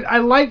liked it. I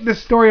liked the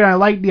story and I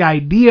liked the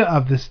idea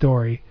of the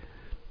story,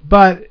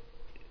 but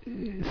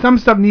some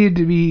stuff needed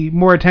to be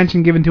more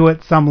attention given to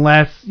it. Some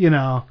less. What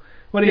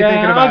are you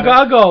thinking about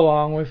I'll go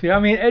along with you.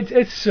 I mean,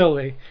 it's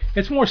silly.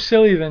 It's more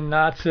silly than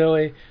not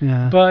silly.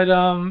 Yeah. But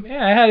it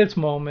had its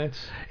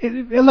moments.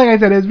 Like I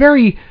said, it's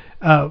very.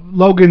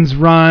 Logan's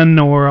Run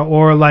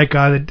or like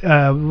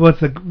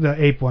what's the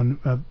ape one?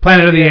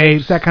 Planet of the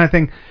Apes, that kind of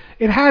thing.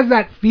 It has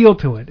that feel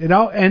to it.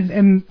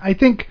 And I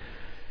think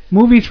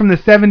movies from the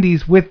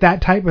 70s with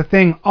that type of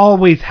thing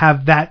always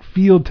have that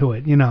feel to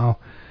it,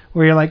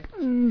 where you're like, I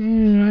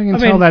can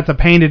tell that's a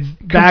painted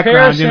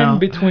background. Comparison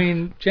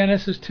between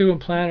Genesis 2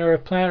 and Planet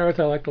Earth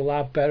I liked a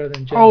lot better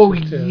than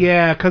Genesis 2. Oh,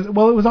 yeah, because,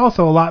 well, it was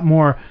also a lot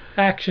more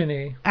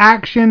action-y.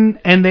 Action,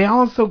 and they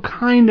also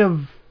kind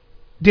of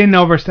didn't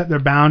overstep their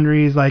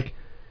boundaries. Like,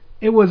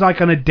 it was like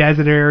on a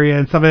desert area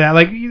and stuff like that.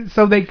 Like,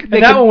 so they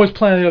and that one was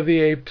Planet of the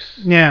Apes.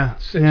 Yeah,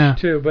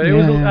 too. But it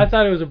was. I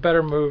thought it was a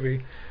better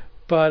movie.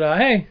 But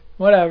hey,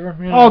 whatever.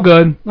 You know. All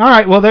good. All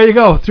right. Well, there you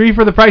go. 3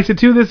 for the price of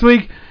 2 this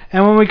week.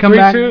 And when we come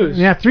back, 3 2s.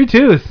 Yeah, 3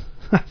 2s.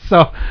 So,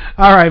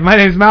 all right. My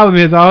name's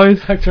Malamud as always.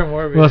 Dr.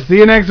 Morbius. We'll see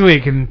you next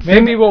week. And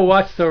maybe we'll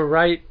watch the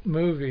right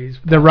movies.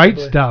 Possibly. The right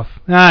stuff.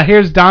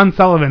 Here's Don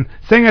Sullivan.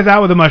 Sing us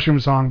out with a mushroom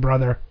song,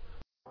 brother.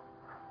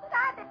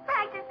 I've been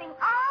practicing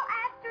all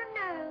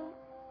afternoon,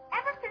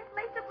 ever since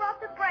Lisa brought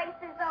the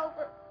braces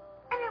over,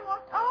 and I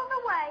walked all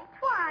the way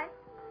twice.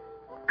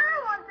 I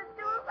wanted to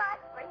do it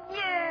right for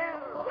you.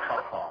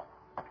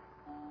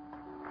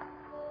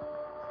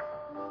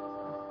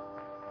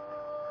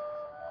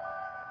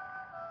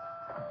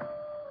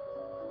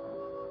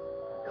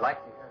 You like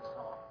to hear a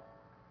song?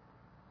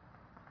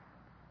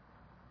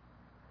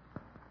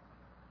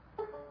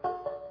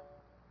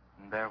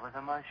 There was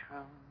a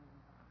mushroom,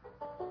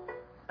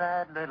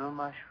 sad little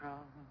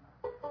mushroom.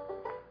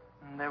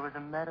 There was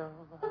a meadow,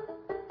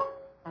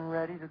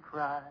 ready to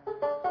cry.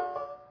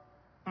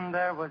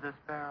 There was a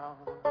sparrow,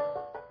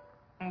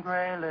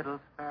 gray little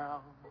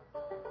sparrow.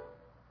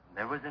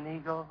 There was an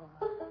eagle,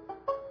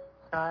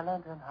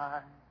 silent and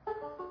high.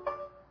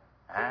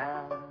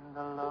 And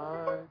the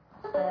Lord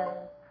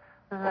said,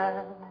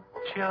 laugh,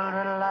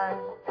 children laugh,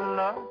 the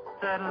Lord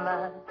said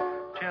laugh,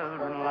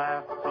 children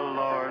laugh, the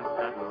Lord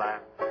said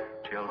laugh,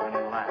 children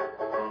laugh,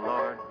 the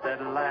Lord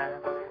said laugh,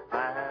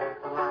 laugh,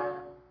 laugh.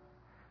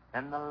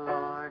 And the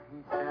Lord,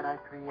 he said, I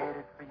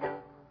created for you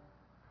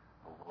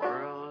a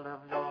world of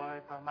joy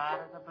from out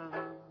of the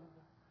blue.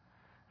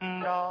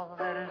 And all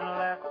that is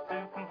left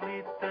to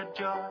complete the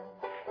joy,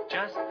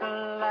 just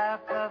the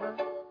laugh of a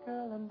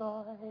girl and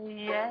boy.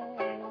 Yeah,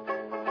 yeah,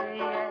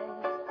 yeah,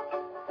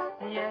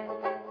 yeah.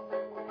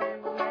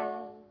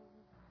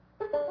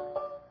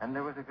 And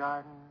there was a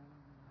garden,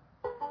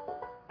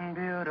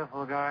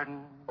 beautiful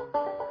garden,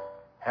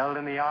 held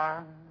in the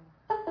arms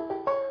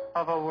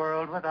of a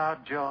world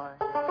without joy.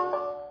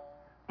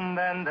 And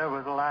then there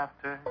was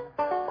laughter,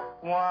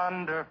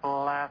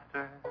 wonderful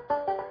laughter,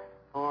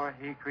 for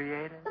he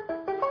created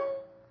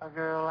a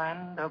girl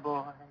and a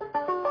boy.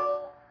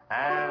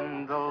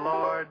 And the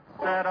Lord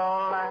said,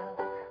 oh, laugh,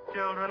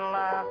 children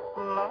laugh,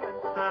 the Lord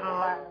said,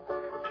 laugh,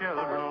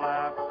 children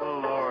laugh, the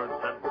Lord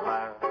said,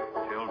 laugh,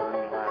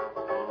 children laugh,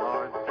 the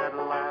Lord said,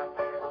 laugh,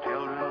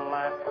 children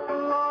laugh, the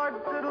Lord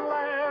said,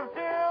 laugh,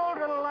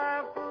 children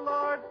laugh, the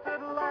Lord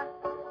said, laugh,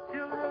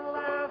 children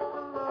laugh,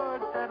 the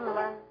Lord said,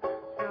 laugh,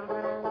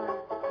 children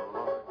laugh, the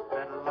Lord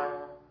said, laugh.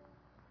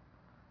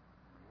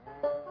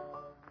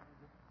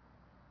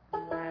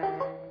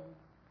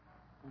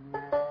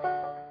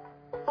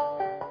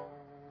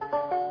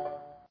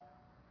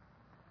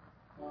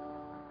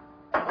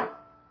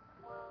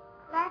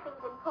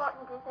 Laughing's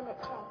important, isn't it,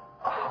 Jane?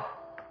 Oh,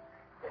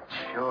 it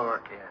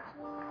sure is.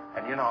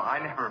 And you know, I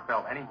never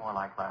felt any more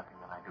like laughing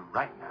than I do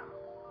right now.